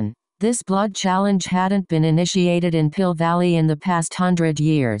formation. This blood challenge hadn't been initiated in Pill Valley in the past 100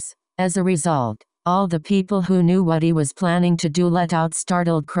 years. As a result, all the people who knew what he was planning to do let out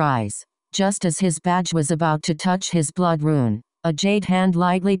startled cries. Just as his badge was about to touch his blood rune, a jade hand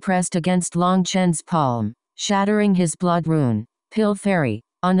lightly pressed against Long Chen's palm, shattering his blood rune. Pill Fairy.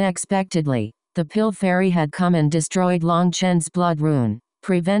 Unexpectedly, the Pill Fairy had come and destroyed Long Chen's blood rune,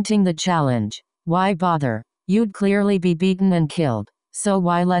 preventing the challenge. Why bother? You'd clearly be beaten and killed. So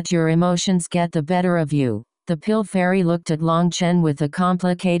why let your emotions get the better of you? The Pill Fairy looked at Long Chen with a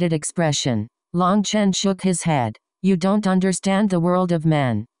complicated expression. Long Chen shook his head. You don't understand the world of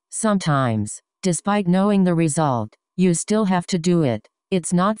men. Sometimes, despite knowing the result, you still have to do it.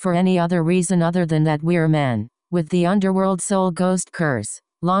 It's not for any other reason other than that we're men. With the underworld soul ghost curse,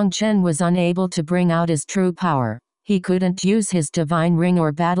 Long Chen was unable to bring out his true power. He couldn't use his divine ring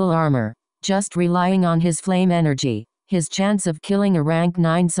or battle armor. Just relying on his flame energy, his chance of killing a rank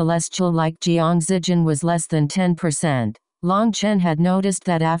 9 celestial like Jiang Zijin was less than 10%. Long Chen had noticed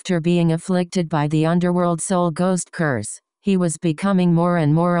that after being afflicted by the underworld soul ghost curse, he was becoming more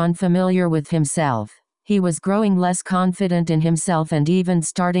and more unfamiliar with himself. He was growing less confident in himself and even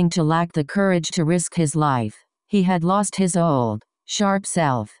starting to lack the courage to risk his life. He had lost his old, sharp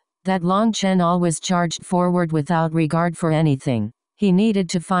self. That Long Chen always charged forward without regard for anything. He needed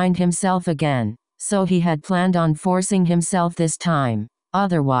to find himself again. So he had planned on forcing himself this time.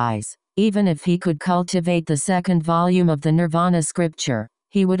 Otherwise, even if he could cultivate the second volume of the Nirvana scripture,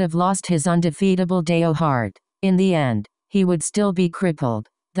 he would have lost his undefeatable Dao heart. In the end, he would still be crippled.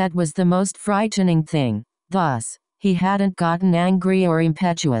 That was the most frightening thing. Thus, he hadn't gotten angry or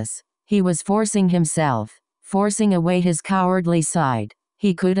impetuous. He was forcing himself, forcing away his cowardly side.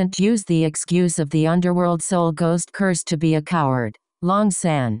 He couldn't use the excuse of the underworld soul ghost curse to be a coward. Long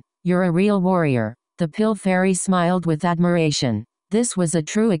San, you're a real warrior. The Pill Fairy smiled with admiration. This was a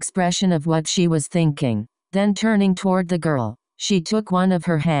true expression of what she was thinking. Then turning toward the girl, she took one of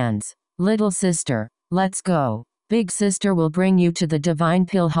her hands. Little sister, let's go. Big sister will bring you to the Divine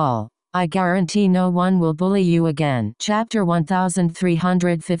Pill Hall. I guarantee no one will bully you again. Chapter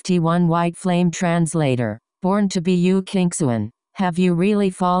 1351 White Flame Translator. Born to be you Kingsuan. Have you really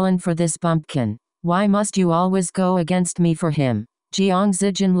fallen for this bumpkin? Why must you always go against me for him? Jiang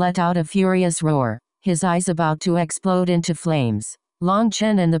Zijin let out a furious roar, his eyes about to explode into flames. Long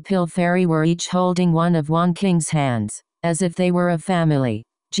Chen and the Pill Fairy were each holding one of Wan Qing's hands, as if they were a family.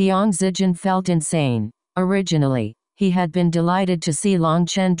 Jiang Zijin felt insane. Originally, he had been delighted to see Long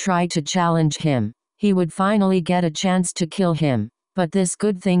Chen try to challenge him. He would finally get a chance to kill him. But this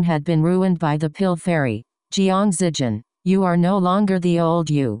good thing had been ruined by the Pill Fairy. Jiang Zijin, you are no longer the old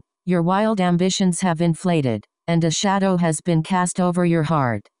you. Your wild ambitions have inflated, and a shadow has been cast over your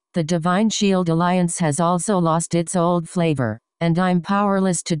heart. The Divine Shield Alliance has also lost its old flavor, and I'm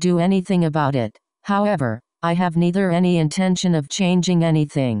powerless to do anything about it. However, I have neither any intention of changing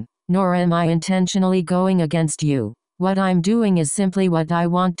anything, nor am I intentionally going against you. What I'm doing is simply what I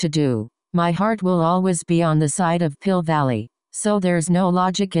want to do. My heart will always be on the side of Pill Valley, so there's no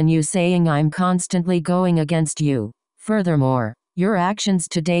logic in you saying I'm constantly going against you. Furthermore, your actions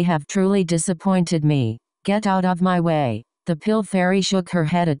today have truly disappointed me. Get out of my way. The Pill Fairy shook her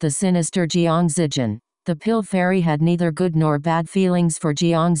head at the sinister Jiang Zijin. The Pill Fairy had neither good nor bad feelings for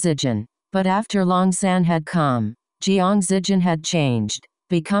Jiang Zijin. But after Long San had come, Jiang Zijin had changed,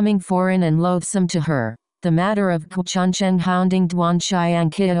 becoming foreign and loathsome to her. The matter of Pu Chunsheng hounding Duan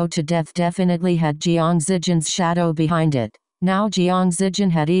Xiangqiao to death definitely had Jiang Zijin's shadow behind it. Now Jiang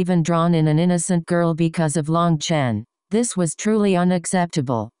Zijin had even drawn in an innocent girl because of Long Chen. This was truly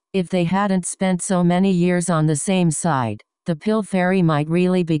unacceptable. If they hadn't spent so many years on the same side, the Pill Fairy might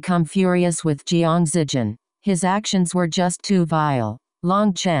really become furious with Jiang Zijin. His actions were just too vile.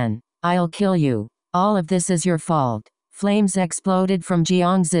 Long Chen, I'll kill you. All of this is your fault. Flames exploded from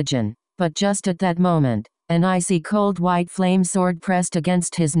Jiang Zijin, but just at that moment, an icy cold white flame sword pressed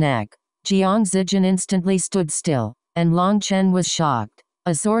against his neck. Jiang Zijin instantly stood still, and Long Chen was shocked.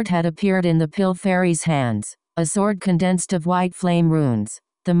 A sword had appeared in the Pill Fairy's hands, a sword condensed of white flame runes.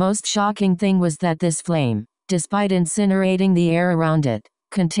 The most shocking thing was that this flame, despite incinerating the air around it,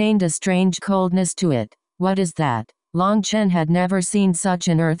 contained a strange coldness to it. What is that? Long Chen had never seen such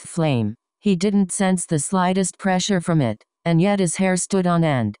an earth flame. He didn't sense the slightest pressure from it, and yet his hair stood on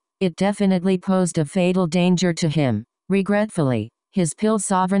end. It definitely posed a fatal danger to him. Regretfully, his Pill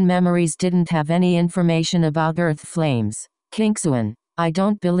Sovereign memories didn't have any information about earth flames. Kingxuan, I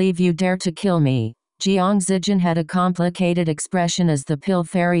don't believe you dare to kill me. Jiang Zijin had a complicated expression as the Pill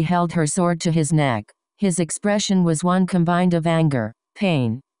Fairy held her sword to his neck. His expression was one combined of anger,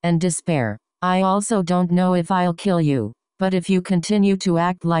 pain, and despair. I also don't know if I'll kill you, but if you continue to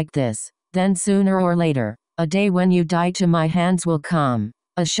act like this, then sooner or later, a day when you die to my hands will come.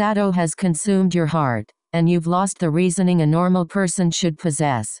 A shadow has consumed your heart, and you've lost the reasoning a normal person should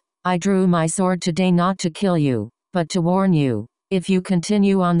possess. I drew my sword today not to kill you, but to warn you. If you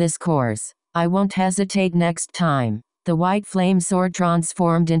continue on this course, I won't hesitate next time. The white flame sword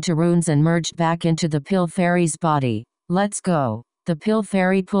transformed into runes and merged back into the Pill Fairy's body. Let's go. The Pill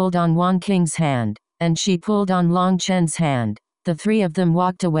Fairy pulled on Wan Qing's hand, and she pulled on Long Chen's hand. The three of them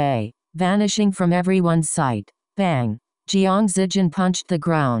walked away, vanishing from everyone's sight. Bang! Jiang Zijin punched the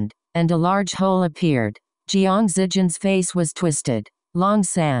ground, and a large hole appeared. Jiang Zijin's face was twisted. Long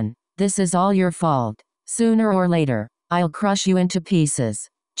San, this is all your fault. Sooner or later, I'll crush you into pieces.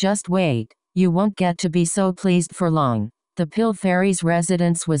 Just wait. You won't get to be so pleased for long. The Pill Fairy's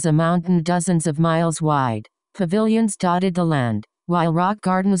residence was a mountain dozens of miles wide. Pavilions dotted the land, while rock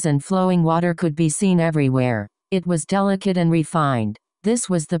gardens and flowing water could be seen everywhere. It was delicate and refined. This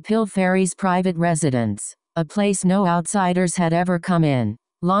was the Pill Fairy's private residence, a place no outsiders had ever come in.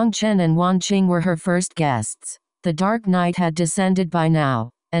 Long Chen and Wan Qing were her first guests. The dark night had descended by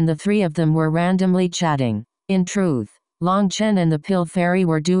now, and the three of them were randomly chatting. In truth, Long Chen and the Pill Fairy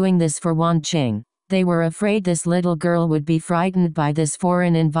were doing this for Wan Qing. They were afraid this little girl would be frightened by this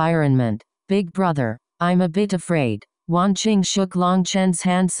foreign environment. Big brother, I'm a bit afraid. Wan Qing shook Long Chen's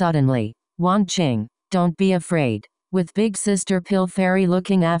hand suddenly. Wan Qing, don't be afraid. With big sister Pill Fairy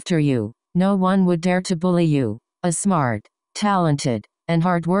looking after you, no one would dare to bully you. A smart, talented, and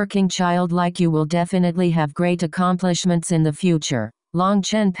hard-working child like you will definitely have great accomplishments in the future. Long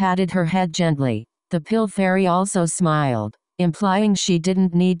Chen patted her head gently. The Pill Fairy also smiled, implying she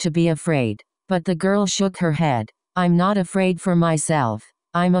didn't need to be afraid. But the girl shook her head. I'm not afraid for myself.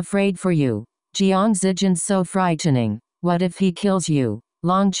 I'm afraid for you. Jiang Zijin's so frightening. What if he kills you?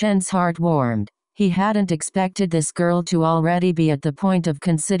 Long Chen's heart warmed. He hadn't expected this girl to already be at the point of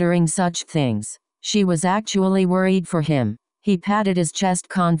considering such things. She was actually worried for him. He patted his chest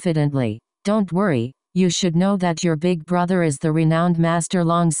confidently. Don't worry, you should know that your big brother is the renowned Master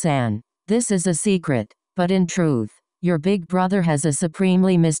Long San. This is a secret, but in truth, your big brother has a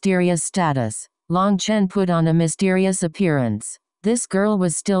supremely mysterious status. Long Chen put on a mysterious appearance. This girl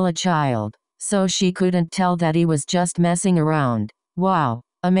was still a child, so she couldn't tell that he was just messing around. Wow,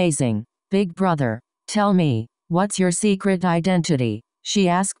 amazing. Big brother, tell me, what's your secret identity? She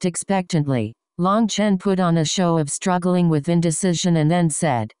asked expectantly. Long Chen put on a show of struggling with indecision and then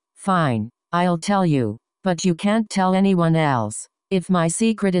said, fine, I'll tell you, but you can't tell anyone else. If my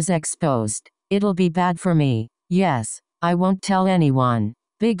secret is exposed, it'll be bad for me. Yes, I won't tell anyone.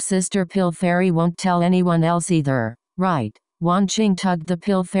 Big sister Pill Fairy won't tell anyone else either. Right. Wan Qing tugged the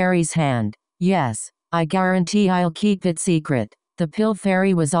pill fairy's hand. Yes, I guarantee I'll keep it secret. The pill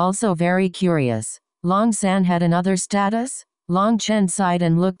fairy was also very curious. Long San had another status? Long Chen sighed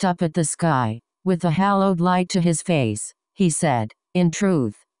and looked up at the sky. With a hallowed light to his face, he said, in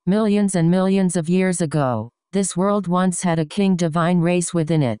truth, millions and millions of years ago, this world once had a king divine race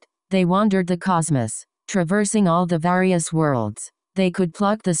within it. They wandered the cosmos, traversing all the various worlds. They could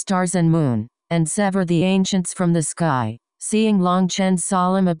pluck the stars and moon, and sever the ancients from the sky. Seeing Long Chen's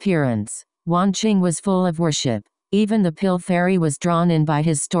solemn appearance, Wan Qing was full of worship. Even the pill fairy was drawn in by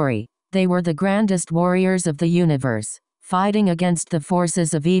his story. They were the grandest warriors of the universe, fighting against the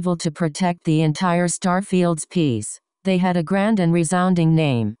forces of evil to protect the entire starfield's peace. They had a grand and resounding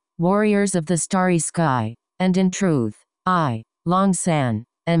name, Warriors of the Starry Sky. And in truth, I, Long San,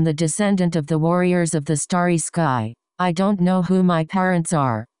 am the descendant of the Warriors of the Starry Sky. I don't know who my parents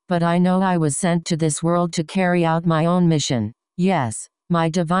are, but I know I was sent to this world to carry out my own mission. Yes, my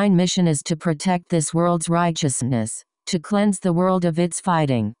divine mission is to protect this world's righteousness, to cleanse the world of its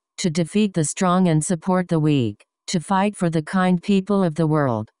fighting, to defeat the strong and support the weak, to fight for the kind people of the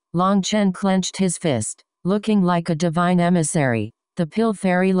world. Long Chen clenched his fist, looking like a divine emissary. The pill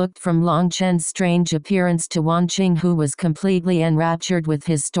fairy looked from Long Chen's strange appearance to Wan Qing, who was completely enraptured with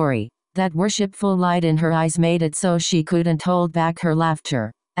his story. That worshipful light in her eyes made it so she couldn't hold back her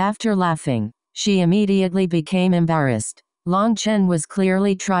laughter. After laughing, she immediately became embarrassed. Long Chen was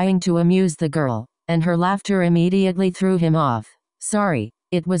clearly trying to amuse the girl, and her laughter immediately threw him off. Sorry,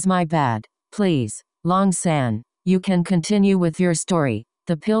 it was my bad. Please, Long San, you can continue with your story.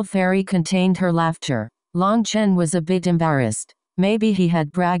 The pill fairy contained her laughter. Long Chen was a bit embarrassed. Maybe he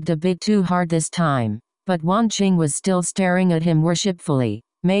had bragged a bit too hard this time, but Wan Qing was still staring at him worshipfully,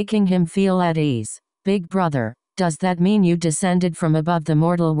 making him feel at ease. Big brother, does that mean you descended from above the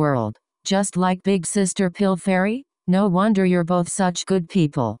mortal world, just like big sister pill fairy? No wonder you're both such good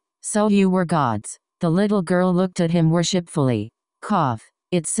people. So you were gods. The little girl looked at him worshipfully. Cough.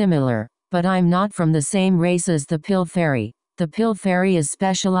 It's similar, but I'm not from the same race as the pill fairy. The pill fairy is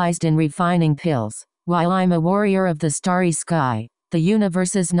specialized in refining pills, while I'm a warrior of the starry sky, the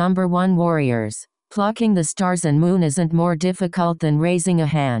universe's #1 warriors. Plucking the stars and moon isn't more difficult than raising a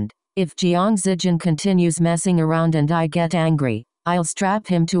hand. If Jiang Zijin continues messing around and I get angry, I'll strap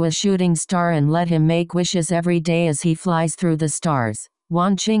him to a shooting star and let him make wishes every day as he flies through the stars.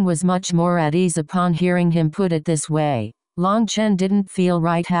 Wan Qing was much more at ease upon hearing him put it this way. Long Chen didn't feel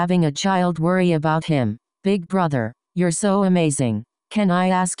right having a child worry about him. Big brother, you're so amazing. Can I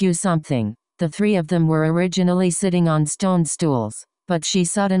ask you something? The three of them were originally sitting on stone stools, but she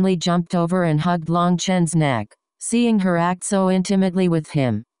suddenly jumped over and hugged Long Chen's neck. Seeing her act so intimately with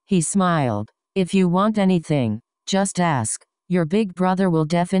him, he smiled. If you want anything, just ask. Your big brother will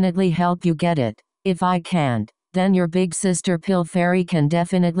definitely help you get it. If I can't, then your big sister pill fairy can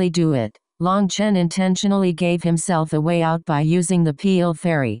definitely do it. Long Chen intentionally gave himself a way out by using the pill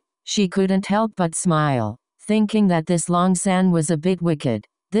fairy. She couldn't help but smile, thinking that this Long San was a bit wicked.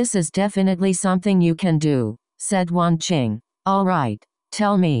 This is definitely something you can do, said Wan Qing. All right,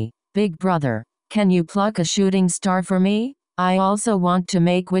 tell me, big brother, can you pluck a shooting star for me? I also want to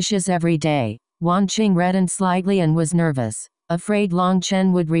make wishes every day. Wan Qing reddened slightly and was nervous, afraid Long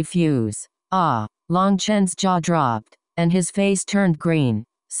Chen would refuse. Long Chen's jaw dropped, and his face turned green.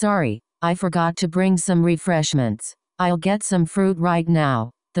 Sorry, I forgot to bring some refreshments. I'll get some fruit right now.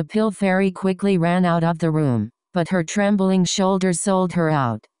 The pill fairy quickly ran out of the room, but her trembling shoulders sold her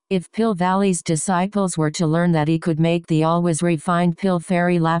out. If Pill Valley's disciples were to learn that he could make the always refined pill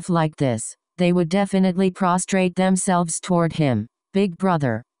fairy laugh like this, they would definitely prostrate themselves toward him. Big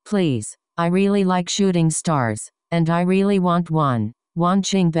brother, please, I really like shooting stars, and I really want one. Wan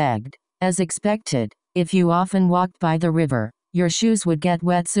Qing begged. As expected, if you often walked by the river, your shoes would get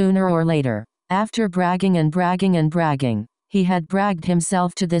wet sooner or later. After bragging and bragging and bragging, he had bragged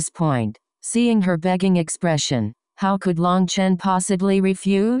himself to this point. Seeing her begging expression, how could Long Chen possibly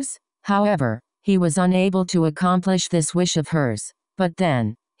refuse? However, he was unable to accomplish this wish of hers. But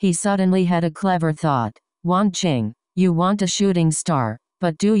then, he suddenly had a clever thought. Wan Qing, you want a shooting star,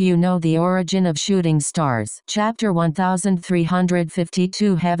 but do you know the origin of shooting stars? Chapter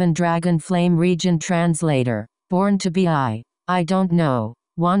 1352 Heaven Dragon Flame Region Translator. BornToBe. I don't know.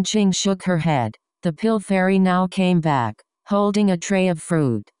 Wan Qing shook her head. The pill fairy now came back, holding a tray of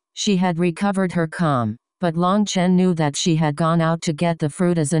fruit. She had recovered her calm, but Long Chen knew that she had gone out to get the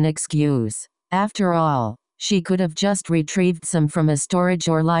fruit as an excuse. After all, she could have just retrieved some from a storage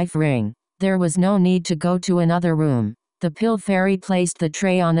or life ring. There was no need to go to another room. The pill fairy placed the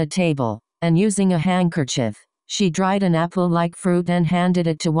tray on a table, and using a handkerchief, she dried an apple-like fruit and handed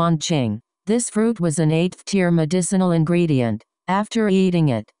it to Wan Qing. This fruit was an 8th-tier medicinal ingredient. After eating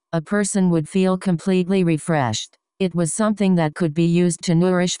it, a person would feel completely refreshed. It was something that could be used to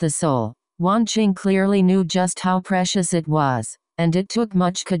nourish the soul. Wan Qing clearly knew just how precious it was, and it took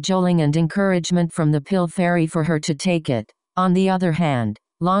much cajoling and encouragement from the pill fairy for her to take it. On the other hand,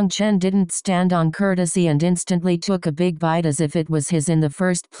 Long Chen didn't stand on courtesy and instantly took a big bite as if it was his in the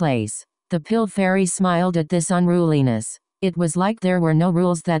first place. The pill fairy smiled at this unruliness. It was like there were no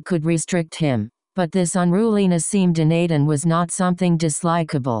rules that could restrict him. But this unruliness seemed innate and was not something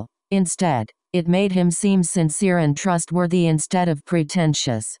dislikable. Instead, it made him seem sincere and trustworthy instead of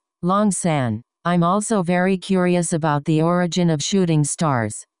pretentious. Long San, I'm also very curious about the origin of shooting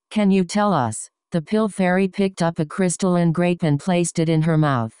stars. Can you tell us? The pill fairy picked up a crystalline grape and placed it in her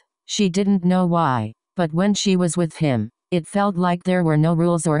mouth. She didn't know why, but when she was with him, it felt like there were no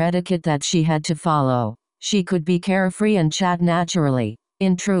rules or etiquette that she had to follow. She could be carefree and chat naturally.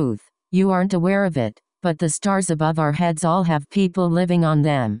 In truth, you aren't aware of it, but the stars above our heads all have people living on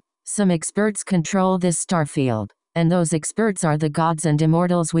them. Some experts control this star field, and those experts are the gods and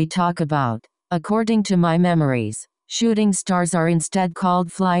immortals we talk about. According to my memories, shooting stars are instead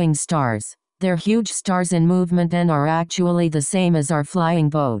called flying stars. They're huge stars in movement and are actually the same as our flying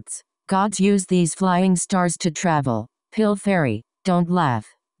boats. Gods use these flying stars to travel. Pill fairy, don't laugh.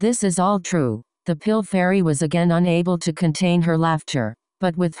 This is all true. The pill fairy was again unable to contain her laughter.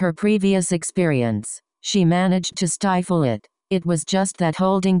 But with her previous experience, she managed to stifle it. It was just that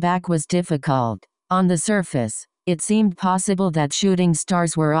holding back was difficult. On the surface, it seemed possible that shooting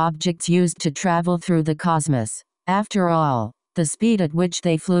stars were objects used to travel through the cosmos. After all, the speed at which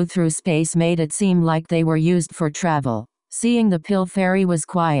they flew through space made it seem like they were used for travel. Seeing the pill fairy was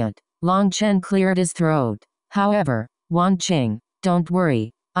quiet, Long Chen cleared his throat. However, Wan Qing, don't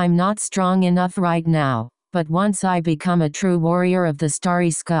worry, I'm not strong enough right now. But once I become a true warrior of the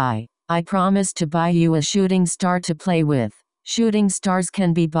starry sky, I promise to buy you a shooting star to play with. Shooting stars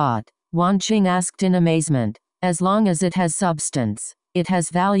can be bought, Wan Qing asked in amazement. As long as it has substance, it has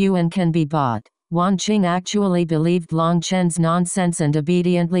value and can be bought. Wan Qing actually believed Long Chen's nonsense and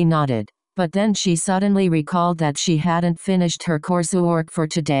obediently nodded. But then she suddenly recalled that she hadn't finished her coursework for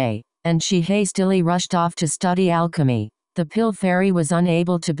today, and she hastily rushed off to study alchemy. The pill fairy was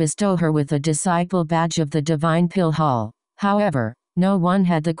unable to bestow her with a disciple badge of the divine pill hall. However, no one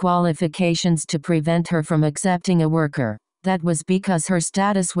had the qualifications to prevent her from accepting a worker. That was because her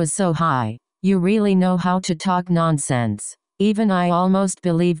status was so high. You really know how to talk nonsense. Even I almost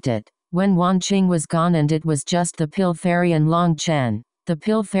believed it. When Wan Qing was gone and it was just the pill fairy and Long Chen, the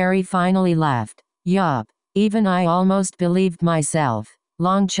pill fairy finally laughed. Yup, even I almost believed myself.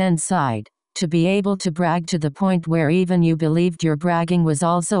 Long Chen sighed. To be able to brag to the point where even you believed your bragging was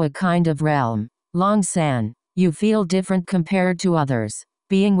also a kind of realm. Long San, you feel different compared to others.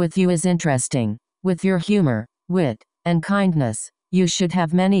 Being with you is interesting. With your humor, wit, and kindness, you should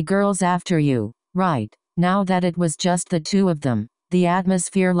have many girls after you. Right, now that it was just the two of them, the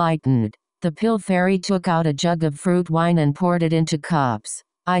atmosphere lightened. The pill fairy took out a jug of fruit wine and poured it into cups.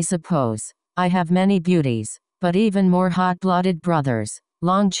 I suppose I have many beauties, but even more hot-blooded brothers.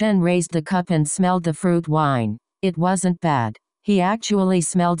 Long Chen raised the cup and smelled the fruit wine. It wasn't bad. He actually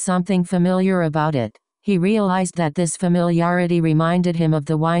smelled something familiar about it. He realized that this familiarity reminded him of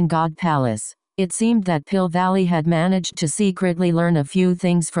the Wine God Palace. It seemed that Pill Valley had managed to secretly learn a few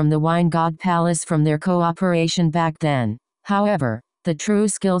things from the Wine God Palace from their cooperation back then. However, the true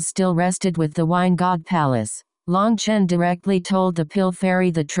skills still rested with the Wine God Palace. Long Chen directly told the Pill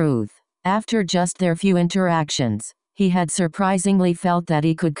Fairy the truth. After just their few interactions, he had surprisingly felt that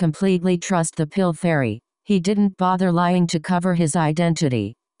he could completely trust the Pill Fairy. He didn't bother lying to cover his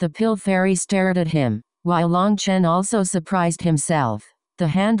identity. The Pill Fairy stared at him, while Long Chen also surprised himself. The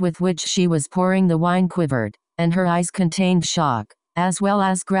hand with which she was pouring the wine quivered, and her eyes contained shock, as well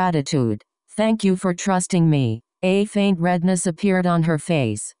as gratitude. Thank you for trusting me. A faint redness appeared on her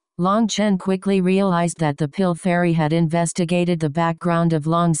face. Long Chen quickly realized that the Pill Fairy had investigated the background of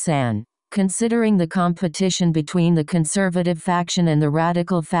Long San. Considering the competition between the conservative faction and the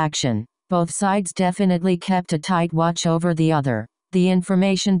radical faction, both sides definitely kept a tight watch over the other. The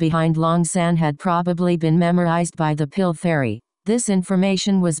information behind Long San had probably been memorized by the Pill Fairy. This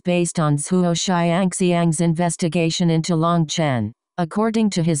information was based on Zhuo Xiangxiang's investigation into Long Chen.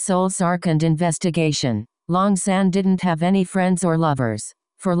 According to his soul sark and investigation, Long San didn't have any friends or lovers.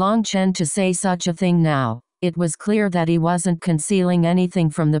 For Long Chen to say such a thing now, it was clear that he wasn't concealing anything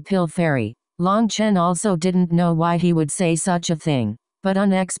from the Pill Fairy. Long Chen also didn't know why he would say such a thing. But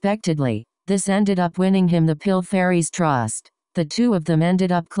unexpectedly, this ended up winning him the Pill Fairy's trust. The two of them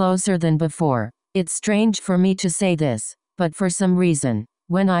ended up closer than before. It's strange for me to say this, but for some reason,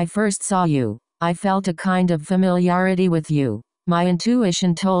 When I first saw you, I felt a kind of familiarity with you. My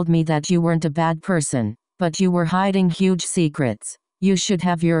intuition told me that you weren't a bad person, but you were hiding huge secrets. You should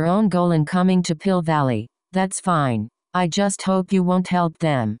have your own goal in coming to Pill Valley. That's fine. I just hope you won't help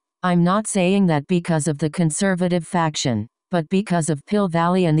them. I'm not saying that because of the conservative faction, but because of Pill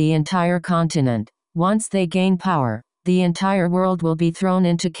Valley and the entire continent. Once they gain power, the entire world will be thrown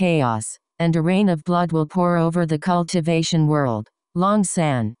into chaos, and a rain of blood will pour over the cultivation world. Long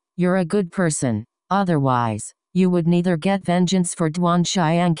San, you're a good person. Otherwise, you would neither get vengeance for Duan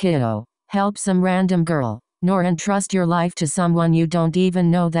Xiangqiu, help some random girl, nor entrust your life to someone you don't even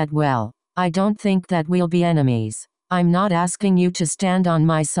know that well. I don't think that we'll be enemies. I'm not asking you to stand on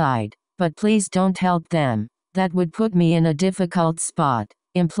my side, but please don't help them. That would put me in a difficult spot,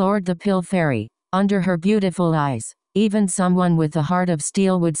 implored the Pill Fairy. Under her beautiful eyes, even someone with a heart of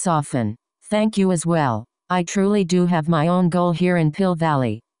steel would soften. Thank you as well. I truly do have my own goal here in Pill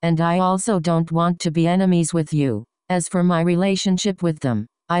Valley, and I also don't want to be enemies with you. As for my relationship with them,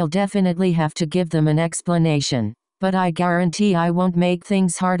 I'll definitely have to give them an explanation, but I guarantee I won't make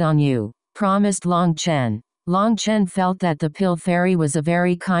things hard on you, promised Long Chen. Long Chen felt that the Pill Fairy was a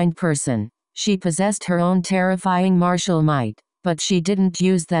very kind person. She possessed her own terrifying martial might, but she didn't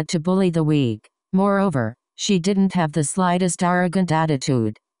use that to bully the weak. Moreover, she didn't have the slightest arrogant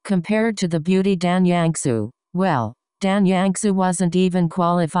attitude. Compared to the beauty Dan Yangsu, well, Dan Yangsu wasn't even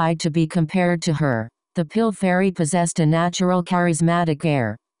qualified to be compared to her. The Pill Fairy possessed a natural charismatic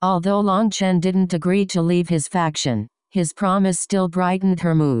air. Although Long Chen didn't agree to leave his faction, his promise still brightened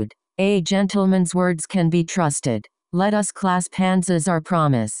her mood. A gentleman's words can be trusted. Let us clasp hands as our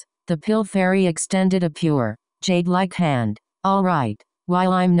promise. The Pill Fairy extended a pure, jade-like hand. All right,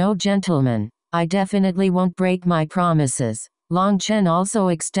 while I'm no gentleman, I definitely won't break my promises. Long Chen also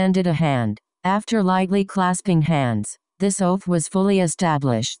extended a hand. After lightly clasping hands, this oath was fully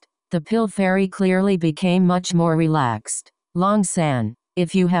established. The Pill Fairy clearly became much more relaxed. Long San,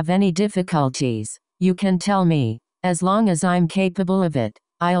 if you have any difficulties, you can tell me. As long as I'm capable of it,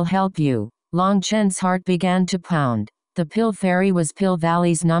 I'll help you. Long Chen's heart began to pound. The Pill Fairy was Pill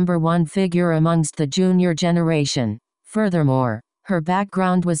Valley's #1 figure amongst the junior generation. Furthermore, her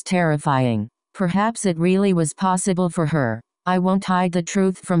background was terrifying. Perhaps it really was possible for her. I won't hide the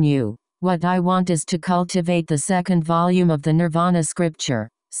truth from you. What I want is to cultivate the second volume of the Nirvana scripture,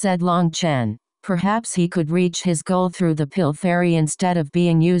 said Long Chen. Perhaps he could reach his goal through the Pill Fairy instead of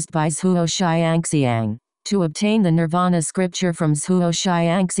being used by Zhuo Xiangxiang. To obtain the Nirvana scripture from Zhuo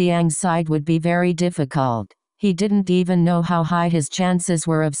Xiangxiang's side would be very difficult. He didn't even know how high his chances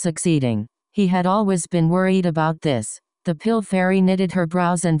were of succeeding. He had always been worried about this. The Pill Fairy knitted her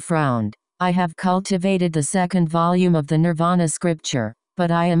brows and frowned. I have cultivated the second volume of the Nirvana scripture,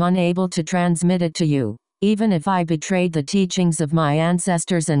 but I am unable to transmit it to you. Even if I betrayed the teachings of my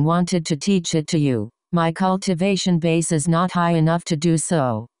ancestors and wanted to teach it to you, my cultivation base is not high enough to do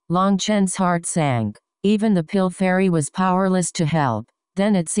so. Long Chen's heart sank. Even the Pill Fairy was powerless to help.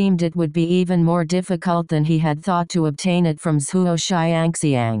 Then it seemed it would be even more difficult than he had thought to obtain it from Zhuo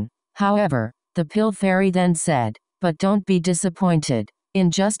Xiangxiang. However, the Pill Fairy then said, but don't be disappointed. In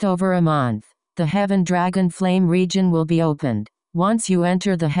just over a month, the Heaven Dragon Flame region will be opened. Once you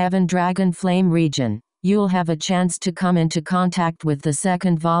enter the Heaven Dragon Flame region, you'll have a chance to come into contact with the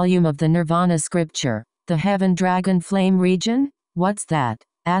second volume of the Nirvana scripture. The Heaven Dragon Flame region? What's that?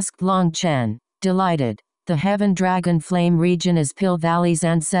 Asked Long Chen, delighted. The Heaven Dragon Flame region is Pill Valley's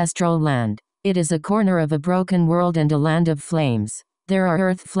ancestral land. It is a corner of a broken world and a land of flames. There are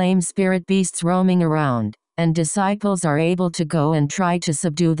earth flame spirit beasts roaming around, and disciples are able to go and try to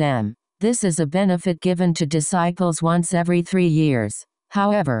subdue them. This is a benefit given to disciples once every 3 years.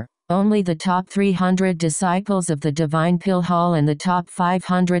 However, only the top 300 disciples of the Divine Pill Hall and the top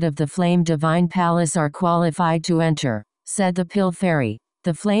 500 of the Flame Divine Palace are qualified to enter, said the Pill Fairy.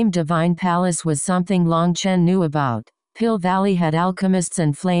 The Flame Divine Palace was something Long Chen knew about. Pill Valley had alchemists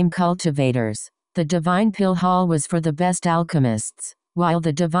and flame cultivators. The Divine Pill Hall was for the best alchemists, while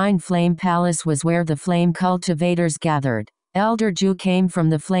the Divine Flame Palace was where the flame cultivators gathered. Elder Ju came from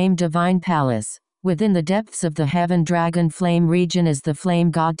the Flame Divine Palace. Within the depths of the Heaven Dragon Flame region is the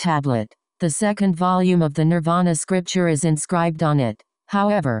Flame God Tablet. The second volume of the Nirvana scripture is inscribed on it.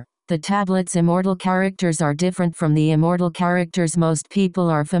 However, the tablet's immortal characters are different from the immortal characters most people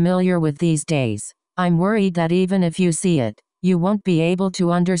are familiar with these days. I'm worried that even if you see it, you won't be able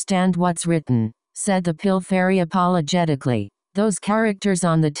to understand what's written, said the Pill Fairy apologetically. Those characters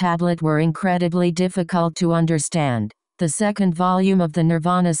on the tablet were incredibly difficult to understand. The second volume of the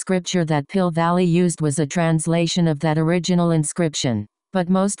Nirvana scripture that Pill Valley used was a translation of that original inscription. But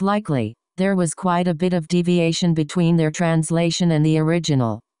most likely, There was quite a bit of deviation between their translation and the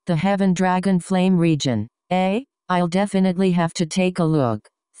original. The Heaven Dragon Flame region. I'll definitely have to take a look.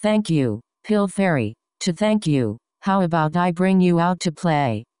 Thank you, Pill Fairy. To thank you, how about I bring you out to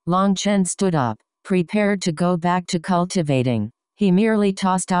play? Long Chen stood up, prepared to go back to cultivating. He merely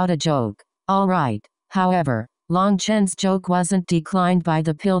tossed out a joke. All right. However, Long Chen's joke wasn't declined by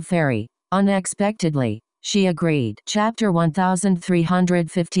the Pill Fairy. Unexpectedly, she agreed. Chapter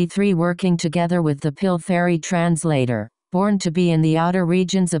 1353. Working together with the Pill Fairy Translator. Born to be in the outer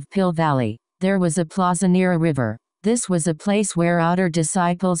regions of Pill Valley, there was a plaza near a river. This was a place where outer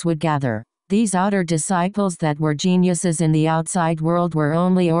disciples would gather. These outer disciples that were geniuses in the outside world were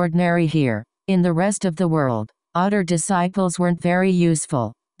only ordinary here. In the rest of the world, outer disciples weren't very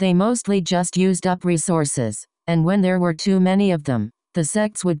useful. They mostly just used up resources, and when there were too many of them, the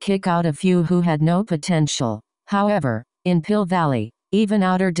sects would kick out a few who had no potential. However, in Pill Valley, even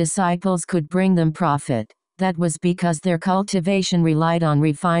outer disciples could bring them profit. That was because their cultivation relied on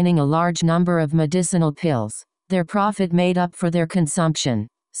refining a large number of medicinal pills. Their profit made up for their consumption.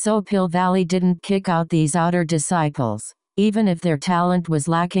 So Pill Valley didn't kick out these outer disciples. Even if their talent was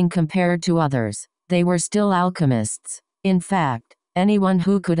lacking compared to others, they were still alchemists. In fact, anyone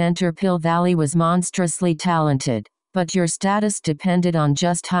who could enter Pill Valley was monstrously talented. But your status depended on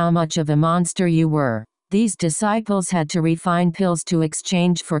just how much of a monster you were. These disciples had to refine pills to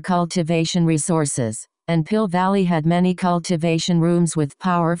exchange for cultivation resources. And Pill Valley had many cultivation rooms with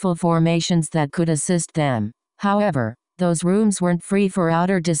powerful formations that could assist them. However, those rooms weren't free for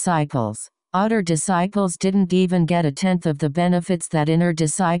outer disciples. Outer disciples didn't even get a tenth of the benefits that inner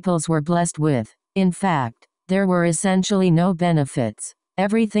disciples were blessed with. In fact, there were essentially no benefits.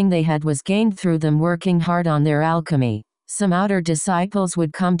 Everything they had was gained through them working hard on their alchemy. Some outer disciples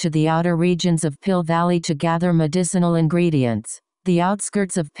would come to the outer regions of Pill Valley to gather medicinal ingredients. The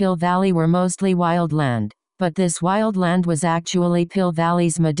outskirts of Pill Valley were mostly wild land, but this wild land was actually Pill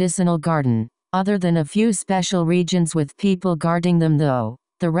Valley's medicinal garden. Other than a few special regions with people guarding them though,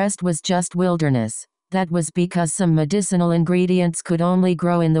 the rest was just wilderness. That was because some medicinal ingredients could only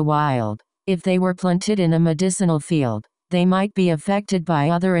grow in the wild. If they were planted in a medicinal field, they might be affected by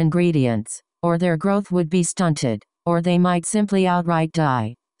other ingredients, or their growth would be stunted, or they might simply outright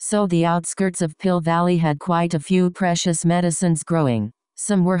die. So the outskirts of Pill Valley had quite a few precious medicines growing.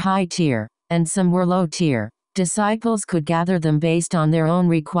 Some were high tier, and some were low tier. Disciples could gather them based on their own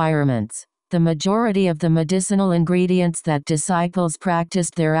requirements. The majority of the medicinal ingredients that disciples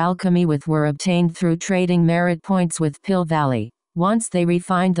practiced their alchemy with were obtained through trading merit points with Pill Valley. Once they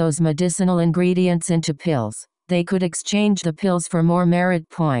refined those medicinal ingredients into pills, they could exchange the pills for more merit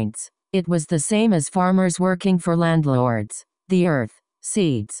points. It was the same as farmers working for landlords. The earth,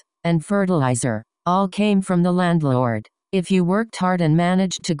 seeds, and fertilizer all came from the landlord. If you worked hard and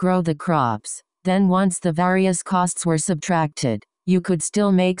managed to grow the crops, then once the various costs were subtracted, you could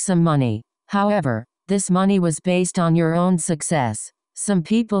still make some money. However, this money was based on your own success. Some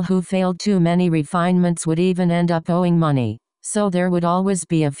people who failed too many refinements would even end up owing money. So there would always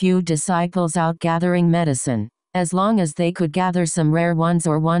be a few disciples out gathering medicine. As long as they could gather some rare ones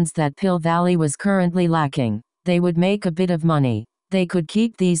or ones that Pill Valley was currently lacking, they would make a bit of money. They could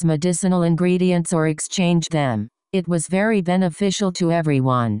keep these medicinal ingredients or exchange them. It was very beneficial to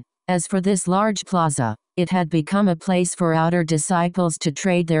everyone. As for this large plaza, it had become a place for outer disciples to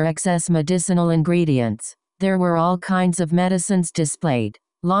trade their excess medicinal ingredients. There were all kinds of medicines displayed.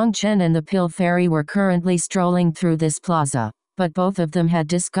 Long Chen and the Pill Fairy were currently strolling through this plaza, but both of them had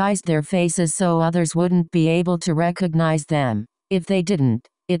disguised their faces so others wouldn't be able to recognize them. If they didn't,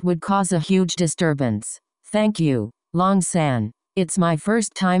 it would cause a huge disturbance. Thank you, Long San. It's my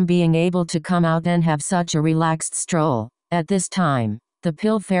first time being able to come out and have such a relaxed stroll. At this time, the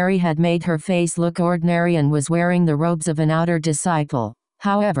Pill Fairy had made her face look ordinary and was wearing the robes of an outer disciple.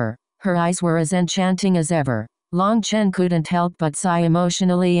 However, her eyes were as enchanting as ever. Long Chen couldn't help but sigh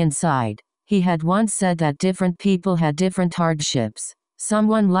emotionally inside. He had once said that different people had different hardships.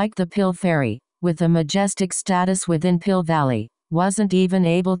 Someone like the Pill Fairy, with a majestic status within Pill Valley, wasn't even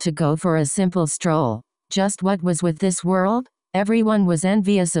able to go for a simple stroll. Just what was with this world? Everyone was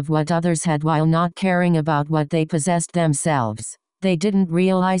envious of what others had while not caring about what they possessed themselves. They didn't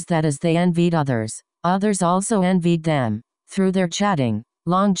realize that as they envied others, others also envied them. Through their chatting,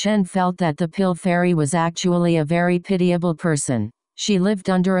 Long Chen felt that the Pill Fairy was actually a very pitiable person. She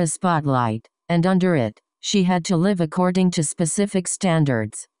lived under a spotlight, and under it, she had to live according to specific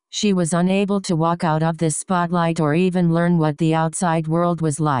standards. She was unable to walk out of this spotlight or even learn what the outside world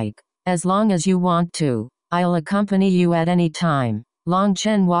was like. As long as you want to, I'll accompany you at any time. Long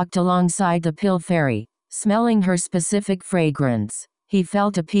Chen walked alongside the Pill Fairy, smelling her specific fragrance. He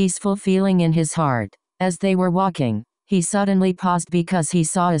felt a peaceful feeling in his heart. As they were walking, he suddenly paused because he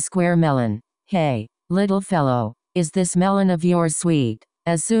saw a square melon. "Hey, little fellow, is this melon of yours sweet?"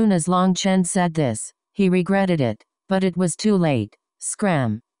 As soon as Long Chen said this, he regretted it, but it was too late.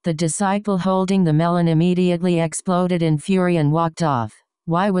 Scram! The disciple holding the melon immediately exploded in fury and walked off.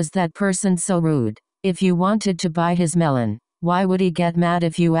 Why was that person so rude? If you wanted to buy his melon, why would he get mad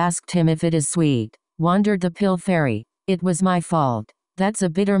if you asked him if it is sweet? Wondered the pill fairy. It was my fault. That's a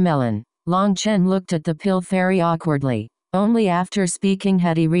bitter melon. Long Chen looked at the pill fairy awkwardly. Only after speaking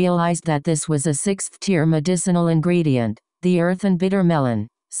had he realized that this was a 6th-tier medicinal ingredient, the earthen bitter melon,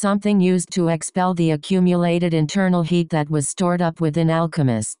 something used to expel the accumulated internal heat that was stored up within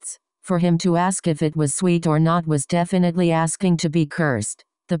alchemists. For him to ask if it was sweet or not was definitely asking to be cursed.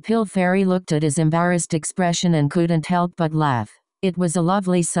 The pill fairy looked at his embarrassed expression and couldn't help but laugh. It was a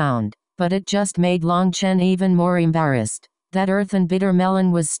lovely sound, but it just made Long Chen even more embarrassed. That earthen bitter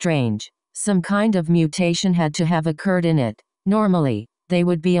melon was strange. Some kind of mutation had to have occurred in it. Normally, they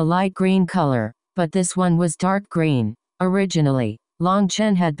would be a light green color, but this one was dark green. Originally, Long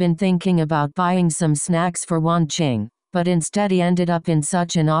Chen had been thinking about buying some snacks for Wan Qing, but instead he ended up in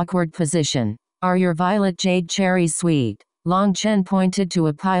such an awkward position. "Are your violet jade cherries sweet?" Long Chen pointed to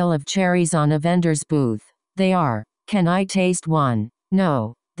a pile of cherries on a vendor's booth. "They are. Can I taste one?"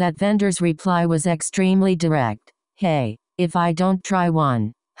 "No." That vendor's reply was extremely direct. "Hey, if I don't try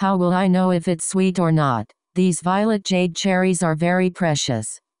one, how will I know if it's sweet or not? These violet jade cherries are very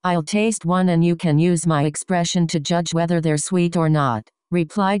precious. I'll taste one and you can use my expression to judge whether they're sweet or not,"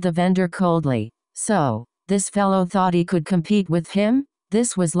 replied the vendor coldly. So, this fellow thought he could compete with him?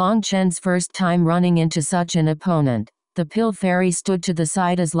 This was Long Chen's first time running into such an opponent. The pill fairy stood to the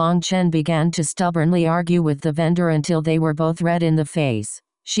side as Long Chen began to stubbornly argue with the vendor until they were both red in the face.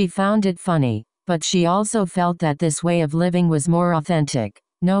 She found it funny, but she also felt that this way of living was more authentic.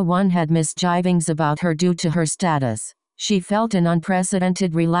 No one had misgivings about her due to her status. She felt an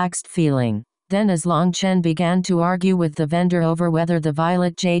unprecedented relaxed feeling. Then as Long Chen began to argue with the vendor over whether the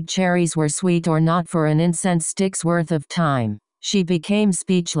violet jade cherries were sweet or not for an incense stick's worth of time, she became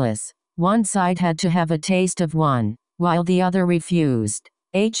speechless. One side had to have a taste of one, while the other refused.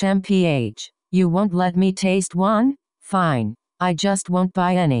 HMPH. You won't let me taste one? Fine. I just won't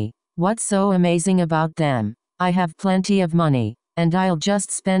buy any. What's so amazing about them? I have plenty of money, and I'll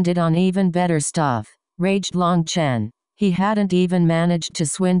just spend it on even better stuff, raged Long Chen. He hadn't even managed to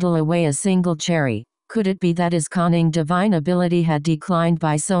swindle away a single cherry. Could it be that his cunning divine ability had declined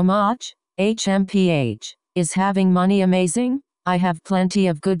by so much? HMPH. Is having money amazing? I have plenty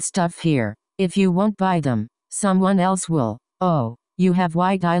of good stuff here. If you won't buy them, someone else will. Oh, you have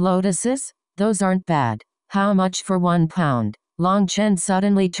white eye lotuses? Those aren't bad. How much for 1 pound? Long Chen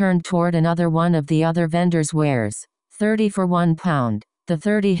suddenly turned toward another one of the other vendors' wares. 30 for 1 pound. The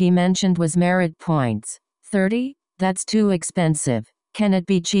 30 he mentioned was merit points. 30? That's too expensive. Can it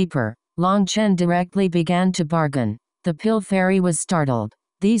be cheaper? Long Chen directly began to bargain. The pill fairy was startled.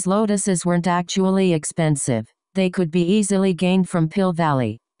 These lotuses weren't actually expensive. They could be easily gained from Pill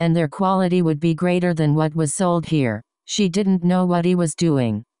Valley, and their quality would be greater than what was sold here. She didn't know what he was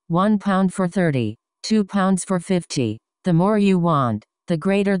doing. 1 pound for 30. 2 pounds for 50. The more you want, the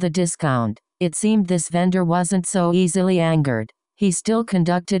greater the discount. It seemed this vendor wasn't so easily angered. He still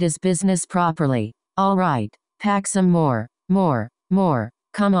conducted his business properly. All right, pack some more. More.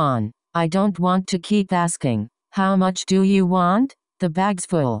 Come on. I don't want to keep asking. How much do you want? The bag's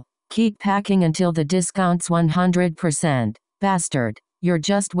full. Keep packing until the discount's 100%. Bastard, you're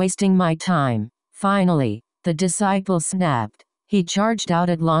just wasting my time. Finally, the disciple snapped. He charged out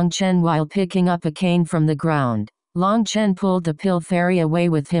at Long Chen while picking up a cane from the ground. Long Chen pulled the pill fairy away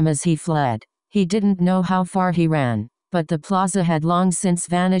with him as he fled. He didn't know how far he ran, but the plaza had long since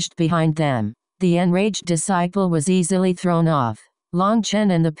vanished behind them. The enraged disciple was easily thrown off. Long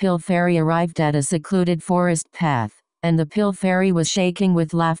Chen and the pill fairy arrived at a secluded forest path, and the pill fairy was shaking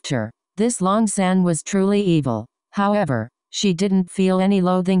with laughter. This Long San was truly evil. However, she didn't feel any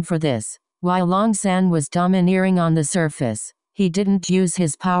loathing for this. While Long San was domineering on the surface, he didn't use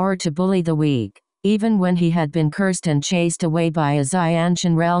his power to bully the weak. Even when he had been cursed and chased away by a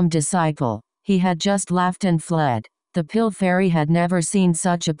Xianshan realm disciple, he had just laughed and fled. The pill fairy had never seen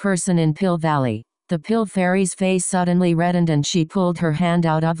such a person in Pill Valley. The pill fairy's face suddenly reddened and she pulled her hand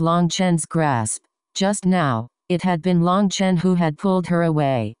out of Long Chen's grasp. Just now, it had been Long Chen who had pulled her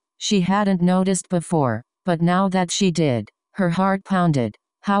away. She hadn't noticed before, but now that she did, her heart pounded.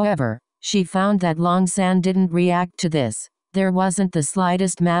 However, she found that Long San didn't react to this. There wasn't the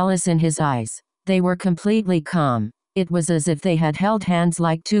slightest malice in his eyes. They were completely calm. It was as if they had held hands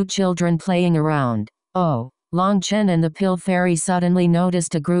like two children playing around. Oh, Long Chen and the Pill Fairy suddenly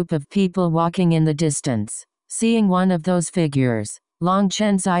noticed a group of people walking in the distance. Seeing one of those figures, Long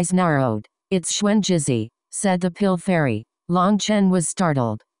Chen's eyes narrowed. "It's Xuanjizi," said the Pill Fairy. Long Chen was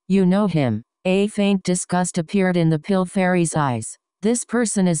startled. "You know him?" A faint disgust appeared in the Pill Fairy's eyes. "This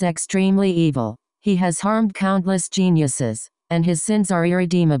person is extremely evil. He has harmed countless geniuses, and his sins are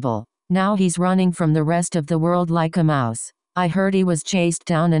irredeemable. Now he's running from the rest of the world like a mouse. I heard he was chased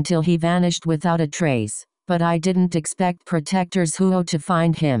down until he vanished without a trace, but I didn't expect Protectors Huo to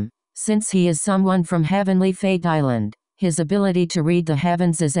find him. Since he is someone from Heavenly Fate Island, his ability to read the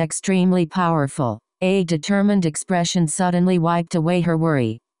heavens is extremely powerful." A determined expression suddenly wiped away her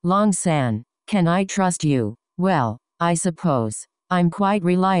worry. "Long San, can I trust you?" "Well, I suppose. I'm quite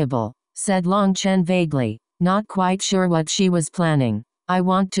reliable," said Long Chen vaguely, not quite sure what she was planning. "I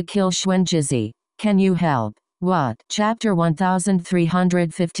want to kill Xuanjizi. Can you help?" What? Chapter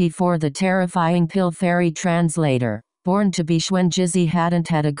 1354 The Terrifying Pill Fairy Translator. BornToBe Xuanjizi hadn't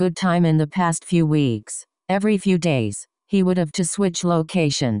had a good time in the past few weeks. Every few days, he would have to switch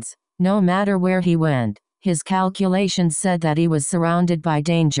locations. No matter where he went, his calculations said that he was surrounded by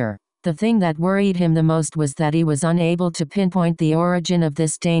danger. The thing that worried him the most was that he was unable to pinpoint the origin of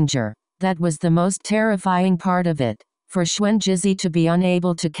this danger. That was the most terrifying part of it. For Xuanjizi to be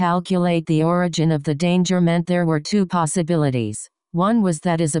unable to calculate the origin of the danger meant there were two possibilities. One was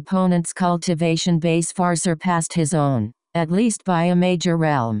that his opponent's cultivation base far surpassed his own, at least by a major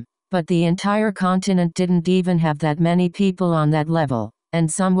realm. But the entire continent didn't even have that many people on that level, and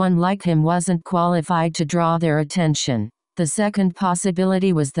someone like him wasn't qualified to draw their attention. The second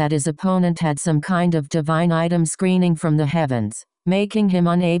possibility was that his opponent had some kind of divine item screening from the heavens, making him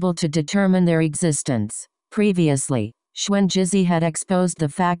unable to determine their existence. Previously, Xuanjizi had exposed the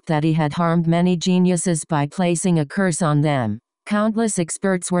fact that he had harmed many geniuses by placing a curse on them. Countless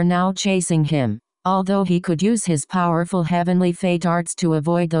experts were now chasing him. Although he could use his powerful heavenly fate arts to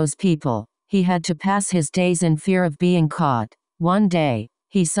avoid those people, he had to pass his days in fear of being caught. One day,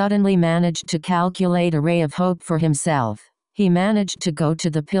 he suddenly managed to calculate a ray of hope for himself. He managed to go to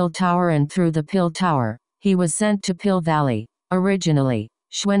the Pill Tower, and through the Pill Tower, he was sent to Pill Valley. Originally,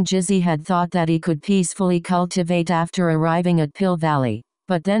 Xuanjizi had thought that he could peacefully cultivate after arriving at Pill Valley,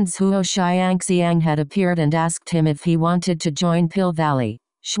 but then Zhuo Xiangxiang had appeared and asked him if he wanted to join Pill Valley.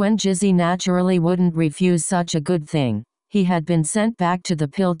 Xuanjizi naturally wouldn't refuse such a good thing. He had been sent back to the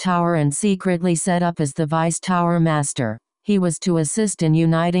Pill Tower and secretly set up as the Vice Tower Master. He was to assist in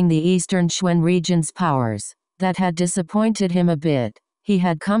uniting the Eastern Xuan region's powers. That had disappointed him a bit. He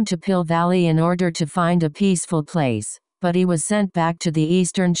had come to Pill Valley in order to find a peaceful place, but he was sent back to the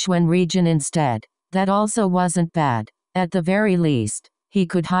Eastern Xuan region instead. That also wasn't bad. At the very least, he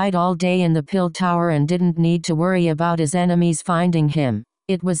could hide all day in the Pill Tower and didn't need to worry about his enemies finding him.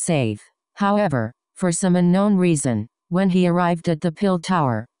 It was safe. However, for some unknown reason, when he arrived at the Pill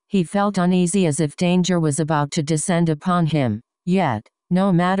Tower, he felt uneasy, as if danger was about to descend upon him. Yet,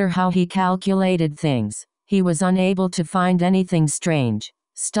 no matter how he calculated things, he was unable to find anything strange.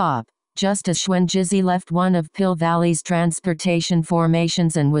 Stop. Just as Xuanjizi left one of Pill Valley's transportation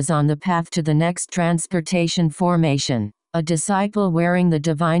formations and was on the path to the next transportation formation, a disciple wearing the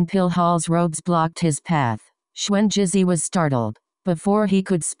Divine Pill Hall's robes blocked his path. Xuanjizi was startled. Before he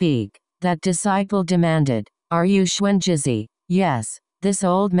could speak, that disciple demanded, "Are you Xuanjizi?" "Yes, this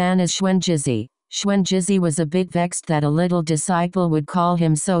old man is Xuanjizi." Xuanjizi was a bit vexed that a little disciple would call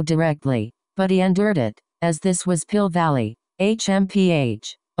him so directly, but he endured it, as this was Pill Valley.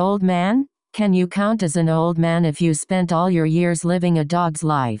 HMPH. Old man? Can you count as an old man if you spent all your years living a dog's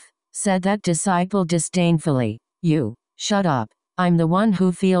life? Said that disciple disdainfully. You, shut up. I'm the one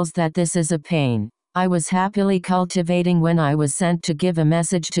who feels that this is a pain. I was happily cultivating when I was sent to give a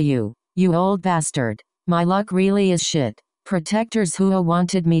message to you. You old bastard. My luck really is shit. Protectors Huo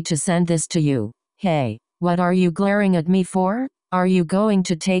wanted me to send this to you. Hey, what are you glaring at me for? Are you going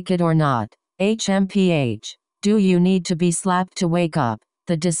to take it or not? HMPH. Do you need to be slapped to wake up?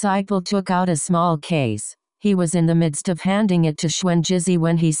 The disciple took out a small case. He was in the midst of handing it to Xuanjizi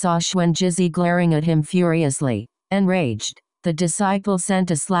when he saw Xuanjizi glaring at him furiously. Enraged, the disciple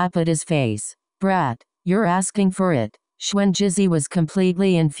sent a slap at his face. Brat, you're asking for it. Xuanjizi was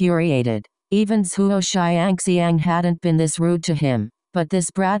completely infuriated. Even Zhuo Xiangxiang hadn't been this rude to him, but this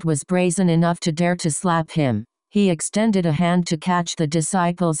brat was brazen enough to dare to slap him. He extended a hand to catch the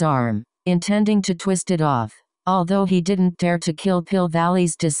disciple's arm, intending to twist it off. Although he didn't dare to kill Pill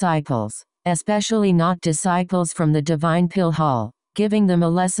Valley's disciples, especially not disciples from the Divine Pill Hall, giving them a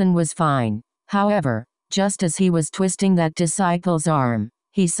lesson was fine. However, just as he was twisting that disciple's arm,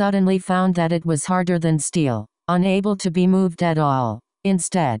 he suddenly found that it was harder than steel, unable to be moved at all.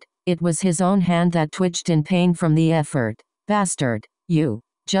 Instead, It was his own hand that twitched in pain from the effort. Bastard, you.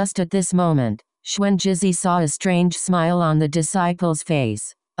 Just at this moment, Xuanzhi saw a strange smile on the disciple's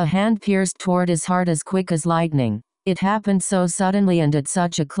face. A hand pierced toward his heart as quick as lightning. It happened so suddenly and at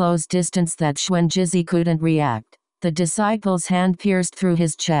such a close distance that Xuanzhi couldn't react. The disciple's hand pierced through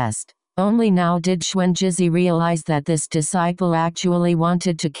his chest. Only now did Xuanzhi realize that this disciple actually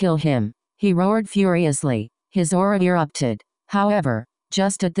wanted to kill him. He roared furiously. His aura erupted. However,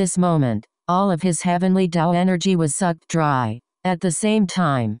 just at this moment, all of his heavenly Tao energy was sucked dry. At the same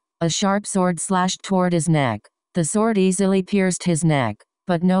time, a sharp sword slashed toward his neck. The sword easily pierced his neck,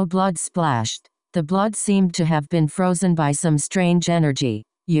 but no blood splashed. The blood seemed to have been frozen by some strange energy.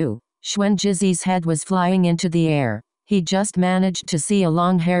 Xuanzhi's head was flying into the air. He just managed to see a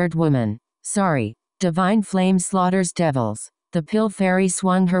long-haired woman. Sorry. Divine flame slaughters devils. The pill fairy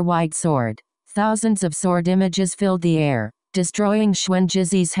swung her white sword. Thousands of sword images filled the air, destroying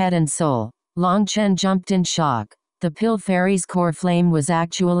Xuanzhi's head and soul. Long Chen jumped in shock. The pill fairy's core flame was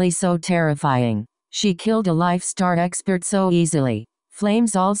actually so terrifying. She killed a life star expert so easily.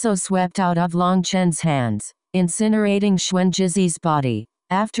 Flames also swept out of Long Chen's hands, incinerating Xuanzhi's body.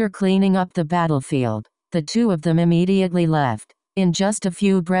 After cleaning up the battlefield, the two of them immediately left. In just a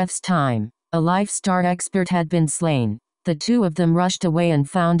few breaths' time, a life star expert had been slain. The two of them rushed away and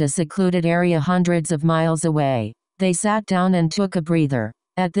found a secluded area hundreds of miles away. They sat down and took a breather.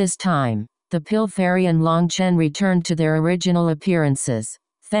 At this time, the pill fairy and Long Chen returned to their original appearances.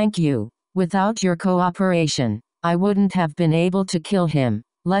 Thank you. Without your cooperation, I wouldn't have been able to kill him,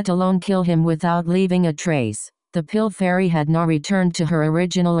 let alone kill him without leaving a trace. The pill fairy had now returned to her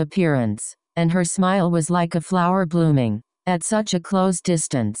original appearance, and her smile was like a flower blooming. At such a close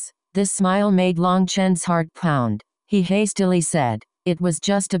distance, this smile made Long Chen's heart pound. He hastily said, "It was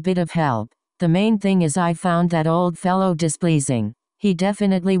just a bit of help. The main thing is I found that old fellow displeasing. He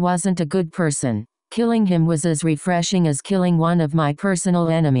definitely wasn't a good person. Killing him was as refreshing as killing one of my personal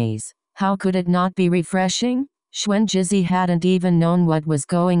enemies. How could it not be refreshing?" Xuanzhi hadn't even known what was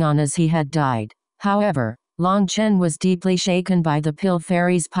going on as he had died. However, Long Chen was deeply shaken by the pill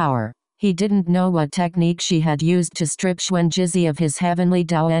fairy's power. He didn't know what technique she had used to strip Xuanzhi of his heavenly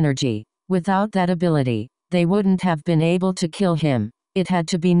Tao energy. Without that ability, they wouldn't have been able to kill him. It had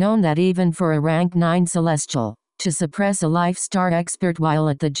to be known that even for a rank 9 celestial, to suppress a life star expert while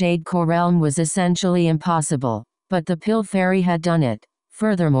at the Jade Core realm was essentially impossible. But the pill fairy had done it.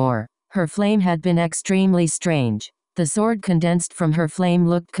 Furthermore, her flame had been extremely strange. The sword condensed from her flame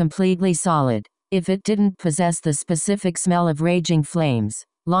looked completely solid. If it didn't possess the specific smell of raging flames,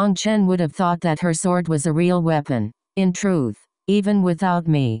 Long Chen would have thought that her sword was a real weapon. In truth, even without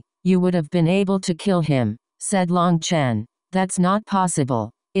me, you would have been able to kill him, said Long Chen. That's not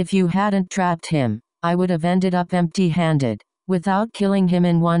possible. If you hadn't trapped him, I would have ended up empty-handed. Without killing him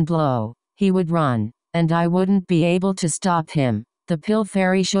in one blow, he would run, and I wouldn't be able to stop him. The pill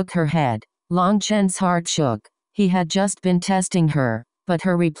fairy shook her head. Long Chen's heart shook. He had just been testing her, but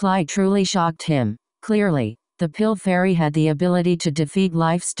her reply truly shocked him. Clearly, the pill fairy had the ability to defeat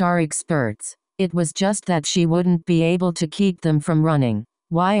life star experts. It was just that she wouldn't be able to keep them from running.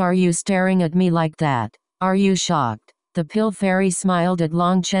 Why are you staring at me like that? Are you shocked? The pill fairy smiled at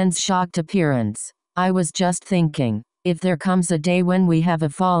Long Chen's shocked appearance. I was just thinking, if there comes a day when we have a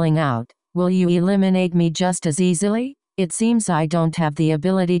falling out, will you eliminate me just as easily? It seems I don't have the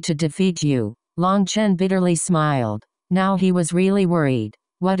ability to defeat you. Long Chen bitterly smiled. Now he was really worried.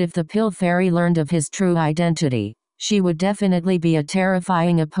 What if the pill fairy learned of his true identity? She would definitely be a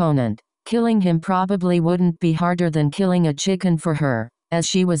terrifying opponent. Killing him probably wouldn't be harder than killing a chicken for her, as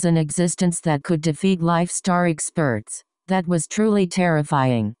she was an existence that could defeat life star experts. That was truly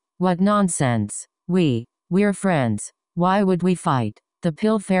terrifying. What nonsense. We're friends. Why would we fight? The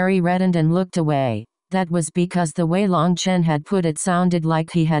pill fairy reddened and looked away. That was because the way Long Chen had put it sounded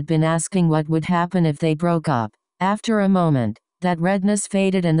like he had been asking what would happen if they broke up. After a moment, that redness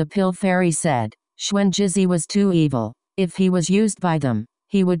faded and the pill fairy said, Xuanzhi was too evil. If he was used by them,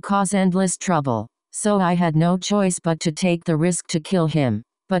 he would cause endless trouble. So I had no choice but to take the risk to kill him.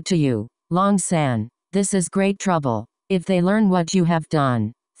 But to you, Long San, this is great trouble. If they learn what you have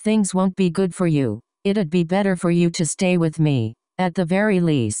done, things won't be good for you. It'd be better for you to stay with me. At the very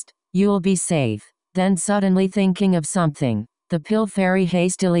least, you'll be safe. Then suddenly thinking of something, the pill fairy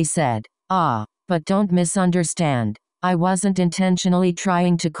hastily said, but don't misunderstand. I wasn't intentionally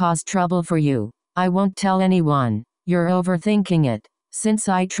trying to cause trouble for you. I won't tell anyone. You're overthinking it. Since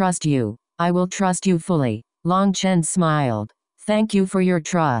I trust you, I will trust you fully. Long Chen smiled. Thank you for your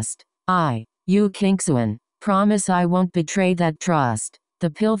trust. You Kingsuan, promise I won't betray that trust. The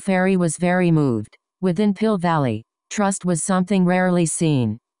pill fairy was very moved. Within Pill Valley, trust was something rarely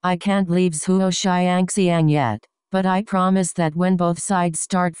seen. I can't leave Zhuoxiangxiang yet, but I promise that when both sides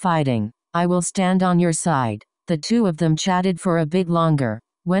start fighting, I will stand on your side. The two of them chatted for a bit longer.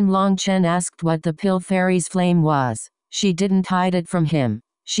 When Long Chen asked what the pill fairy's flame was, she didn't hide it from him.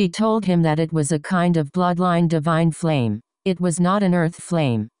 She told him that it was a kind of bloodline divine flame. It was not an earth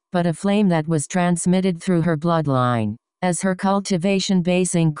flame, but a flame that was transmitted through her bloodline. As her cultivation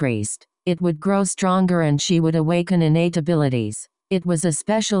base increased, it would grow stronger and she would awaken innate abilities. It was a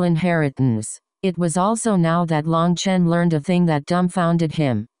special inheritance. It was also now that Long Chen learned a thing that dumbfounded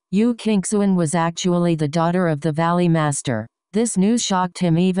him. Yu Qingxuan was actually the daughter of the Valley Master. This news shocked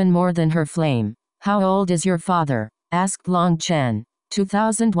him even more than her flame. How old is your father? Asked Long Chen.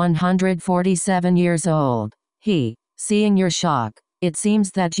 2147 years old. He, seeing your shock, it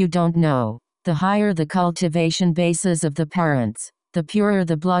seems that you don't know. The higher the cultivation bases of the parents, the purer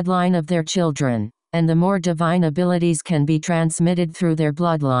the bloodline of their children, and the more divine abilities can be transmitted through their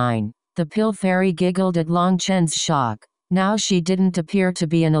bloodline. The pill fairy giggled at Long Chen's shock. Now she didn't appear to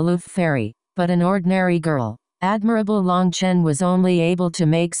be an aloof fairy, but an ordinary girl. Admirable Long Chen was only able to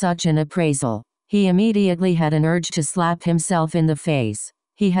make such an appraisal. He immediately had an urge to slap himself in the face.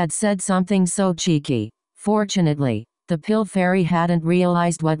 He had said something so cheeky. Fortunately, the pill fairy hadn't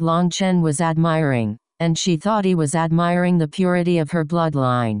realized what Long Chen was admiring, and she thought he was admiring the purity of her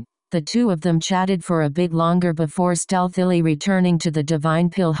bloodline. The two of them chatted for a bit longer before stealthily returning to the divine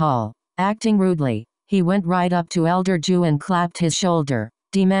pill hall. Acting rudely, he went right up to Elder Zhu and clapped his shoulder,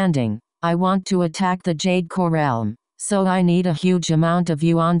 demanding, I want to attack the Jade Core Realm, so I need a huge amount of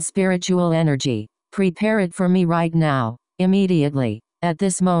yuan spiritual energy. Prepare it for me right now, immediately, at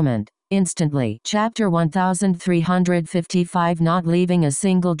this moment, instantly. Chapter 1355 Not leaving a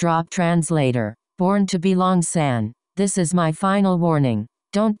single drop. Translator. BornToBe Long San. This is my final warning.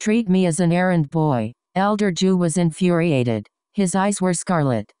 Don't treat me as an errand boy. Elder Zhu was infuriated. His eyes were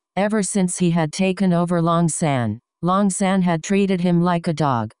scarlet. Ever since he had taken over Long San had treated him like a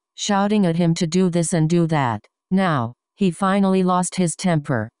dog, shouting at him to do this and do that. Now, he finally lost his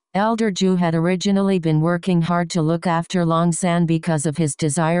temper. Elder Zhu had originally been working hard to look after Long San because of his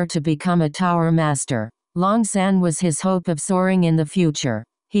desire to become a tower master. Long San was his hope of soaring in the future.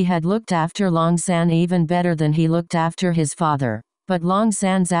 He had looked after Long San even better than he looked after his father. But Long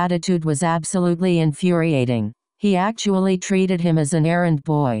San's attitude was absolutely infuriating. He actually treated him as an errand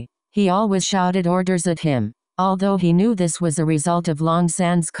boy. He always shouted orders at him. Although he knew this was a result of Long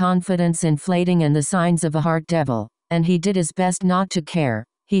San's confidence inflating and the signs of a heart devil, and he did his best not to care,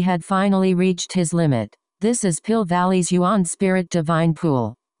 he had finally reached his limit. This is Pill Valley's Yuan Spirit Divine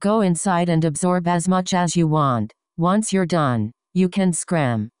Pool. Go inside and absorb as much as you want. Once you're done, you can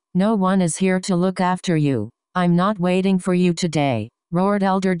scram. No one is here to look after you. I'm not waiting for you today, roared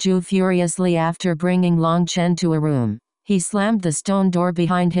Elder Zhu furiously after bringing Long Chen to a room. He slammed the stone door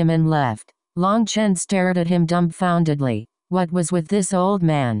behind him and left. Long Chen stared at him dumbfoundedly. What was with this old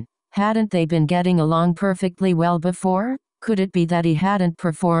man? Hadn't they been getting along perfectly well before? Could it be that he hadn't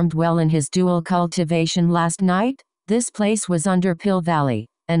performed well in his dual cultivation last night? This place was under Pill Valley,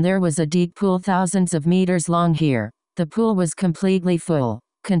 and there was a deep pool thousands of meters long here. The pool was completely full,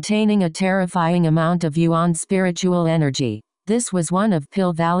 containing a terrifying amount of yuan spiritual energy. This was one of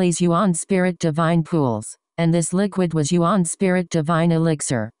Pill Valley's yuan spirit divine pools, and this liquid was yuan spirit divine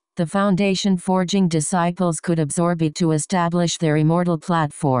elixir. The Foundation forging disciples could absorb it to establish their immortal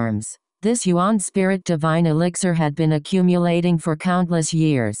platforms. This yuan spirit divine elixir had been accumulating for countless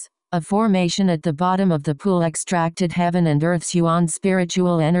years. A formation at the bottom of the pool extracted heaven and earth's yuan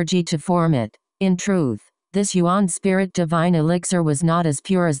spiritual energy to form it. In truth, this yuan spirit divine elixir was not as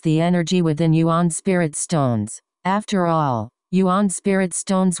pure as the energy within yuan spirit stones. After all, yuan spirit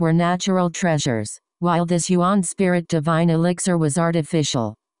stones were natural treasures, while this yuan spirit divine elixir was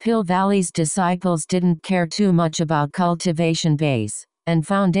artificial. Pill Valley's disciples didn't care too much about cultivation base, and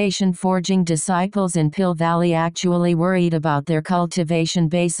Foundation forging disciples in Pill Valley actually worried about their cultivation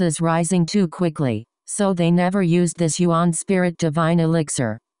bases rising too quickly, so they never used this yuan spirit divine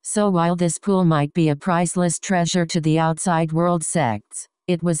elixir. So while this pool might be a priceless treasure to the outside world sects,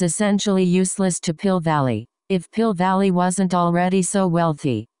 it was essentially useless to Pill Valley. If Pill Valley wasn't already so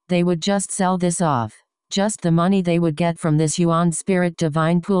wealthy, they would just sell this off. Just the money they would get from this yuan spirit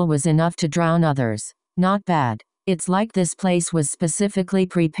divine pool was enough to drown others. Not bad. It's like this place was specifically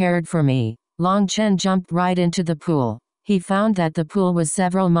prepared for me. Long Chen jumped right into the pool. He found that the pool was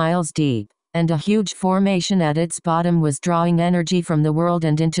several miles deep, and a huge formation at its bottom was drawing energy from the world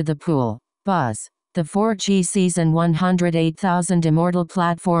and into the pool. Buzz. The 4 GCs and 108,000 immortal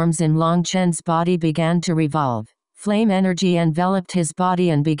platforms in Long Chen's body began to revolve. Flame energy enveloped his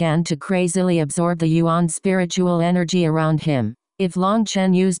body and began to crazily absorb the yuan spiritual energy around him. If Long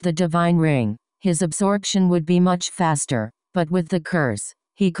Chen used the divine ring, his absorption would be much faster, but with the curse,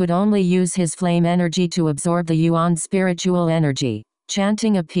 he could only use his flame energy to absorb the Yuan spiritual energy.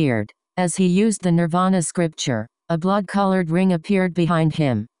 Chanting appeared. As he used the Nirvana scripture, a blood-colored ring appeared behind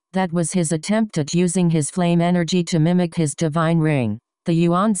him. That was his attempt at using his flame energy to mimic his divine ring. The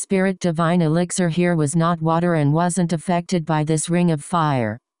Yuan spirit divine elixir here was not water and wasn't affected by this ring of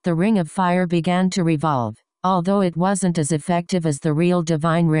fire. The ring of fire began to revolve. Although it wasn't as effective as the real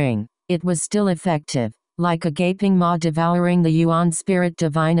divine ring, it was still effective. Like a gaping maw devouring the Yuan spirit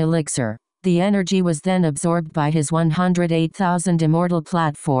divine elixir, the energy was then absorbed by his 108,000 immortal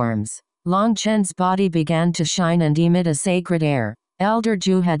platforms. Long Chen's body began to shine and emit a sacred air. Elder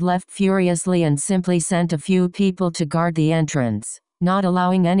Zhu had left furiously and simply sent a few people to guard the entrance, not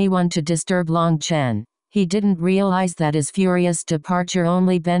allowing anyone to disturb Long Chen. He didn't realize that his furious departure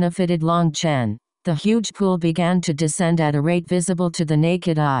only benefited Long Chen. The huge pool began to descend at a rate visible to the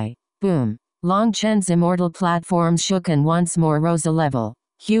naked eye. Boom! Long Chen's immortal platforms shook and once more rose a level.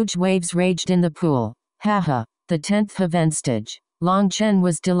 Huge waves raged in the pool. Haha, the 10th heaven stage. Long Chen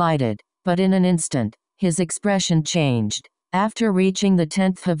was delighted, but in an instant, his expression changed. After reaching the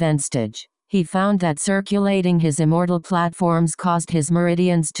 10th heaven stage, he found that circulating his immortal platforms caused his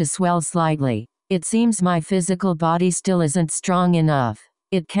meridians to swell slightly. It seems my physical body still isn't strong enough.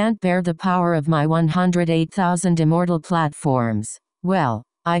 It can't bear the power of my 108,000 immortal platforms. Well,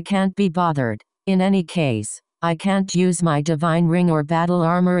 I can't be bothered. In any case, I can't use my divine ring or battle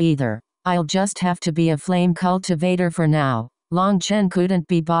armor either. I'll just have to be a flame cultivator for now. Long Chen couldn't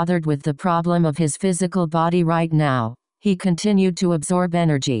be bothered with the problem of his physical body right now. He continued to absorb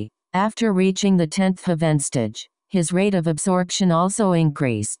energy. After reaching the 10th heaven stage, his rate of absorption also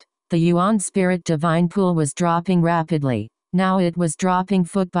increased. The Yuan spirit divine pool was dropping rapidly. Now it was dropping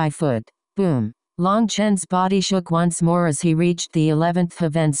foot by foot. Boom! Long Chen's body shook once more as he reached the 11th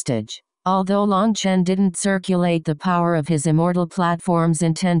heaven stage. Although Long Chen didn't circulate the power of his immortal platforms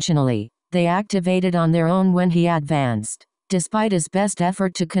intentionally, they activated on their own when he advanced. Despite his best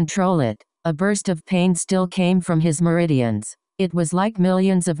effort to control it, a burst of pain still came from his meridians. It was like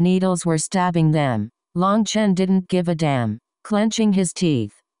millions of needles were stabbing them. Long Chen didn't give a damn. Clenching his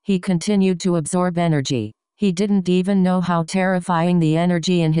teeth, he continued to absorb energy. He didn't even know how terrifying the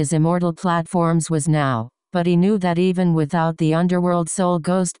energy in his immortal platforms was now, but he knew that even without the underworld soul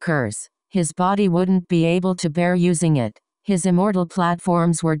ghost curse, his body wouldn't be able to bear using it. His immortal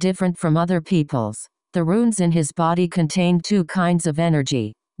platforms were different from other people's. The runes in his body contained two kinds of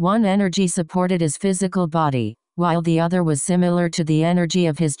energy. One energy supported his physical body, while the other was similar to the energy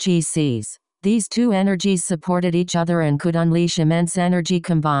of his chi seas. These two energies supported each other and could unleash immense energy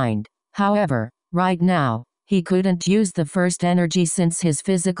combined. However, right now, he couldn't use the first energy since his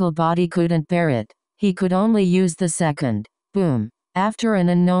physical body couldn't bear it. He could only use the second. Boom! After an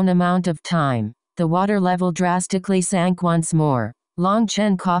unknown amount of time, the water level drastically sank once more. Long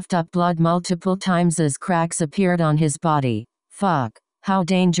Chen coughed up blood multiple times as cracks appeared on his body. Fuck! How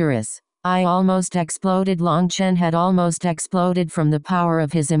dangerous! I almost exploded. Long Chen had almost exploded from the power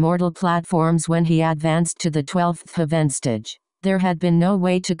of his immortal platforms when he advanced to the 12th heaven stage. There had been no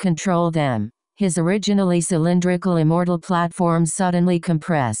way to control them. His originally cylindrical immortal platforms suddenly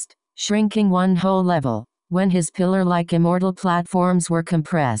compressed, shrinking one whole level. When his pillar-like immortal platforms were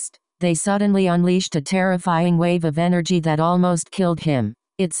compressed, they suddenly unleashed a terrifying wave of energy that almost killed him.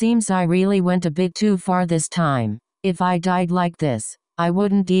 It seems I really went a bit too far this time. If I died like this, I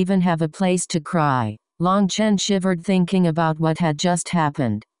wouldn't even have a place to cry. Long Chen shivered thinking about what had just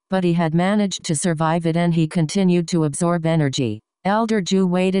happened, but he had managed to survive it and he continued to absorb energy. Elder Zhu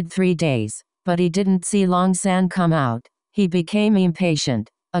waited 3 days, but he didn't see Long San come out. He became impatient.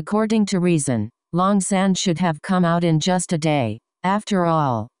 According to reason, Long San should have come out in just a day. After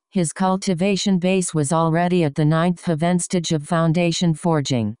all, his cultivation base was already at the 9th heaven stage of foundation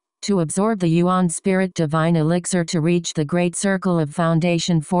forging. To absorb the Yuan spirit divine elixir to reach the great circle of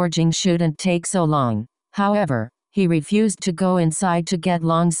foundation forging shouldn't take so long. However, he refused to go inside to get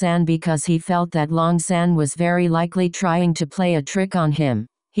Long San because he felt that Long San was very likely trying to play a trick on him.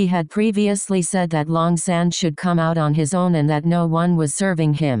 He had previously said that Long San should come out on his own and that no one was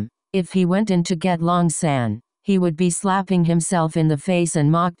serving him. If he went in to get Long San, he would be slapping himself in the face and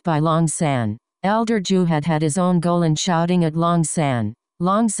mocked by Long San. Elder Zhu had had his own goal in shouting at Long San.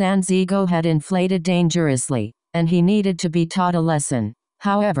 Long San's ego had inflated dangerously, and he needed to be taught a lesson.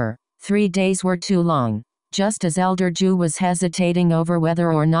 However, 3 days were too long. Just as Elder Zhu was hesitating over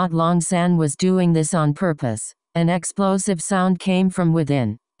whether or not Long San was doing this on purpose, an explosive sound came from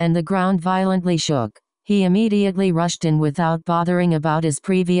within, and the ground violently shook. He immediately rushed in without bothering about his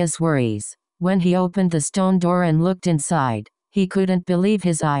previous worries. When he opened the stone door and looked inside, He couldn't believe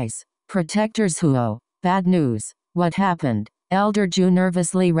his eyes. Protectors Huo. Bad news. What happened? Elder Ju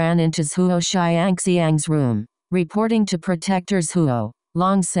nervously ran into Zhuo Xiangxiang's room. Reporting to Protectors Huo.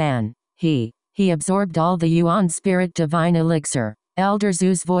 Long San. He absorbed all the Yuan Spirit Divine Elixir. Elder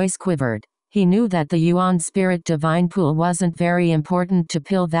Zhu's voice quivered. He knew that the Yuan Spirit Divine Pool wasn't very important to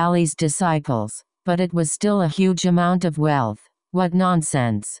Pill Valley's disciples, but it was still a huge amount of wealth. What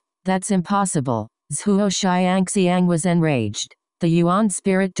nonsense. That's impossible. Zhuo Xiangxiang was enraged. The Yuan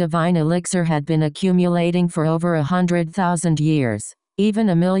Spirit Divine Elixir had been accumulating for over 100,000 years. Even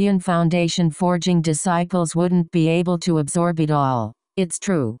a million foundation forging disciples wouldn't be able to absorb it all. It's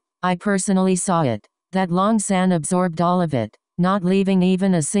true. I personally saw it. That Long San absorbed all of it, not leaving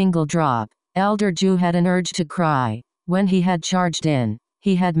even a single drop. Elder Ju had an urge to cry. When he had charged in,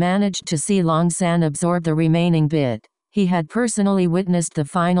 he had managed to see Long San absorb the remaining bit. He had personally witnessed the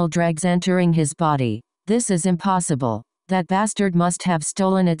final dregs entering his body. This is impossible. That bastard must have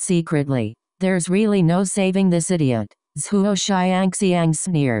stolen it secretly. There's really no saving this idiot. Zhuo Xiangxiang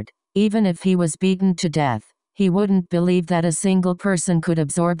sneered. Even if he was beaten to death, he wouldn't believe that a single person could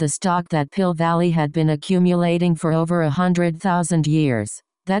absorb the stock that Pill Valley had been accumulating for over 100,000 years.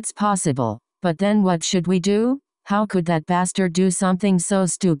 That's possible. But then what should we do? How could that bastard do something so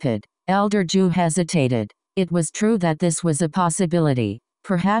stupid? Elder Ju hesitated. It was true that this was a possibility.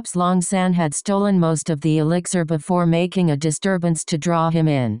 Perhaps Long San had stolen most of the elixir before making a disturbance to draw him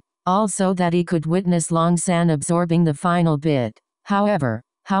in. Also that he could witness Long San absorbing the final bit. However,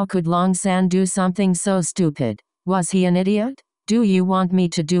 how could Long San do something so stupid? Was he an idiot? Do you want me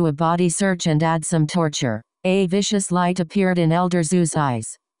to do a body search and add some torture? A vicious light appeared in Elder Zu's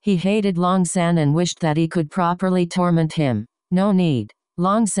eyes. He hated Long San and wished that he could properly torment him. No need.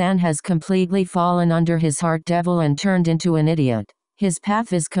 Long San has completely fallen under his heart devil and turned into an idiot. His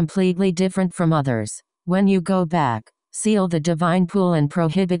path is completely different from others. When you go back, seal the divine pool and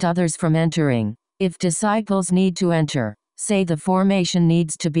prohibit others from entering. If disciples need to enter, say the formation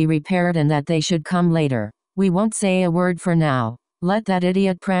needs to be repaired and that they should come later. We won't say a word for now. Let that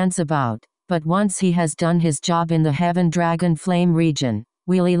idiot prance about. But once he has done his job in the Heaven Dragon Flame region,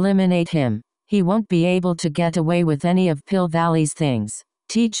 we'll eliminate him. He won't be able to get away with any of Pill Valley's things.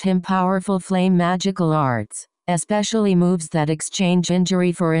 Teach him powerful flame magical arts, especially moves that exchange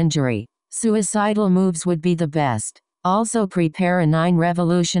injury for injury. Suicidal moves would be the best. Also prepare a 9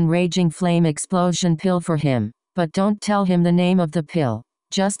 revolution raging flame explosion pill for him. But don't tell him the name of the pill.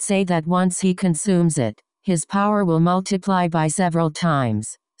 Just say that once he consumes it, his power will multiply by several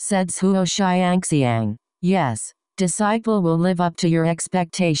times, said Zhuo Xiangxiang. Yes, disciple will live up to your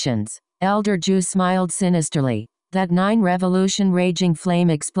expectations. Elder Ju smiled sinisterly. That 9 revolution raging flame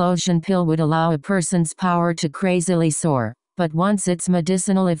explosion pill would allow a person's power to crazily soar, but once its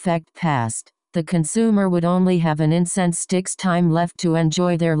medicinal effect passed, the consumer would only have an incense stick's time left to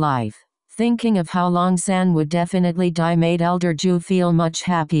enjoy their life. Thinking of how Long San would definitely die made Elder Ju feel much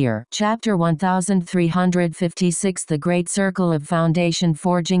happier. Chapter 1356 The Great Circle of Foundation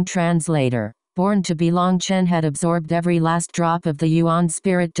Forging Translator. BornToBe Long Chen had absorbed every last drop of the Yuan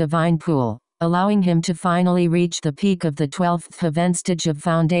Spirit Divine Pool, allowing him to finally reach the peak of the 12th heaven stage of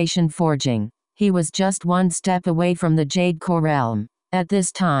Foundation Forging. He was just one step away from the Jade Core Realm. At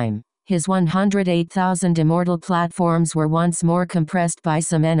this time, his 108,000 immortal platforms were once more compressed by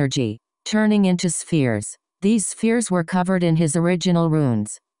some energy, turning into spheres. These spheres were covered in his original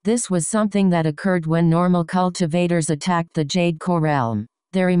runes. This was something that occurred when normal cultivators attacked the Jade Core Realm.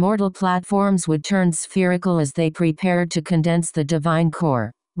 Their immortal platforms would turn spherical as they prepared to condense the divine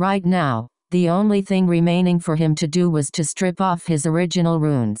core. Right now, the only thing remaining for him to do was to strip off his original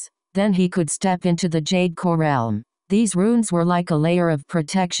runes. Then he could step into the Jade Core Realm. These runes were like a layer of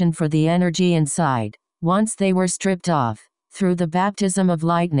protection for the energy inside. Once they were stripped off, through the baptism of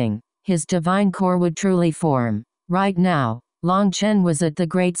lightning, his divine core would truly form. Right now, Long Chen was at the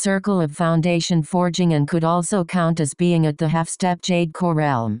Great Circle of Foundation Forging and could also count as being at the half-step Jade Core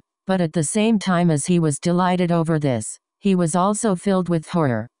Realm. But at the same time as he was delighted over this, he was also filled with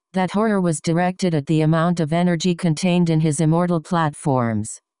horror. That horror was directed at the amount of energy contained in his immortal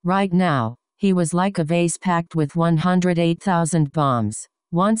platforms. Right now, he was like a vase packed with 108,000 bombs.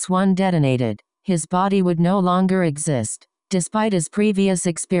 Once one detonated, his body would no longer exist. Despite his previous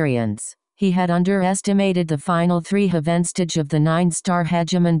experience, he had underestimated the final 3 heaven stage of the 9-star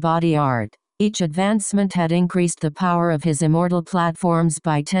hegemon body art. Each advancement had increased the power of his immortal platforms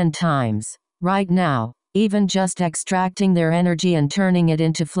by 10 times. Right now, even just extracting their energy and turning it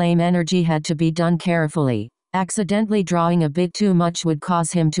into flame energy had to be done carefully. Accidentally drawing a bit too much would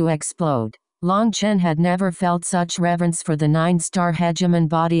cause him to explode. Long Chen had never felt such reverence for the 9-star hegemon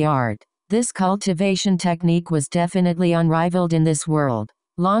body art. This cultivation technique was definitely unrivaled in this world.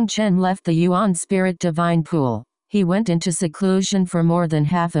 Long Chen left the Yuan Spirit Divine Pool. He went into seclusion for more than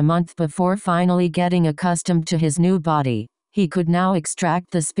half a month before finally getting accustomed to his new body. He could now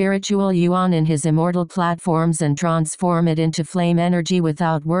extract the spiritual yuan in his immortal platforms and transform it into flame energy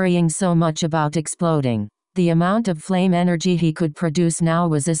without worrying so much about exploding. The amount of flame energy he could produce now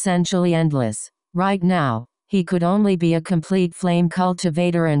was essentially endless. Right now, he could only be a complete flame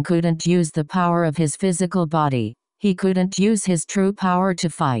cultivator and couldn't use the power of his physical body. He couldn't use his true power to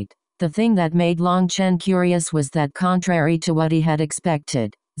fight. The thing that made Long Chen curious was that contrary to what he had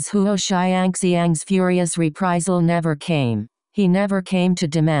expected, Zhuo Xiangxiang's furious reprisal never came. He never came to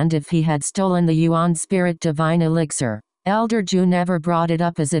demand if he had stolen the Yuan Spirit Divine Elixir. Elder Zhu never brought it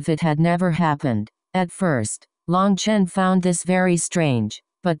up as if it had never happened. At first, Long Chen found this very strange,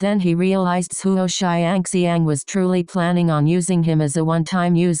 but then he realized Zhuo Xiangxiang was truly planning on using him as a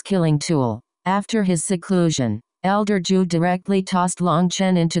one-time use killing tool. After his seclusion, Elder Zhu directly tossed Long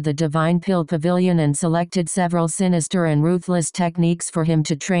Chen into the Divine Pill Pavilion and selected several sinister and ruthless techniques for him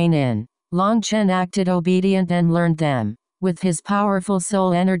to train in. Long Chen acted obedient and learned them. With his powerful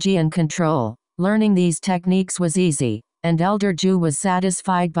soul energy and control, learning these techniques was easy, and Elder Zhu was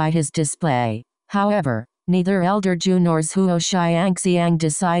satisfied by his display. However, neither Elder Zhu nor Zhuo Xiangxiang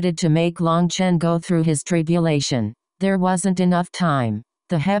decided to make Long Chen go through his tribulation. There wasn't enough time.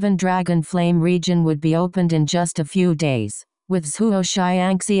 The Heaven Dragon Flame region would be opened in just a few days. With Zhuo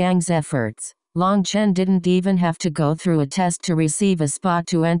Xiangxiang's efforts, Long Chen didn't even have to go through a test to receive a spot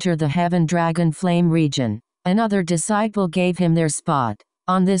to enter the Heaven Dragon Flame region. Another disciple gave him their spot.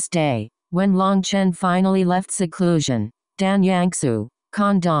 On this day, when Long Chen finally left seclusion, Dan Yangsu,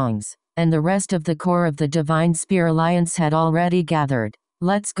 Kan Dongs, and the rest of the core of the Divine Spear Alliance had already gathered.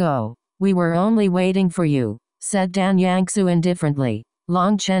 "Let's go. We were only waiting for you," said Dan Yangsu indifferently.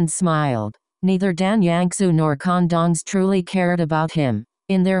 Long Chen smiled. Neither Dan Yangsu nor Kan Dongs truly cared about him.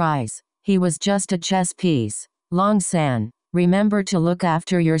 In their eyes, he was just a chess piece. "Long San, remember to look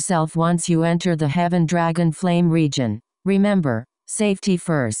after yourself once you enter the Heaven Dragon Flame region. Remember, safety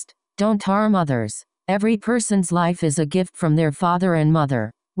first. Don't harm others. Every person's life is a gift from their father and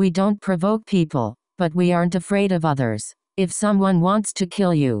mother. We don't provoke people, but we aren't afraid of others. If someone wants to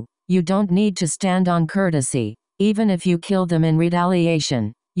kill you, you don't need to stand on courtesy. Even if you kill them in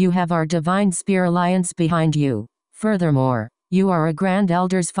retaliation, you have our Divine Spear Alliance behind you. Furthermore, you are a Grand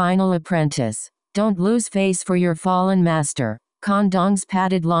Elder's final apprentice. Don't lose face for your fallen master." Kan Dongs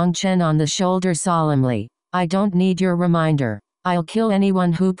patted Long Chen on the shoulder solemnly. "I don't need your reminder. I'll kill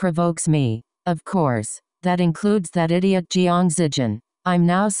anyone who provokes me. Of course, that includes that idiot Jiang Zijin. I'm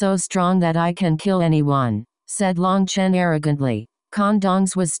now so strong that I can kill anyone," said Long Chen arrogantly. Kan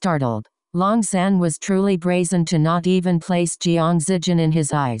Dongs was startled. Long San was truly brazen to not even place Jiang Zijin in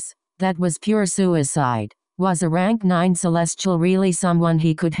his eyes. That was pure suicide. Was a rank 9 celestial really someone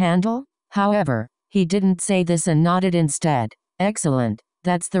he could handle? However, he didn't say this and nodded instead. "Excellent.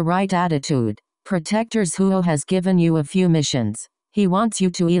 That's the right attitude. Protector Zhuo has given you a few missions. He wants you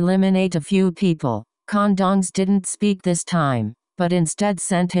to eliminate a few people." Kan Dongs didn't speak this time, but instead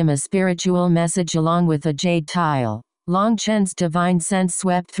sent him a spiritual message along with a jade tile. Long Chen's divine sense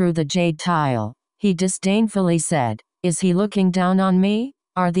swept through the jade tile. He disdainfully said, "Is he looking down on me?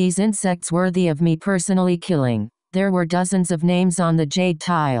 Are these insects worthy of me personally killing?" There were dozens of names on the jade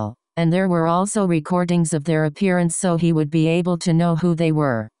tile, and there were also recordings of their appearance so he would be able to know who they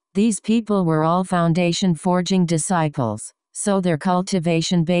were. These people were all foundation forging disciples, so their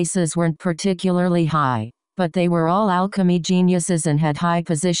cultivation bases weren't particularly high, but they were all alchemy geniuses and had high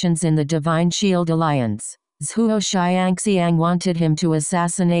positions in the Divine Shield Alliance. Zhuo Xiangxiang wanted him to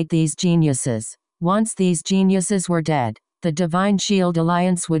assassinate these geniuses. Once these geniuses were dead, the Divine Shield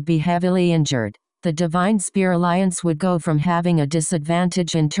Alliance would be heavily injured. The Divine Spear Alliance would go from having a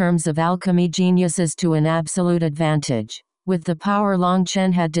disadvantage in terms of alchemy geniuses to an absolute advantage. With the power Long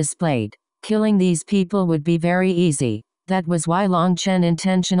Chen had displayed, killing these people would be very easy. That was why Long Chen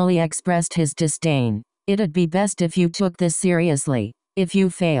intentionally expressed his disdain. "It'd be best if you took this seriously. If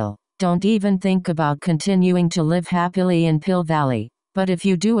you fail, don't even think about continuing to live happily in Pill Valley. But if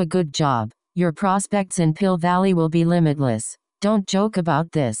you do a good job, your prospects in Pill Valley will be limitless. Don't joke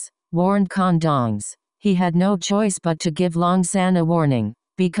about this," warned Kan Dongs. He had no choice but to give Long San a warning,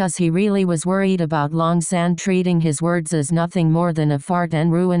 because he really was worried about Long San treating his words as nothing more than a fart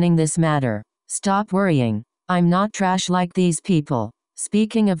and ruining this matter. "Stop worrying. I'm not trash like these people.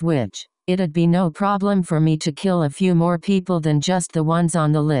 Speaking of which, it'd be no problem for me to kill a few more people than just the ones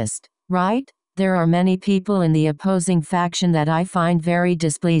on the list, right? There are many people in the opposing faction that I find very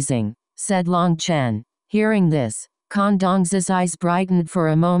displeasing," said Long Chen. Hearing this, Kondong's eyes brightened for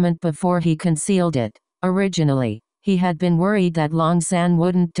a moment before he concealed it. Originally, he had been worried that Long San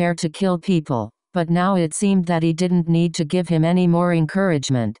wouldn't dare to kill people, but now it seemed that he didn't need to give him any more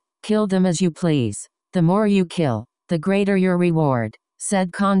encouragement. Kill them as you please. The more you kill, the greater your reward,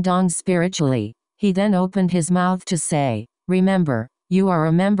 said Kondong spiritually. He then opened his mouth to say, remember, you are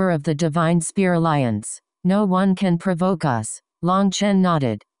a member of the Divine Spear Alliance. No one can provoke us. Long Chen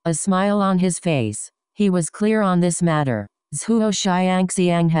nodded, a smile on his face. He was clear on this matter. Zhuo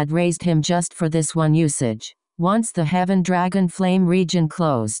Xiangxiang had raised him just for this one usage. Once the Heaven Dragon Flame region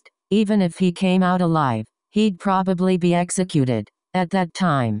closed, even if he came out alive, he'd probably be executed. At that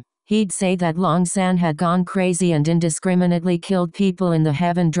time, he'd say that Long San had gone crazy and indiscriminately killed people in the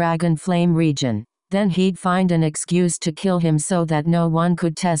Heaven Dragon Flame region. Then he'd find an excuse to kill him so that no one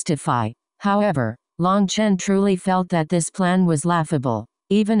could testify. However, Long Chen truly felt that this plan was laughable.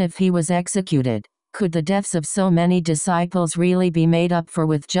 Even if he was executed, could the deaths of so many disciples really be made up for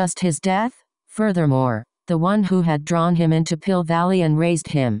with just his death? Furthermore, the one who had drawn him into Pill Valley and raised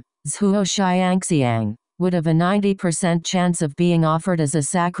him, Zhuo Xiangxiang, would have a 90% chance of being offered as a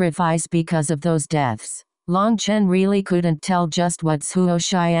sacrifice because of those deaths. Long Chen really couldn't tell just what Zhuo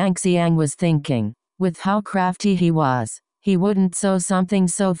Xiangxiang was thinking. With how crafty he was, he wouldn't say something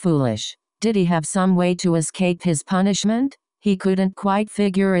so foolish. Did he have some way to escape his punishment? He couldn't quite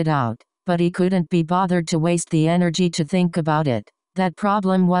figure it out, but he couldn't be bothered to waste the energy to think about it. That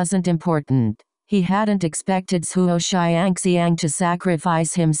problem wasn't important. He hadn't expected Zhuo Xiangxiang to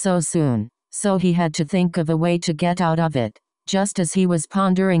sacrifice him so soon, so he had to think of a way to get out of it. Just as he was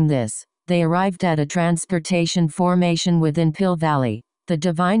pondering this, they arrived at a transportation formation within Pill Valley. The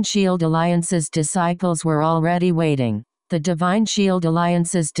Divine Shield Alliance's disciples were already waiting. The Divine Shield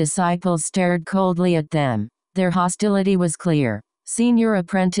Alliance's disciples stared coldly at them. Their hostility was clear. Senior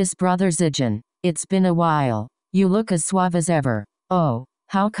Apprentice Brother Zijin, it's been a while. You look as suave as ever. Oh,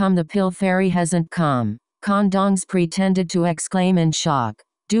 how come the Pill Fairy hasn't come? Kondong's pretended to exclaim in shock.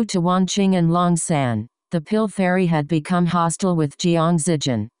 Due to Wanqing and Long San, the Pill Fairy had become hostile with Jiang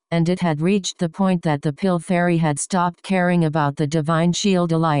Zijin, and it had reached the point that the Pill Fairy had stopped caring about the Divine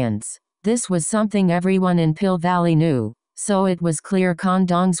Shield Alliance. This was something everyone in Pill Valley knew, so it was clear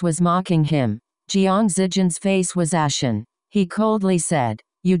Kondong's was mocking him. Jiang Zijin's face was ashen. He coldly said,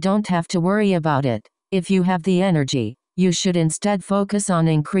 you don't have to worry about it. If you have the energy, you should instead focus on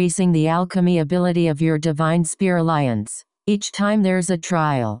increasing the alchemy ability of your Divine Spear Alliance. Each time there's a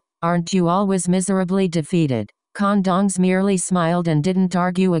trial, aren't you always miserably defeated? Kondong's merely smiled and didn't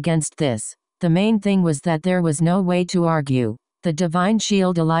argue against this. The main thing was that there was no way to argue. The Divine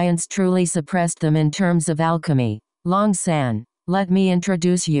Shield Alliance truly suppressed them in terms of alchemy. Long San, let me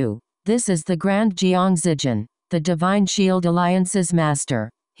introduce you. This is the Grand Jiang Zijin, the Divine Shield Alliance's master.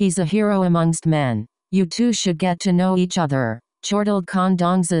 He's a hero amongst men. You two should get to know each other, chortled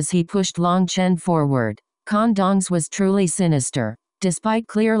Kondong's as he pushed Long Chen forward. Kondong's was truly sinister. Despite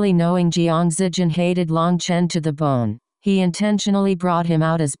clearly knowing Jiang Zijin hated Long Chen to the bone, he intentionally brought him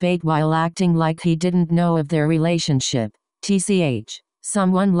out as bait while acting like he didn't know of their relationship. TCH,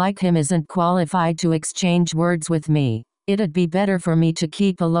 someone like him isn't qualified to exchange words with me. It'd be better for me to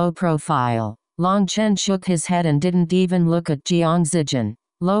keep a low profile. Long Chen shook his head and didn't even look at Jiang Zijin.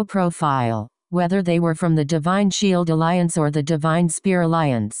 Low profile. Whether they were from the Divine Shield Alliance or the Divine Spear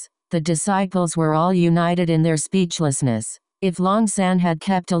Alliance, the disciples were all united in their speechlessness. If Long San had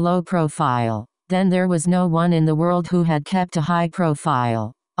kept a low profile, then there was no one in the world who had kept a high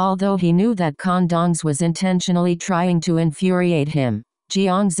profile. Although he knew that Kondong's was intentionally trying to infuriate him,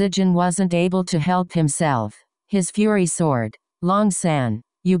 Jiang Zijin wasn't able to help himself. His fury soared. Long San,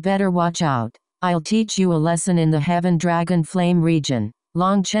 you better watch out. I'll teach you a lesson in the Heaven Dragon Flame region.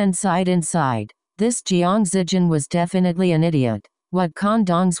 Long Chen sighed inside. This Jiang Zijin was definitely an idiot. What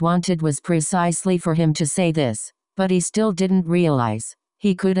Kondong's wanted was precisely for him to say this, but he still didn't realize.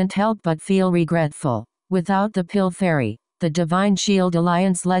 He couldn't help but feel regretful. Without the Pill Fairy, the Divine Shield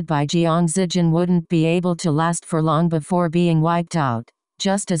Alliance led by Jiang Zijin wouldn't be able to last for long before being wiped out.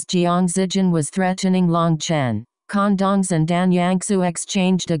 Just as Jiang Zijin was threatening Long Chen, Kondong's and Dan Yangsu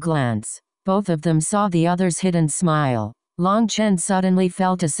exchanged a glance. Both of them saw the other's hidden smile. Long Chen suddenly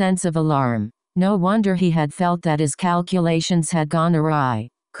felt a sense of alarm. No wonder he had felt that his calculations had gone awry.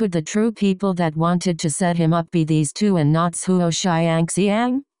 Could the true people that wanted to set him up be these two and not Zhuo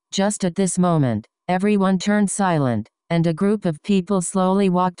Xiangxiang? Just at this moment, everyone turned silent, and a group of people slowly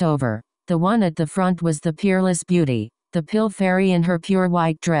walked over. The one at the front was the peerless beauty, the Pill Fairy in her pure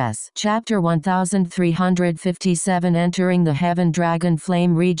white dress. Chapter 1357 Entering the Heaven Dragon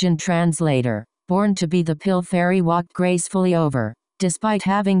Flame Region. Translator. BornToBe. The Pill Fairy walked gracefully over. Despite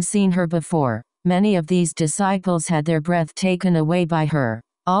having seen her before, Many of these disciples had their breath taken away by her.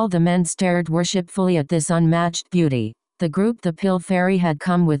 All the men stared worshipfully at this unmatched beauty. The group the Pill Fairy had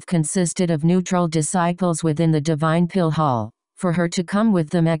come with consisted of neutral disciples within the Divine Pill Hall. For her to come with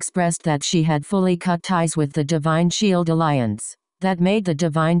them expressed that she had fully cut ties with the Divine Shield Alliance. That made the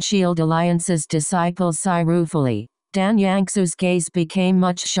Divine Shield Alliance's disciples sigh ruefully. Dan Yangsu's gaze became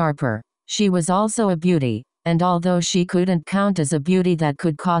much sharper. She was also a beauty, and although she couldn't count as a beauty that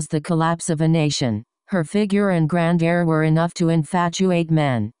could cause the collapse of a nation, her figure and grand air were enough to infatuate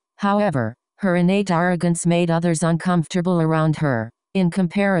men. However, her innate arrogance made others uncomfortable around her. In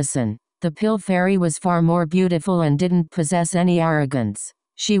comparison, the Pill Fairy was far more beautiful and didn't possess any arrogance.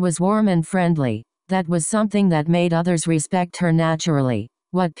 She was warm and friendly. That was something that made others respect her naturally.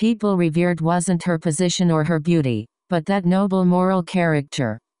 What people revered wasn't her position or her beauty, but that noble moral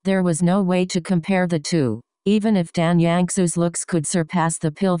character. There was no way to compare the two. Even if Dan Yangsu's looks could surpass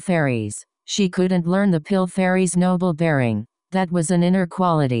the Pill Fairy's, she couldn't learn the Pill Fairy's noble bearing. That was an inner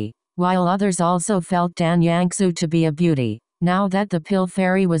quality. While others also felt Dan Yangsu to be a beauty, now that the Pill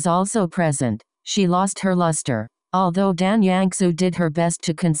Fairy was also present, she lost her luster. Although Dan Yangsu did her best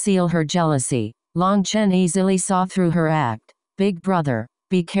to conceal her jealousy, Long Chen easily saw through her act. Big brother,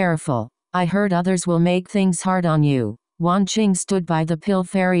 be careful. I heard others will make things hard on you. Wan Qing stood by the Pill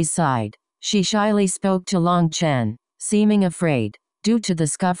Fairy's side. She shyly spoke to Long Chen, seeming afraid. Due to the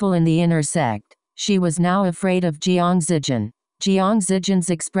scuffle in the inner sect, she was now afraid of Jiang Zijin. Jiang Zijin's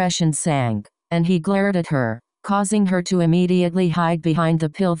expression sank, and he glared at her, causing her to immediately hide behind the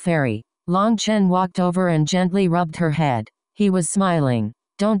Pill Fairy. Long Chen walked over and gently rubbed her head. He was smiling.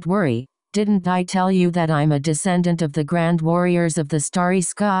 Don't worry, didn't I tell you that I'm a descendant of the grand warriors of the starry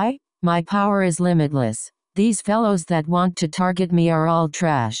sky? My power is limitless. These fellows that want to target me are all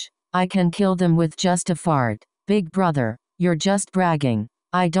trash. I can kill them with just a fart. Big brother, you're just bragging.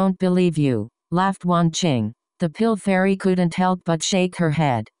 I don't believe you, laughed Wan Qing. The Pill Fairy couldn't help but shake her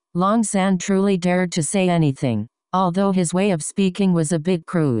head. Long San truly dared to say anything. Although his way of speaking was a bit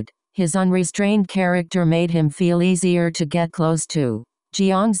crude, his unrestrained character made him feel easier to get close to.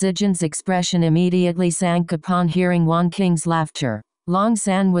 Jiang Zijin's expression immediately sank upon hearing Wan Qing's laughter. Long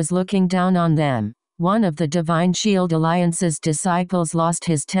San was looking down on them. One of the Divine Shield Alliance's disciples lost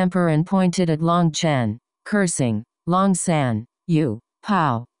his temper and pointed at Long Chen, cursing, Long San, you,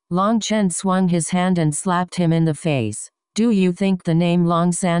 pow. Long Chen swung his hand and slapped him in the face. Do you think the name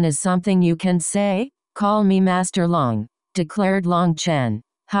Long San is something you can say? Call me Master Long, declared Long Chen.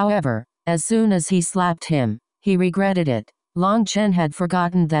 However, as soon as he slapped him, he regretted it. Long Chen had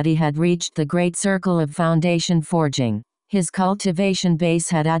forgotten that he had reached the great circle of foundation forging. His cultivation base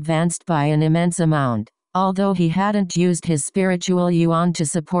had advanced by an immense amount. Although he hadn't used his spiritual yuan to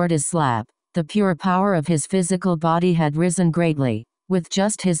support his slap, the pure power of his physical body had risen greatly. With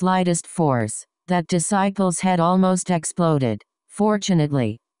just his lightest force, that disciple's head almost exploded.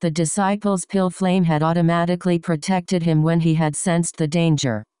 Fortunately, the disciple's pill flame had automatically protected him when he had sensed the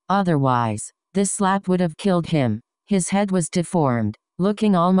danger. Otherwise, this slap would have killed him. His head was deformed,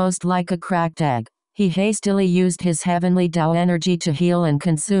 looking almost like a cracked egg. He hastily used his heavenly Tao energy to heal and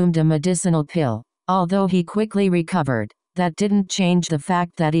consumed a medicinal pill. Although he quickly recovered, that didn't change the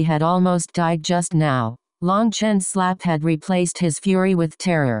fact that he had almost died just now. Long Chen's slap had replaced his fury with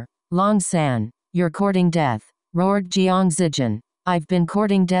terror. Long San, you're courting death, roared Jiang Zijin. I've been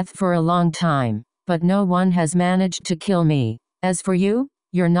courting death for a long time, but no one has managed to kill me. As for you,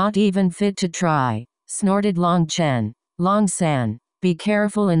 you're not even fit to try, snorted Long Chen. Long San, be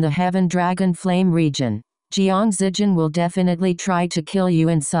careful in the Heaven Dragon Flame region. Jiang Zijin will definitely try to kill you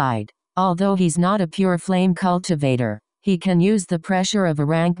inside. Although he's not a pure flame cultivator, he can use the pressure of a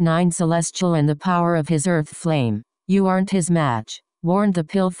rank 9 celestial and the power of his earth flame. You aren't his match, warned the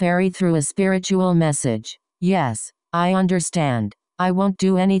Pill Fairy through a spiritual message. Yes, I understand. I won't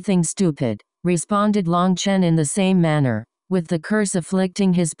do anything stupid, responded Long Chen in the same manner. With the curse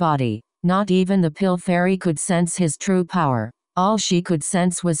afflicting his body, not even the Pill Fairy could sense his true power. All she could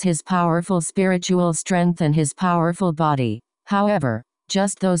sense was his powerful spiritual strength and his powerful body. However,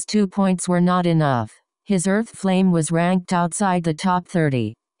 just those 2 points were not enough. His earth flame was ranked outside the top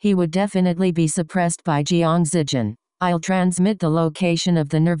 30. He would definitely be suppressed by Jiang Zijin. I'll transmit the location of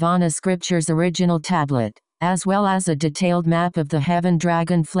the Nirvana Scripture's original tablet, as well as a detailed map of the Heaven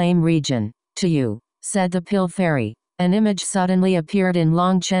Dragon Flame region, to you, said the Pill Fairy. An image suddenly appeared in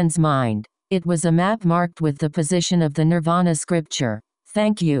Long Chen's mind. It was a map marked with the position of the Nirvana Scripture.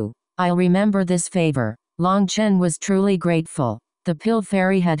 Thank you. I'll remember this favor. Long Chen was truly grateful. The Pill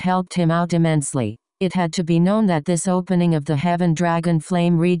Fairy had helped him out immensely. It had to be known that this opening of the Heaven Dragon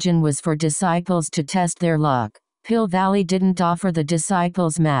Flame region was for disciples to test their luck. Pill Valley didn't offer the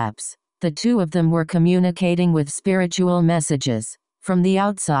disciples maps. The two of them were communicating with spiritual messages. From the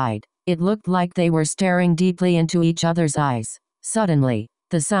outside, it looked like they were staring deeply into each other's eyes. Suddenly,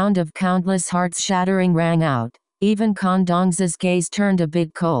 the sound of countless hearts shattering rang out. Even Kondongs's gaze turned a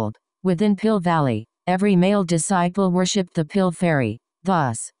bit cold. Within Pill Valley, every male disciple worshipped the Pill Fairy.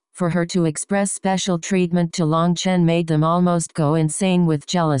 Thus, for her to express special treatment to Long Chen made them almost go insane with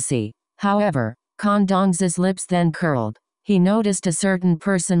jealousy. However, Kondongs's lips then curled. He noticed a certain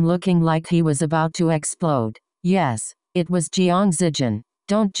person looking like he was about to explode. Yes, it was Jiang Zijin.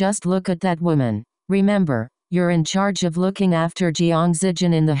 Don't just look at that woman. Remember, you're in charge of looking after Jiang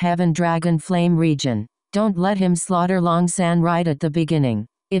Zijin in the Heaven Dragon Flame region. Don't let him slaughter Long San right at the beginning.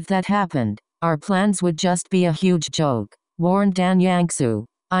 If that happened, our plans would just be a huge joke, warned Dan Yangsu.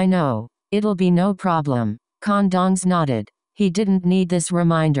 I know. It'll be no problem. Kondongs nodded. He didn't need this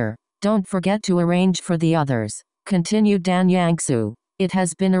reminder. Don't forget to arrange for the others, continued Dan Yangsu. It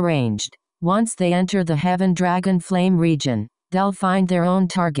has been arranged. Once they enter the Heaven Dragon Flame region, they'll find their own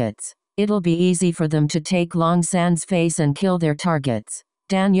targets. It'll be easy for them to take Long San's face and kill their targets.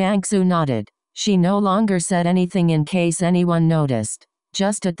 Dan Yangsu nodded. She no longer said anything in case anyone noticed.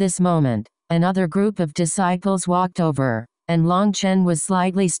 Just at this moment, another group of disciples walked over, and Long Chen was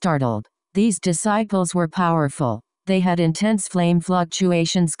slightly startled. These disciples were powerful. They had intense flame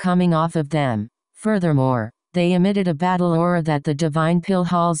fluctuations coming off of them. Furthermore, they emitted a battle aura that the Divine Pill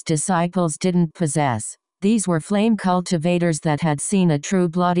Hall's disciples didn't possess. These were flame cultivators that had seen a true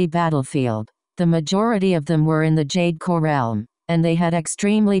bloody battlefield. The majority of them were in the Jade Core realm, and they had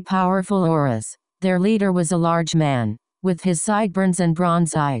extremely powerful auras. Their leader was a large man, with his sideburns and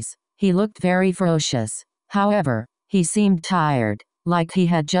bronze eyes. He looked very ferocious. However, he seemed tired, like he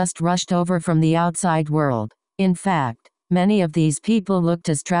had just rushed over from the outside world. In fact, many of these people looked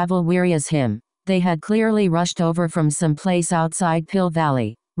as travel-weary as him. They had clearly rushed over from some place outside Pill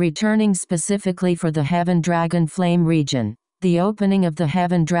Valley, returning specifically for the Heaven Dragon Flame region. The opening of the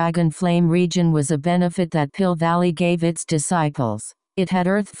Heaven Dragon Flame region was a benefit that Pill Valley gave its disciples. It had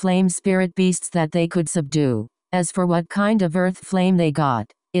earth flame spirit beasts that they could subdue. As for what kind of earth flame they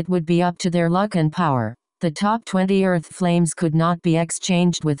got, it would be up to their luck and power. The top 20 earth flames could not be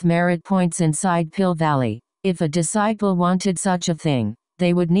exchanged with merit points inside Pill Valley. If a disciple wanted such a thing,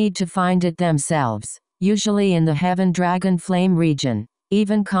 they would need to find it themselves, usually in the Heaven Dragon Flame region.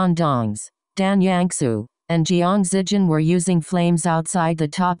 Even Kondongs, Dan Yangsu, and Jiang Zijin were using flames outside the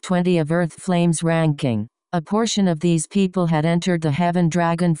top 20 of Earth Flames ranking. A portion of these people had entered the Heaven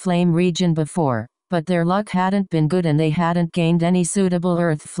Dragon Flame region before, but their luck hadn't been good and they hadn't gained any suitable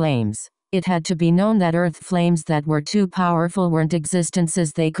Earth Flames. It had to be known that Earth Flames that were too powerful weren't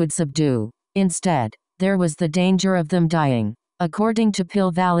existences they could subdue. Instead, there was the danger of them dying. According to Pill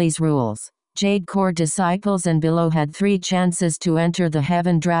Valley's rules, Jade Core disciples and below had 3 chances to enter the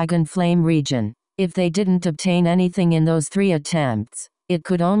Heaven Dragon Flame region. If they didn't obtain anything in those 3 attempts, it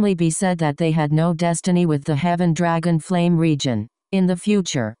could only be said that they had no destiny with the Heaven Dragon Flame region. In the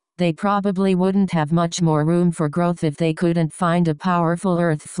future, they probably wouldn't have much more room for growth if they couldn't find a powerful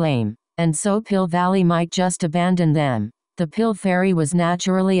Earth Flame, and so Pill Valley might just abandon them. The Pill Fairy was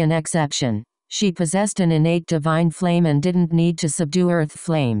naturally an exception. She possessed an innate divine flame and didn't need to subdue Earth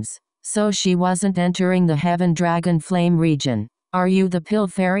Flames, so she wasn't entering the Heaven Dragon Flame region. Are you the Pill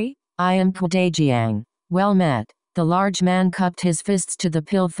Fairy? I am Kudejiang. Well met. The large man cupped his fists to the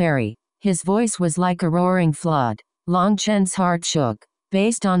Pill Fairy. His voice was like a roaring flood. Long Chen's heart shook.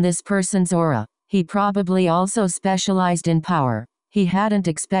 Based on this person's aura, he probably also specialized in power. He hadn't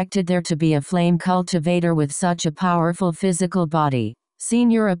expected there to be a flame cultivator with such a powerful physical body.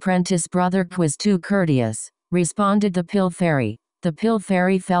 Senior apprentice brother was too courteous, responded the Pill Fairy. The Pill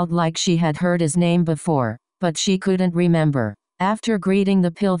Fairy felt like she had heard his name before, but she couldn't remember. After greeting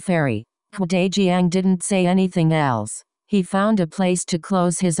the Pill Fairy, Kudejiang didn't say anything else. He found a place to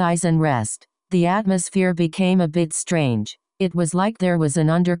close his eyes and rest. The atmosphere became a bit strange. It was like there was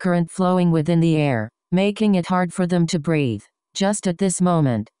an undercurrent flowing within the air, making it hard for them to breathe. Just at this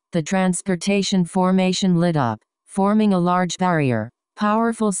moment, the transportation formation lit up, forming a large barrier.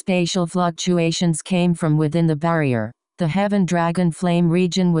 Powerful spatial fluctuations came from within the barrier. The Heaven Dragon Flame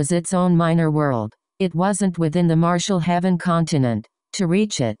region was its own minor world. It wasn't within the Martial Heaven continent. To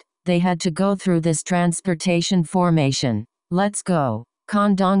reach it, they had to go through this transportation formation. Let's go.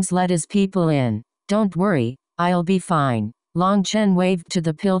 Kondongs led his people in. Don't worry, I'll be fine. Long Chen waved to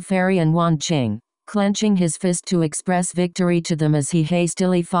the Pill Fairy and Wan Qing, clenching his fist to express victory to them as he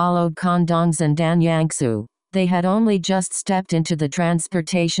hastily followed Kondongs and Dan Yangsu. They had only just stepped into the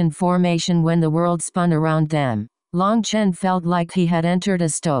transportation formation when the world spun around them. Long Chen felt like he had entered a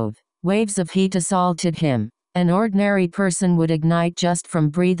stove. Waves of heat assaulted him. An ordinary person would ignite just from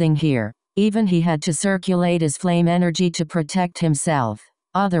breathing here. Even he had to circulate his flame energy to protect himself.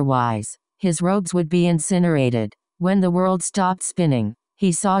 Otherwise, his robes would be incinerated. When the world stopped spinning,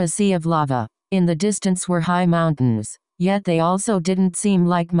 he saw a sea of lava. In the distance were high mountains, yet they also didn't seem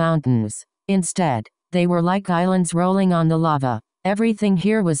like mountains. Instead, they were like islands rolling on the lava. Everything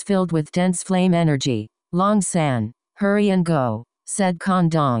here was filled with dense flame energy. Long San, hurry and go, said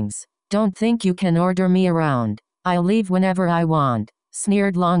Kondongs. Don't think you can order me around. I'll leave whenever I want,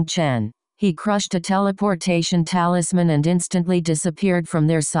 sneered Long Chen. He crushed a teleportation talisman and instantly disappeared from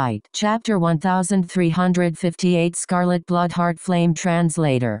their sight. Chapter 1358 Scarlet Bloodheart Flame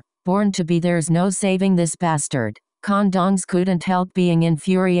Translator. BornToBe. There's no saving this bastard. Kondongs couldn't help being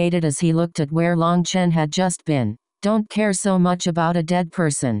infuriated as he looked at where Long Chen had just been. Don't care so much about a dead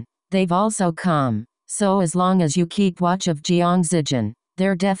person. They've also come. So as long as you keep watch of Jiang Zijin,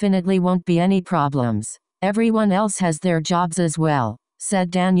 there definitely won't be any problems. Everyone else has their jobs as well,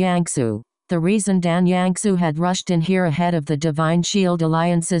 said Dan Yangsu. The reason Dan Yangsu had rushed in here ahead of the Divine Shield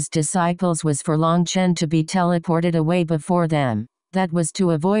Alliance's disciples was for Long Chen to be teleported away before them. That was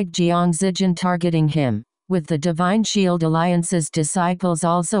to avoid Jiang Zijin targeting him. With the Divine Shield Alliance's disciples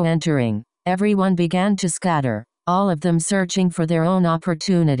also entering, everyone began to scatter, all of them searching for their own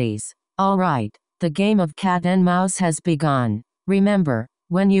opportunities. All right, the game of cat and mouse has begun. Remember,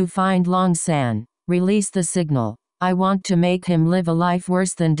 when you find Long San, release the signal. I want to make him live a life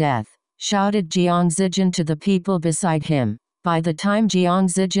worse than death, shouted Jiang Zijin to the people beside him. By the time Jiang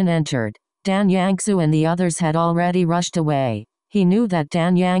Zijin entered, Dan Yangsu and the others had already rushed away. He knew that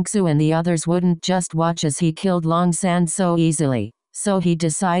Dan Yangsu and the others wouldn't just watch as he killed Long San so easily, so he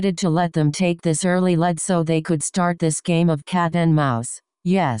decided to let them take this early lead so they could start this game of cat and mouse.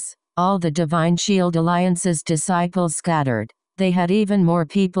 Yes, all the Divine Shield Alliance's disciples scattered. They had even more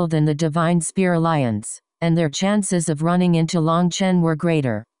people than the Divine Spear Alliance, and their chances of running into Long Chen were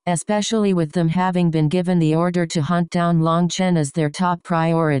greater, especially with them having been given the order to hunt down Long Chen as their top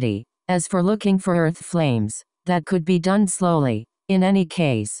priority. As for looking for earth flames, that could be done slowly. In any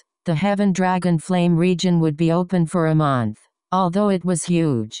case, the Heaven Dragon Flame region would be open for a month. Although it was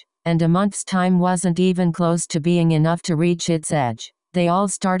huge, and a month's time wasn't even close to being enough to reach its edge, they all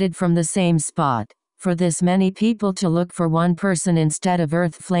started from the same spot. For this many people to look for one person instead of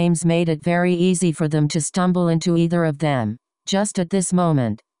earth flames made it very easy for them to stumble into either of them. Just at this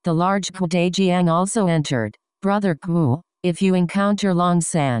moment, the large Kudejiang also entered. Brother Ku, if you encounter Long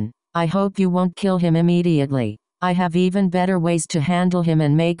San, I hope you won't kill him immediately. I have even better ways to handle him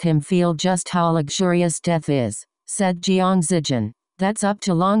and make him feel just how luxurious death is, said Jiang Zijin. That's up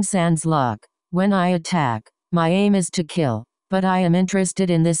to Long San's luck. When I attack, my aim is to kill, but I am interested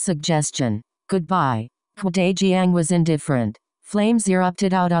in this suggestion. Goodbye. Kudejiang was indifferent. Flames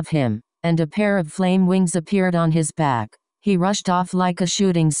erupted out of him, and a pair of flame wings appeared on his back. He rushed off like a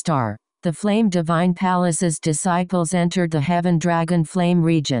shooting star. The Flame Divine Palace's disciples entered the Heaven Dragon Flame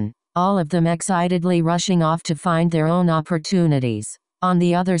region, all of them excitedly rushing off to find their own opportunities. On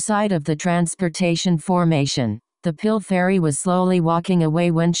the other side of the transportation formation, the Pill Fairy was slowly walking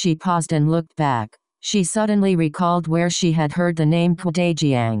away when she paused and looked back. She suddenly recalled where she had heard the name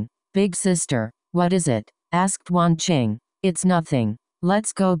Kudejiang. Big sister, what is it? Asked Wan Qing. It's nothing.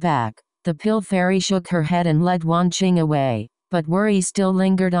 Let's go back. The Pill Fairy shook her head and led Wan Qing away, but worry still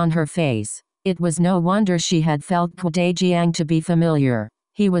lingered on her face. It was no wonder she had felt Kudejiang to be familiar.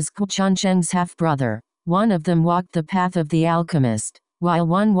 He was Ku Chunsheng's half-brother. One of them walked the path of the alchemist, while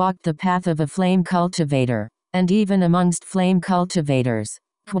one walked the path of a flame cultivator. And even amongst flame cultivators,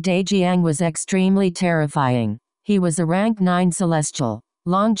 Kudejiang was extremely terrifying. He was a rank 9 celestial.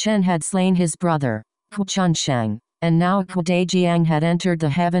 Long Chen had slain his brother, Ku Chunsheng, and now Kudejiang had entered the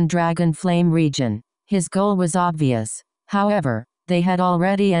Heaven Dragon Flame region. His goal was obvious. However, they had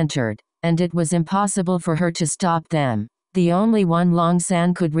already entered, and it was impossible for her to stop them. The only one Long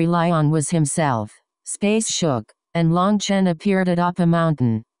San could rely on was himself. Space shook, and Long Chen appeared atop a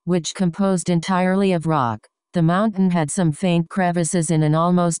mountain, which composed entirely of rock. The mountain had some faint crevices in an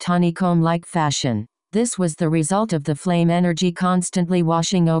almost honeycomb-like fashion. This was the result of the flame energy constantly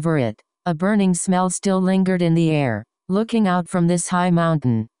washing over it. A burning smell still lingered in the air. Looking out from this high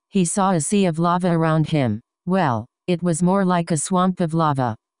mountain, he saw a sea of lava around him. Well, it was more like a swamp of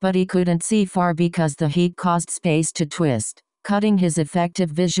lava, but he couldn't see far because the heat caused space to twist, cutting his effective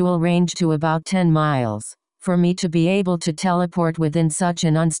visual range to about 10 miles. For me to be able to teleport within such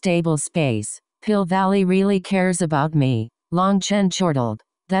an unstable space, Pill Valley really cares about me. Long Chen chortled.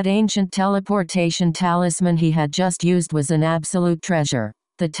 That ancient teleportation talisman he had just used was an absolute treasure.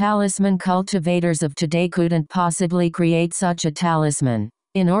 The talisman cultivators of today couldn't possibly create such a talisman.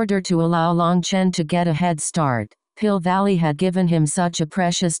 In order to allow Long Chen to get a head start, Pill Valley had given him such a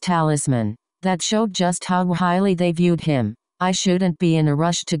precious talisman that showed just how highly they viewed him. I shouldn't be in a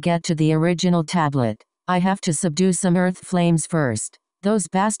rush to get to the original tablet. I have to subdue some earth flames first. Those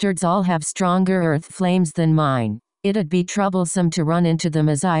bastards all have stronger earth flames than mine. It'd be troublesome to run into them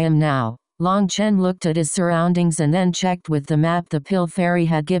as I am now. Long Chen looked at his surroundings and then checked with the map the Pill Fairy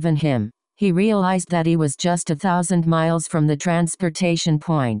had given him. He realized that he was just 1,000 miles from the transportation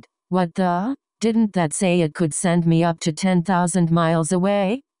point. What the? Didn't that say it could send me up to 10,000 miles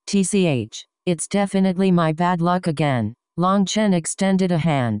away? TCH. It's definitely my bad luck again. Long Chen extended a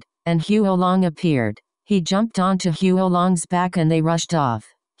hand, and Huo Long appeared. He jumped onto Huo Long's back and they rushed off.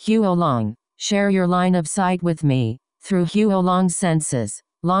 Huo Long, share your line of sight with me. Through Huo Long's senses,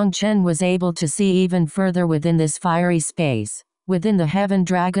 Long Chen was able to see even further within this fiery space. Within the Heaven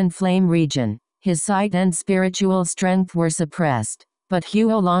Dragon Flame region, his sight and spiritual strength were suppressed. But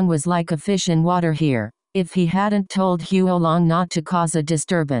Huo Long was like a fish in water here. If he hadn't told Huo Long not to cause a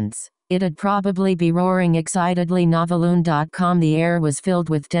disturbance, it'd probably be roaring excitedly. Noveloon.com. The air was filled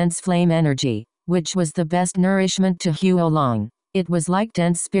with dense flame energy, which was the best nourishment to Huo Long. It was like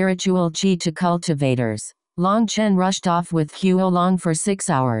dense spiritual qi to cultivators. Long Chen rushed off with Huo Long for 6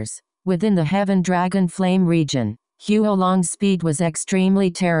 hours. Within the Heaven Dragon Flame region, Huo Long's speed was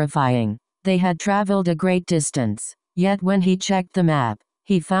extremely terrifying. They had traveled a great distance, yet when he checked the map,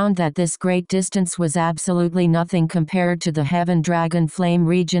 he found that this great distance was absolutely nothing compared to the Heaven Dragon Flame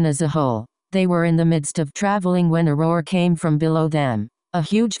region as a whole. They were in the midst of traveling when a roar came from below them. A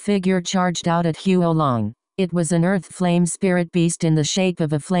huge figure charged out at Huo Long. It was an earth flame spirit beast in the shape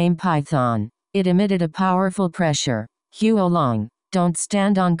of a flame python. It emitted a powerful pressure. Huo Long, don't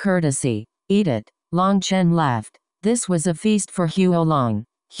stand on courtesy. Eat it. Long Chen laughed. This was a feast for Huo Long.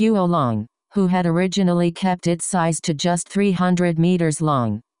 Huo Long, who had originally kept its size to just 300 meters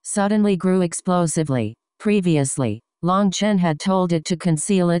long, suddenly grew explosively. Previously, Long Chen had told it to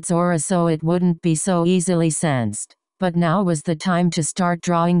conceal its aura so it wouldn't be so easily sensed. But now was the time to start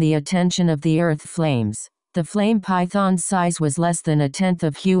drawing the attention of the earth flames. The flame python's size was less than a tenth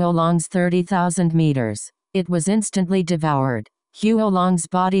of Huo Long's 30,000 meters. It was instantly devoured. Huo Long's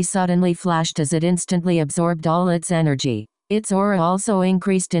body suddenly flashed as it instantly absorbed all its energy. Its aura also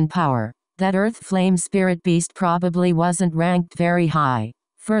increased in power. That earth flame spirit beast probably wasn't ranked very high.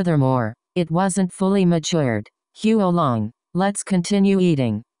 Furthermore, it wasn't fully matured. Huo Long, let's continue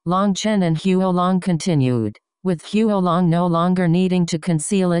eating. Long Chen and Huo Long continued. With Huo Long no longer needing to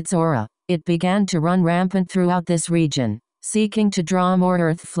conceal its aura, it began to run rampant throughout this region, seeking to draw more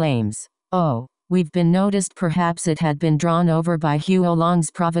earth flames. Oh, we've been noticed. Perhaps it had been drawn over by Huo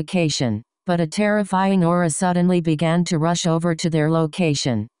Long's provocation, but a terrifying aura suddenly began to rush over to their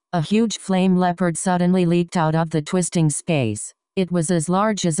location. A huge flame leopard suddenly leaped out of the twisting space. It was as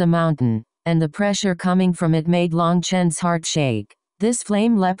large as a mountain, and the pressure coming from it made Long Chen's heart shake. This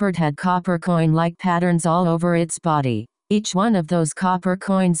flame leopard had copper coin-like patterns all over its body. Each one of those copper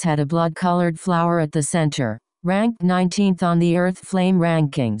coins had a blood-colored flower at the center. Ranked 19th on the Earth Flame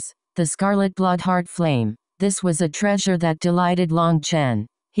rankings, the Scarlet Blood Heart Flame. This was a treasure that delighted Long Chen.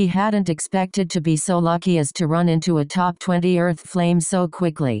 He hadn't expected to be so lucky as to run into a top 20 Earth Flame so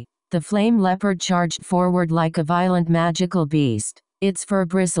quickly. The flame leopard charged forward like a violent magical beast, its fur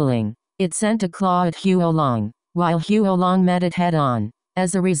bristling. It sent a claw at Huo Long, while Huo Long met it head-on.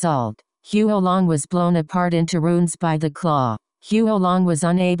 As a result, Huo Long was blown apart into runes by the claw. Huo Long was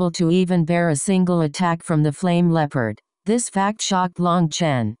unable to even bear a single attack from the flame leopard. This fact shocked Long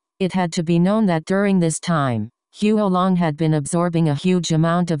Chen. It had to be known that during this time, Huo Long had been absorbing a huge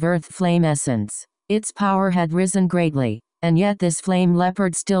amount of earth flame essence. Its power had risen greatly, and yet this flame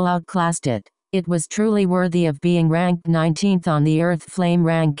leopard still outclassed it. It was truly worthy of being ranked 19th on the earth flame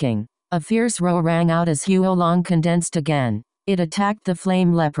ranking. A fierce roar rang out as Huo Long condensed again. It attacked the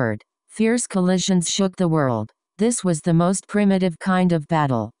flame leopard. Fierce collisions shook the world. This was the most primitive kind of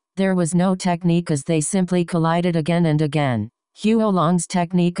battle. There was no technique as they simply collided again and again. Huo Long's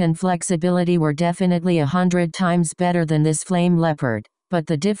technique and flexibility were definitely 100 times better than this flame leopard, but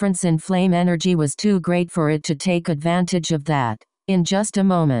the difference in flame energy was too great for it to take advantage of that. In just a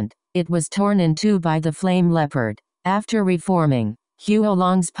moment, it was torn in two by the flame leopard. After reforming, Huo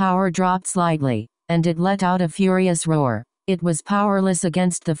Long's power dropped slightly, and it let out a furious roar. It was powerless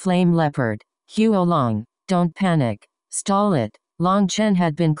against the flame leopard. Huo Long, don't panic. Stall it. Long Chen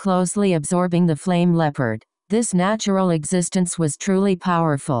had been closely absorbing the flame leopard. This natural existence was truly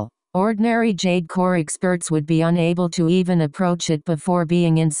powerful. Ordinary Jade Core experts would be unable to even approach it before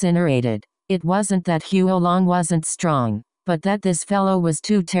being incinerated. It wasn't that Huo Long wasn't strong, but that this fellow was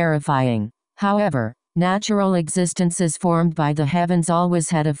too terrifying. However, Natural existences formed by the heavens always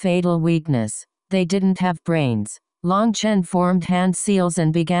had a fatal weakness. They didn't have brains. Long Chen formed hand seals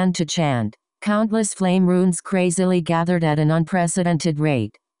and began to chant. Countless flame runes crazily gathered at an unprecedented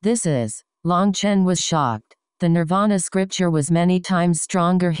rate. This is. Long Chen was shocked. The Nirvana scripture was many times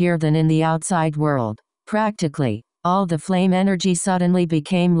stronger here than in the outside world. Practically, all the flame energy suddenly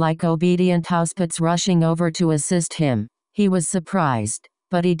became like obedient houseboats rushing over to assist him. He was surprised,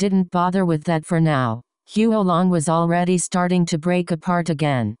 but he didn't bother with that for now. Huolong was already starting to break apart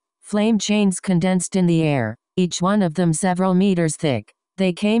again. Flame chains condensed in the air, each one of them several meters thick.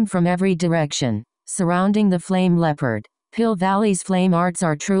 They came from every direction, surrounding the flame leopard. Pill Valley's flame arts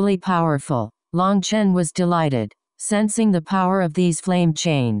are truly powerful. Long Chen was delighted. Sensing the power of these flame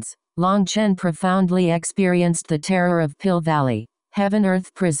chains, Long Chen profoundly experienced the terror of Pill Valley.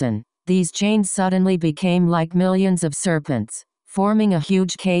 Heaven-Earth Prison. These chains suddenly became like millions of serpents, forming a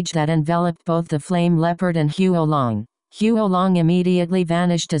huge cage that enveloped both the flame leopard and Huolong. Huolong immediately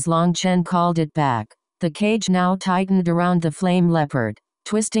vanished as Long Chen called it back. The cage now tightened around the flame leopard.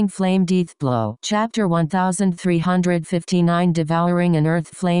 Twisting Flame Death Blow. Chapter 1359 Devouring an Earth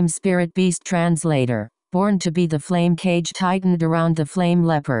Flame Spirit Beast. Translator. BornToBe. The flame cage tightened around the flame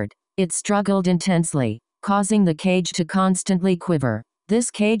leopard. It struggled intensely, causing the cage to constantly quiver.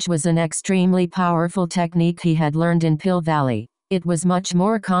 This cage was an extremely powerful technique he had learned in Pill Valley. It was much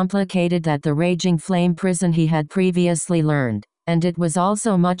more complicated than the raging flame prison he had previously learned, and it was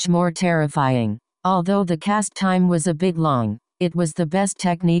also much more terrifying. Although the cast time was a bit long, it was the best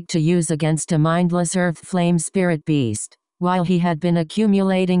technique to use against a mindless earth flame spirit beast. While he had been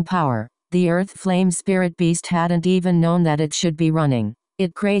accumulating power, the earth flame spirit beast hadn't even known that it should be running.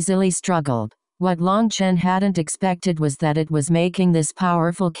 It crazily struggled. What Long Chen hadn't expected was that it was making this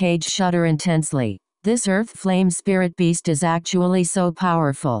powerful cage shudder intensely. This earth flame spirit beast is actually so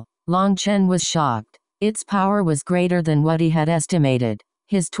powerful. Long Chen was shocked. Its power was greater than what he had estimated.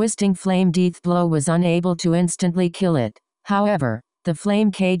 His twisting flame death blow was unable to instantly kill it. However, the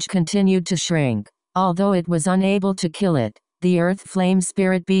flame cage continued to shrink. Although it was unable to kill it, the earth flame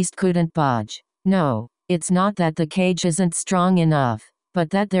spirit beast couldn't budge. No, it's not that the cage isn't strong enough, but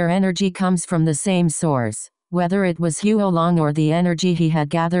that their energy comes from the same source. Whether it was Huolong or the energy he had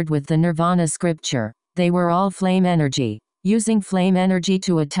gathered with the Nirvana scripture, they were all flame energy. Using flame energy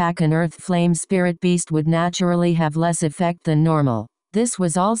to attack an earth flame spirit beast would naturally have less effect than normal. This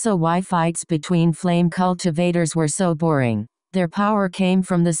was also why fights between flame cultivators were so boring. Their power came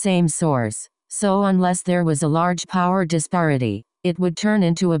from the same source, so unless there was a large power disparity, it would turn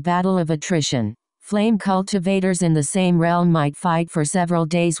into a battle of attrition. Flame cultivators in the same realm might fight for several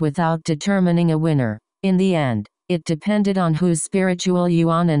days without determining a winner. In the end, it depended on whose spiritual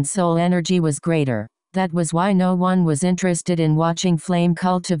yuan and soul energy was greater. That was why no one was interested in watching flame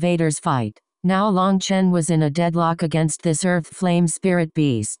cultivators fight. Now Long Chen was in a deadlock against this earth flame spirit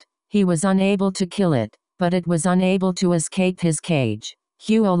beast. He was unable to kill it, but it was unable to escape his cage.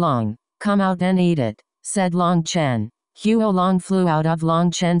 Huolong, come out and eat it, said Long Chen. Huolong flew out of Long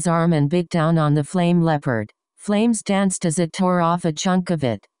Chen's arm and bit down on the flame leopard. Flames danced as it tore off a chunk of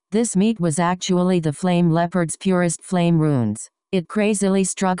it. This meat was actually the flame leopard's purest flame runes. It crazily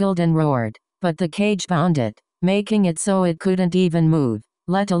struggled and roared, but the cage bound it, making it so it couldn't even move,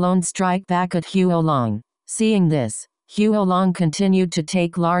 let alone strike back at Huolong. Seeing this, Huolong continued to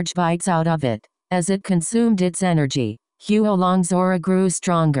take large bites out of it. As it consumed its energy, Huolong's aura grew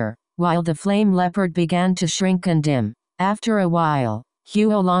stronger, while the flame leopard began to shrink and dim. After a while,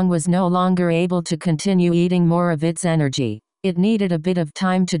 Huolong was no longer able to continue eating more of its energy. It needed a bit of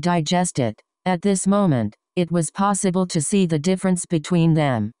time to digest it. At this moment, it was possible to see the difference between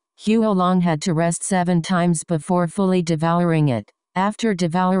them. Huolong had to rest 7 times before fully devouring it. After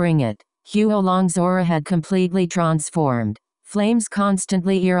devouring it, Huolong's aura had completely transformed. Flames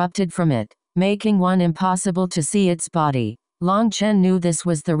constantly erupted from it, making one impossible to see its body. Long Chen knew this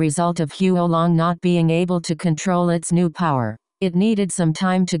was the result of Huolong not being able to control its new power. It needed some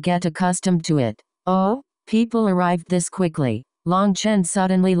time to get accustomed to it. Oh? People arrived this quickly. Long Chen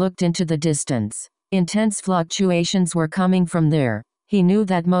suddenly looked into the distance. Intense fluctuations were coming from there. He knew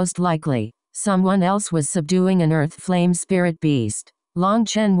that most likely, someone else was subduing an earth flame spirit beast. Long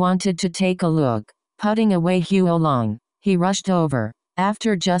Chen wanted to take a look. Putting away Huolong, he rushed over.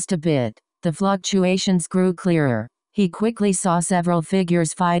 After just a bit, the fluctuations grew clearer. He quickly saw several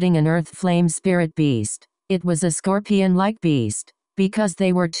figures fighting an earth flame spirit beast. It was a scorpion-like beast. Because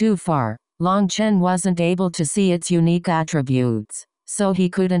they were too far, Long Chen wasn't able to see its unique attributes, so he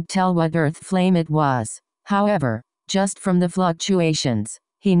couldn't tell what earth flame it was. However, just from the fluctuations,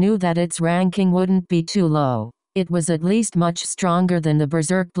 he knew that its ranking wouldn't be too low. It was at least much stronger than the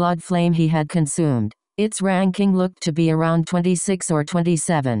berserk blood flame he had consumed. Its ranking looked to be around 26 or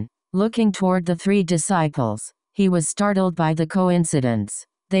 27. Looking toward the 3 disciples, he was startled by the coincidence.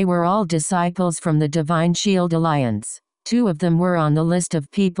 They were all disciples from the Divine Shield Alliance. 2 of them were on the list of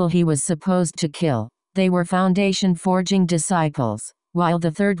people he was supposed to kill. They were Foundation forging disciples, while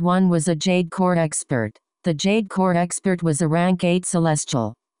the 3rd one was a Jade Core expert. The Jade Core expert was a rank 8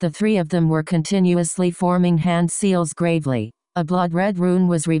 celestial. The 3 of them were continuously forming hand seals gravely. A blood-red rune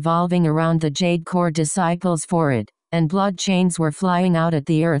was revolving around the Jade Core disciples for it, and blood chains were flying out at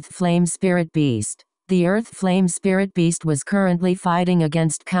the Earth Flame Spirit Beast. The Earth Flame Spirit Beast was currently fighting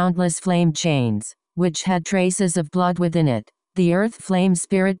against countless flame chains, which had traces of blood within it. The Earth Flame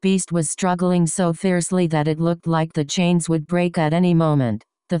Spirit Beast was struggling so fiercely that it looked like the chains would break at any moment.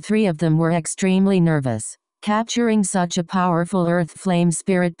 The 3 of them were extremely nervous. Capturing such a powerful Earth Flame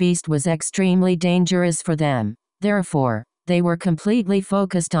Spirit Beast was extremely dangerous for them. Therefore, they were completely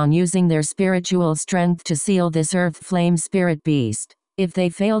focused on using their spiritual strength to seal this Earth Flame Spirit Beast. If they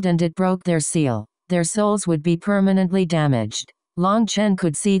failed and it broke their seal, their souls would be permanently damaged. Long Chen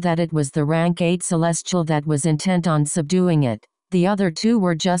could see that it was the rank 8 celestial that was intent on subduing it. The other 2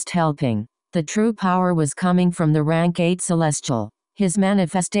 were just helping. The true power was coming from the rank 8 celestial. His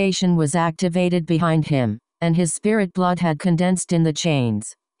manifestation was activated behind him, and his spirit blood had condensed in the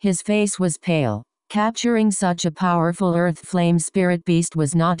chains. His face was pale. Capturing such a powerful Earth Flame Spirit Beast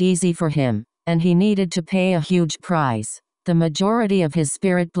was not easy for him, and he needed to pay a huge price. The majority of his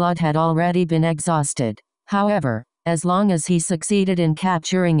spirit blood had already been exhausted. However, as long as he succeeded in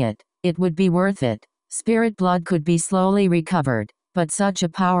capturing it, it would be worth it. Spirit blood could be slowly recovered, but such a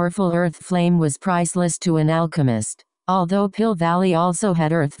powerful Earth Flame was priceless to an alchemist. Although Pill Valley also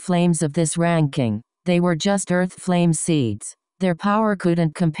had Earth Flames of this ranking, they were just Earth Flame seeds. Their power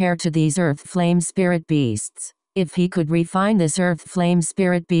couldn't compare to these Earth Flame Spirit Beasts. If he could refine this Earth Flame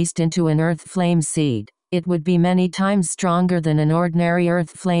Spirit Beast into an Earth Flame seed, it would be many times stronger than an ordinary Earth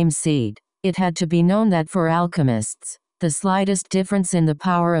Flame seed. It had to be known that for alchemists, the slightest difference in the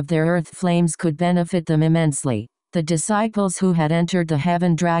power of their Earth Flames could benefit them immensely. The disciples who had entered the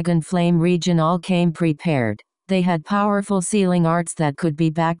Heaven Dragon Flame region all came prepared. They had powerful sealing arts that could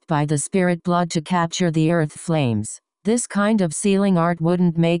be backed by the spirit blood to capture the Earth Flames. This kind of sealing art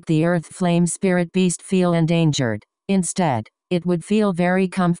wouldn't make the Earth Flame Spirit Beast feel endangered. Instead, it would feel very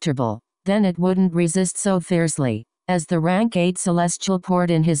comfortable. Then it wouldn't resist so fiercely. As the rank 8 celestial poured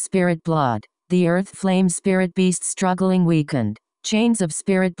in his spirit blood, the Earth Flame Spirit Beast struggling weakened. Chains of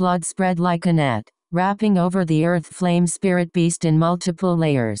spirit blood spread like a net, wrapping over the Earth Flame Spirit Beast in multiple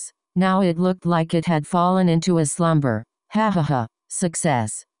layers. Now it looked like it had fallen into a slumber. Ha ha ha,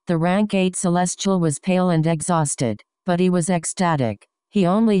 success. The rank 8 celestial was pale and exhausted, but he was ecstatic. He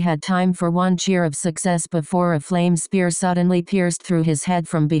only had time for one cheer of success before a flame spear suddenly pierced through his head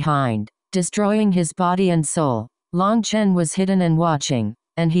from behind, destroying his body and soul. Long Chen was hidden and watching,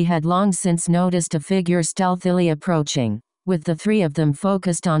 and he had long since noticed a figure stealthily approaching. With the 3 of them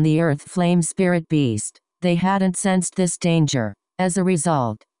focused on the Earth Flame Spirit Beast, they hadn't sensed this danger. As a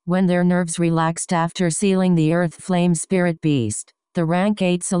result, when their nerves relaxed after sealing the Earth Flame Spirit Beast, the rank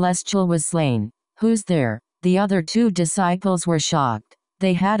 8 celestial was slain. Who's there? The other 2 disciples were shocked.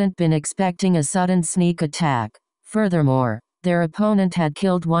 They hadn't been expecting a sudden sneak attack. Furthermore, their opponent had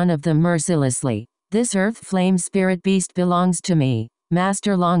killed one of them mercilessly. This Earth Flame Spirit Beast belongs to me,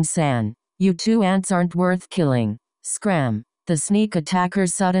 Master Long San. You 2 ants aren't worth killing. Scram. The sneak attacker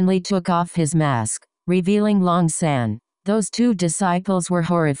suddenly took off his mask, revealing Long San. Those 2 disciples were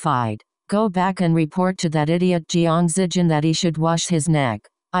horrified. Go back and report to that idiot Jiang Zijin that he should wash his neck.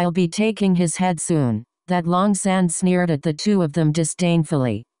 I'll be taking his head soon. That Long San sneered at the 2 of them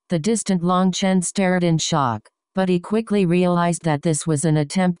disdainfully. The distant Long Chen stared in shock, but he quickly realized that this was an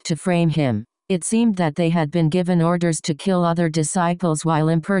attempt to frame him. It seemed that they had been given orders to kill other disciples while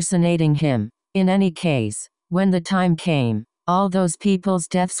impersonating him. In any case, when the time came, all those people's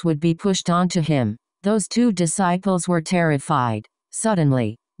deaths would be pushed onto him. Those 2 disciples were terrified.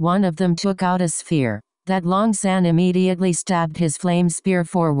 Suddenly, one of them took out a sphere. That Long San immediately stabbed his flame spear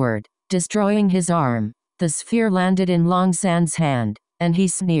forward, destroying his arm. The sphere landed in Long San's hand, and he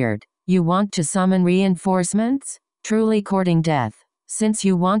sneered. You want to summon reinforcements? Truly courting death. Since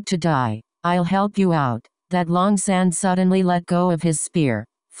you want to die, I'll help you out. That Long San suddenly let go of his spear.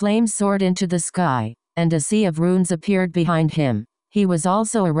 Flames soared into the sky, and a sea of runes appeared behind him. He was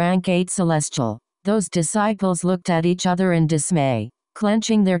also a rank 8 celestial. Those disciples looked at each other in dismay.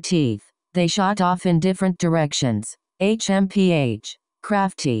 Clenching their teeth, they shot off in different directions. HMPH.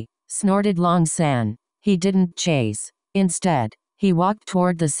 Crafty, snorted Long San. He didn't chase. Instead, he walked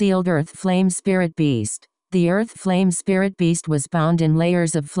toward the sealed Earth Flame Spirit Beast. The earth flame spirit beast was bound in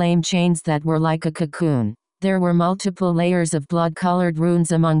layers of flame chains that were like a cocoon. There were multiple layers of blood-colored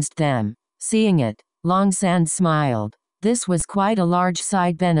runes amongst them. Seeing it, Long San smiled. This was quite a large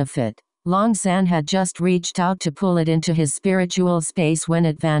side benefit. Long San had just reached out to pull it into his spiritual space when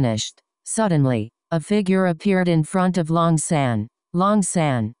it vanished. Suddenly, a figure appeared in front of Long San. Long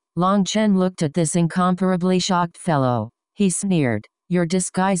San. Long Chen looked at this incomparably shocked fellow. He sneered. Your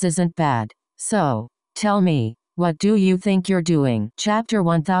disguise isn't bad. So, tell me, what do you think you're doing? Chapter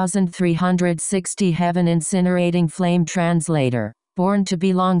 1360 Heaven Incinerating Flame Translator. Born to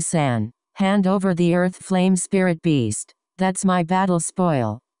be Long San. Hand over the earth flame spirit beast. That's my battle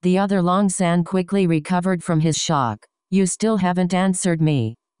spoil. The other Long San quickly recovered from his shock. You still haven't answered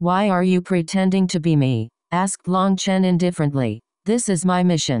me. Why are you pretending to be me? Asked Long Chen indifferently. This is my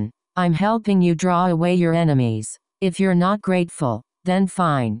mission. I'm helping you draw away your enemies. If you're not grateful, then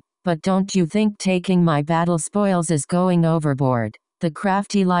fine. But don't you think taking my battle spoils is going overboard? The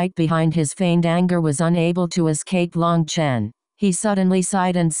crafty light behind his feigned anger was unable to escape Long Chen. He suddenly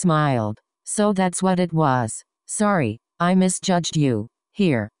sighed and smiled. So that's what it was. Sorry, I misjudged you.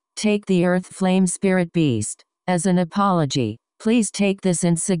 Here, take the earth flame spirit beast. As an apology, please take this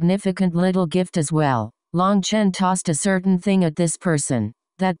insignificant little gift as well. Long Chen tossed a certain thing at this person.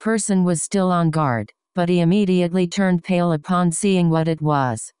 That person was still on guard, but he immediately turned pale upon seeing what it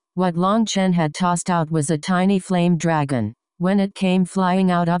was. What Long Chen had tossed out was a tiny flame dragon. When it came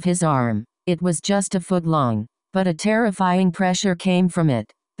flying out of his arm, it was just a foot long, but a terrifying pressure came from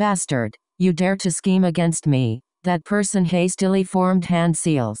it. Bastard, you dare to scheme against me? That person hastily formed hand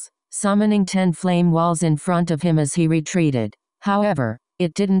seals, summoning 10 flame walls in front of him as he retreated. However,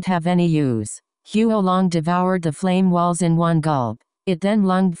 it didn't have any use. Huolong devoured the flame walls in one gulp. It then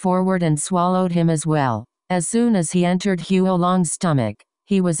lunged forward and swallowed him as well. As soon as he entered Huolong's stomach,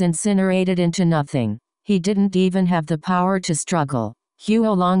 he was incinerated into nothing. He didn't even have the power to struggle.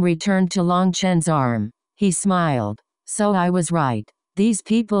 Huolong returned to Long Chen's arm. He smiled. So I was right. These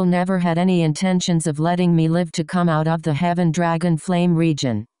people never had any intentions of letting me live to come out of the Heaven Dragon Flame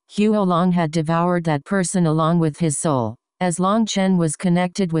region. Huolong had devoured that person along with his soul. As Long Chen was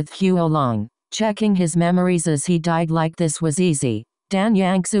connected with Huolong, checking his memories as he died like this was easy. Dan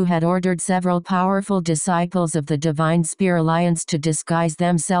Yangsu had ordered several powerful disciples of the Divine Spear Alliance to disguise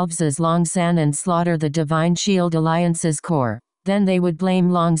themselves as Long San and slaughter the Divine Shield Alliance's core. Then they would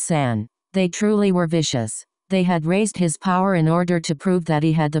blame Long San. They truly were vicious. They had raised his power in order to prove that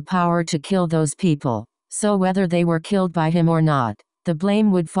he had the power to kill those people. So whether they were killed by him or not, the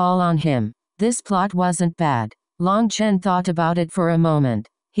blame would fall on him. This plot wasn't bad. Long Chen thought about it for a moment.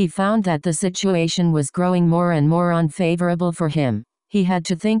 He found that the situation was growing more and more unfavorable for him. He had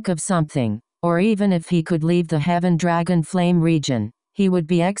to think of something, or even if he could leave the Heaven Dragon Flame region, he would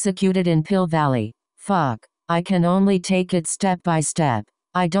be executed in Pill Valley. Fuck, I can only take it step by step.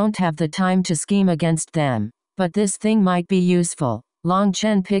 I don't have the time to scheme against them. But this thing might be useful. Long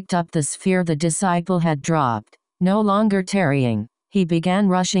Chen picked up the sphere the disciple had dropped. No longer tarrying, he began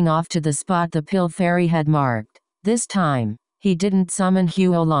rushing off to the spot the Pill Fairy had marked. This time, he didn't summon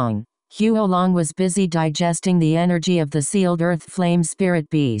Huolong. Huolong was busy digesting the energy of the sealed earth flame spirit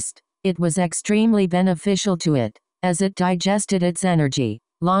beast. It was extremely beneficial to it. As it digested its energy,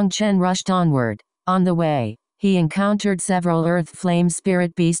 Long Chen rushed onward. On the way, he encountered several earth flame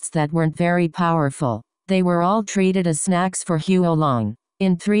spirit beasts that weren't very powerful. They were all treated as snacks for Huolong.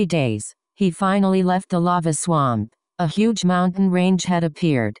 In 3 days, he finally left the lava swamp. A huge mountain range had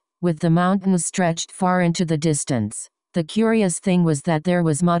appeared, with the mountains stretched far into the distance. The curious thing was that there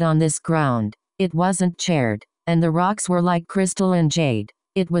was mud on this ground. It wasn't charred, and the rocks were like crystal and jade.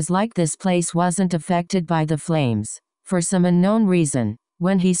 It was like this place wasn't affected by the flames. For some unknown reason,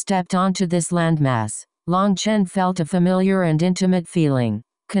 when he stepped onto this landmass, Long Chen felt a familiar and intimate feeling.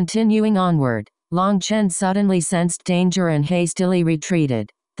 Continuing onward, Long Chen suddenly sensed danger and hastily retreated.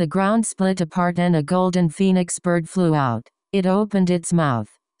 The ground split apart and a golden phoenix bird flew out. It opened its mouth,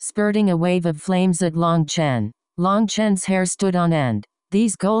 spurting a wave of flames at Long Chen. Long Chen's hair stood on end.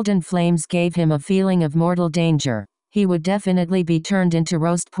 These golden flames gave him a feeling of mortal danger. He would definitely be turned into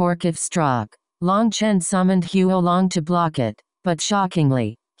roast pork if struck. Long Chen summoned Huolong to block it, but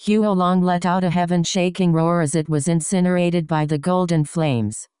shockingly, Huolong let out a heaven-shaking roar as it was incinerated by the golden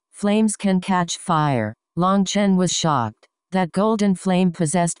flames. Flames can catch fire. Long Chen was shocked. That golden flame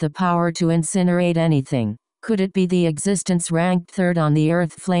possessed the power to incinerate anything. Could it be the existence ranked third on the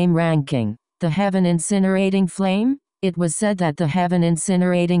earth flame ranking? The heaven incinerating flame? It was said that the heaven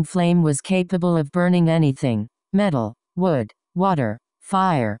incinerating flame was capable of burning anything. Metal, wood, water,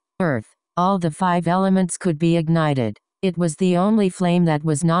 fire, earth. All the 5 elements could be ignited. It was the only flame that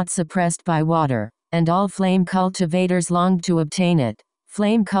was not suppressed by water. and all flame cultivators longed to obtain it.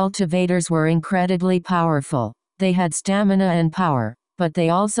 Flame cultivators were incredibly powerful. They had stamina and power, but they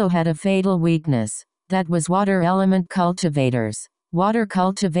also had a fatal weakness. That was water element cultivators. Water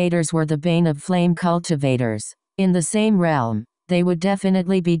cultivators were the bane of flame cultivators. In the same realm, they would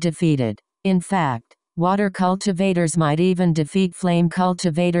definitely be defeated. In fact, water cultivators might even defeat flame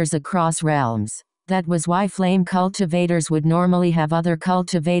cultivators across realms. That was why flame cultivators would normally have other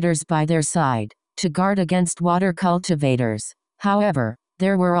cultivators by their side, to guard against water cultivators. However,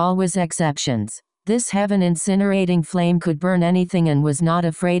 there were always exceptions. This heaven incinerating flame could burn anything and was not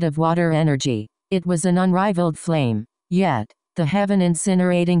afraid of water energy. It was an unrivaled flame. Yet, the heaven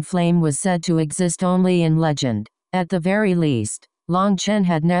incinerating flame was said to exist only in legend. At the very least, Long Chen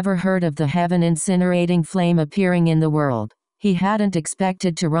had never heard of the heaven incinerating flame appearing in the world. He hadn't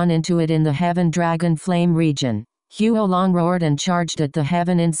expected to run into it in the heaven dragon flame region. Huo Long roared and charged at the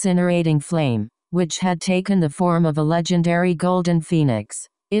heaven incinerating flame, which had taken the form of a legendary golden phoenix.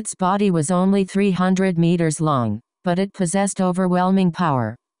 Its body was only 300 meters long, but it possessed overwhelming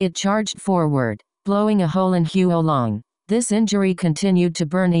power. It charged forward, blowing a hole in Huo Long. This injury continued to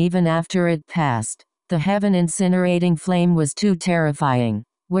burn even after it passed. The heaven incinerating flame was too terrifying.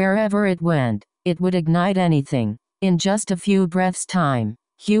 Wherever it went, it would ignite anything. In just a few breaths' time,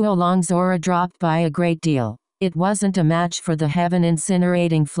 Huo Long's aura dropped by a great deal. It wasn't a match for the heaven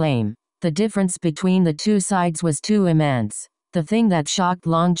incinerating flame. The difference between the two sides was too immense. The thing that shocked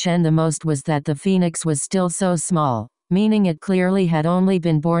Long Chen the most was that the phoenix was still so small, meaning it clearly had only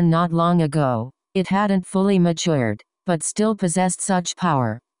been born not long ago. It hadn't fully matured, but still possessed such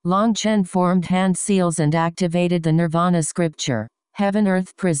power. Long Chen formed hand seals and activated the Nirvana scripture.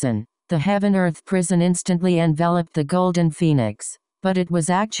 Heaven-Earth Prison. The Heaven-Earth Prison instantly enveloped the golden phoenix. But it was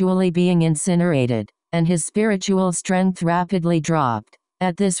actually being incinerated, and his spiritual strength rapidly dropped.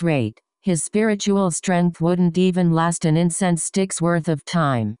 At this rate, his spiritual strength wouldn't even last an incense stick's worth of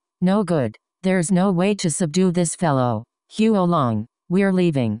time. No good. There's no way to subdue this fellow. Huo Long, we're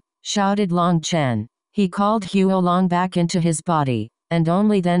leaving, shouted Long Chen. He called Huo Long back into his body, and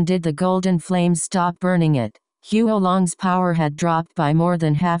only then did the golden flames stop burning it. Huo Long's power had dropped by more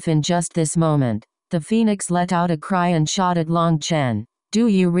than half in just this moment. The phoenix let out a cry and shot at Long Chen. Do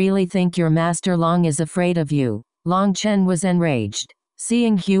you really think your master Long is afraid of you? Long Chen was enraged.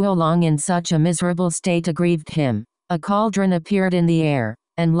 Seeing Huo Long in such a miserable state aggrieved him. A cauldron appeared in the air,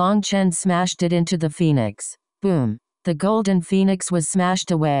 and Long Chen smashed it into the phoenix. Boom! The golden phoenix was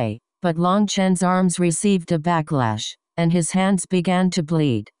smashed away, but Long Chen's arms received a backlash, and his hands began to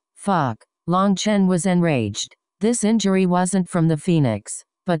bleed. Fuck! Long Chen was enraged. This injury wasn't from the phoenix,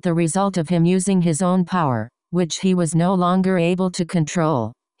 but the result of him using his own power, which he was no longer able to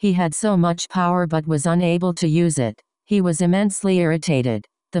control. He had so much power but was unable to use it. He was immensely irritated.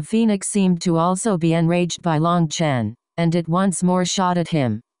 The phoenix seemed to also be enraged by Long Chen, and it once more shot at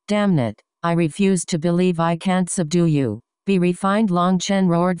him. Damn it! I refuse to believe I can't subdue you. Be refined! Long Chen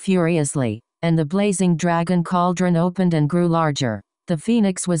roared furiously, and the blazing dragon cauldron opened and grew larger. The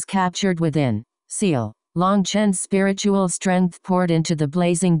phoenix was captured within. Seal. Long Chen's spiritual strength poured into the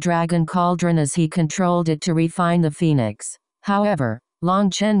blazing dragon cauldron as he controlled it to refine the phoenix. However,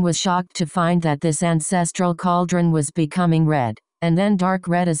 Long Chen was shocked to find that this ancestral cauldron was becoming red, and then dark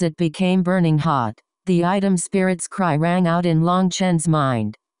red as it became burning hot. The item spirit's cry rang out in Long Chen's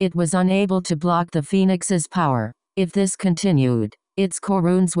mind. It was unable to block the phoenix's power. If this continued, its core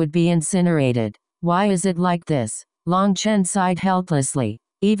runes would be incinerated. Why is it like this? Long Chen sighed helplessly.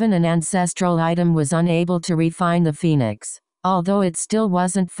 Even an ancestral item was unable to refine the phoenix. Although it still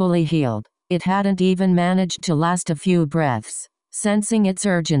wasn't fully healed, it hadn't even managed to last a few breaths. Sensing its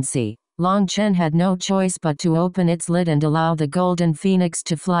urgency, Long Chen had no choice but to open its lid and allow the golden phoenix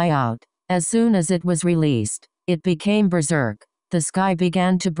to fly out. As soon as it was released, it became berserk. The sky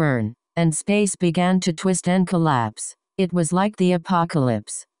began to burn, and space began to twist and collapse. It was like the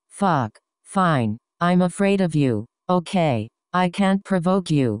apocalypse. Fuck. Fine. I'm afraid of you. Okay. I can't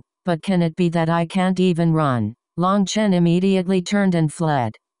provoke you, but can it be that I can't even run? Long Chen immediately turned and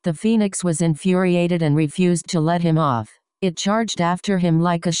fled. The phoenix was infuriated and refused to let him off. It charged after him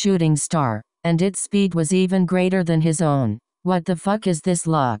like a shooting star, and its speed was even greater than his own. What the fuck is this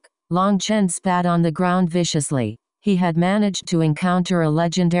luck? Long Chen spat on the ground viciously. He had managed to encounter a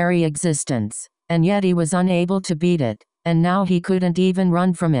legendary existence, and yet he was unable to beat it, and now he couldn't even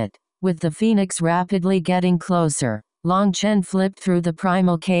run from it. With the phoenix rapidly getting closer, Long Chen flipped through the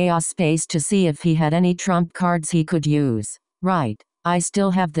primal chaos space to see if he had any trump cards he could use. Right, I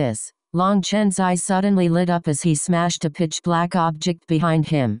still have this. Long Chen's eyes suddenly lit up as he smashed a pitch-black object behind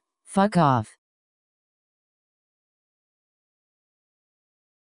him. Fuck off.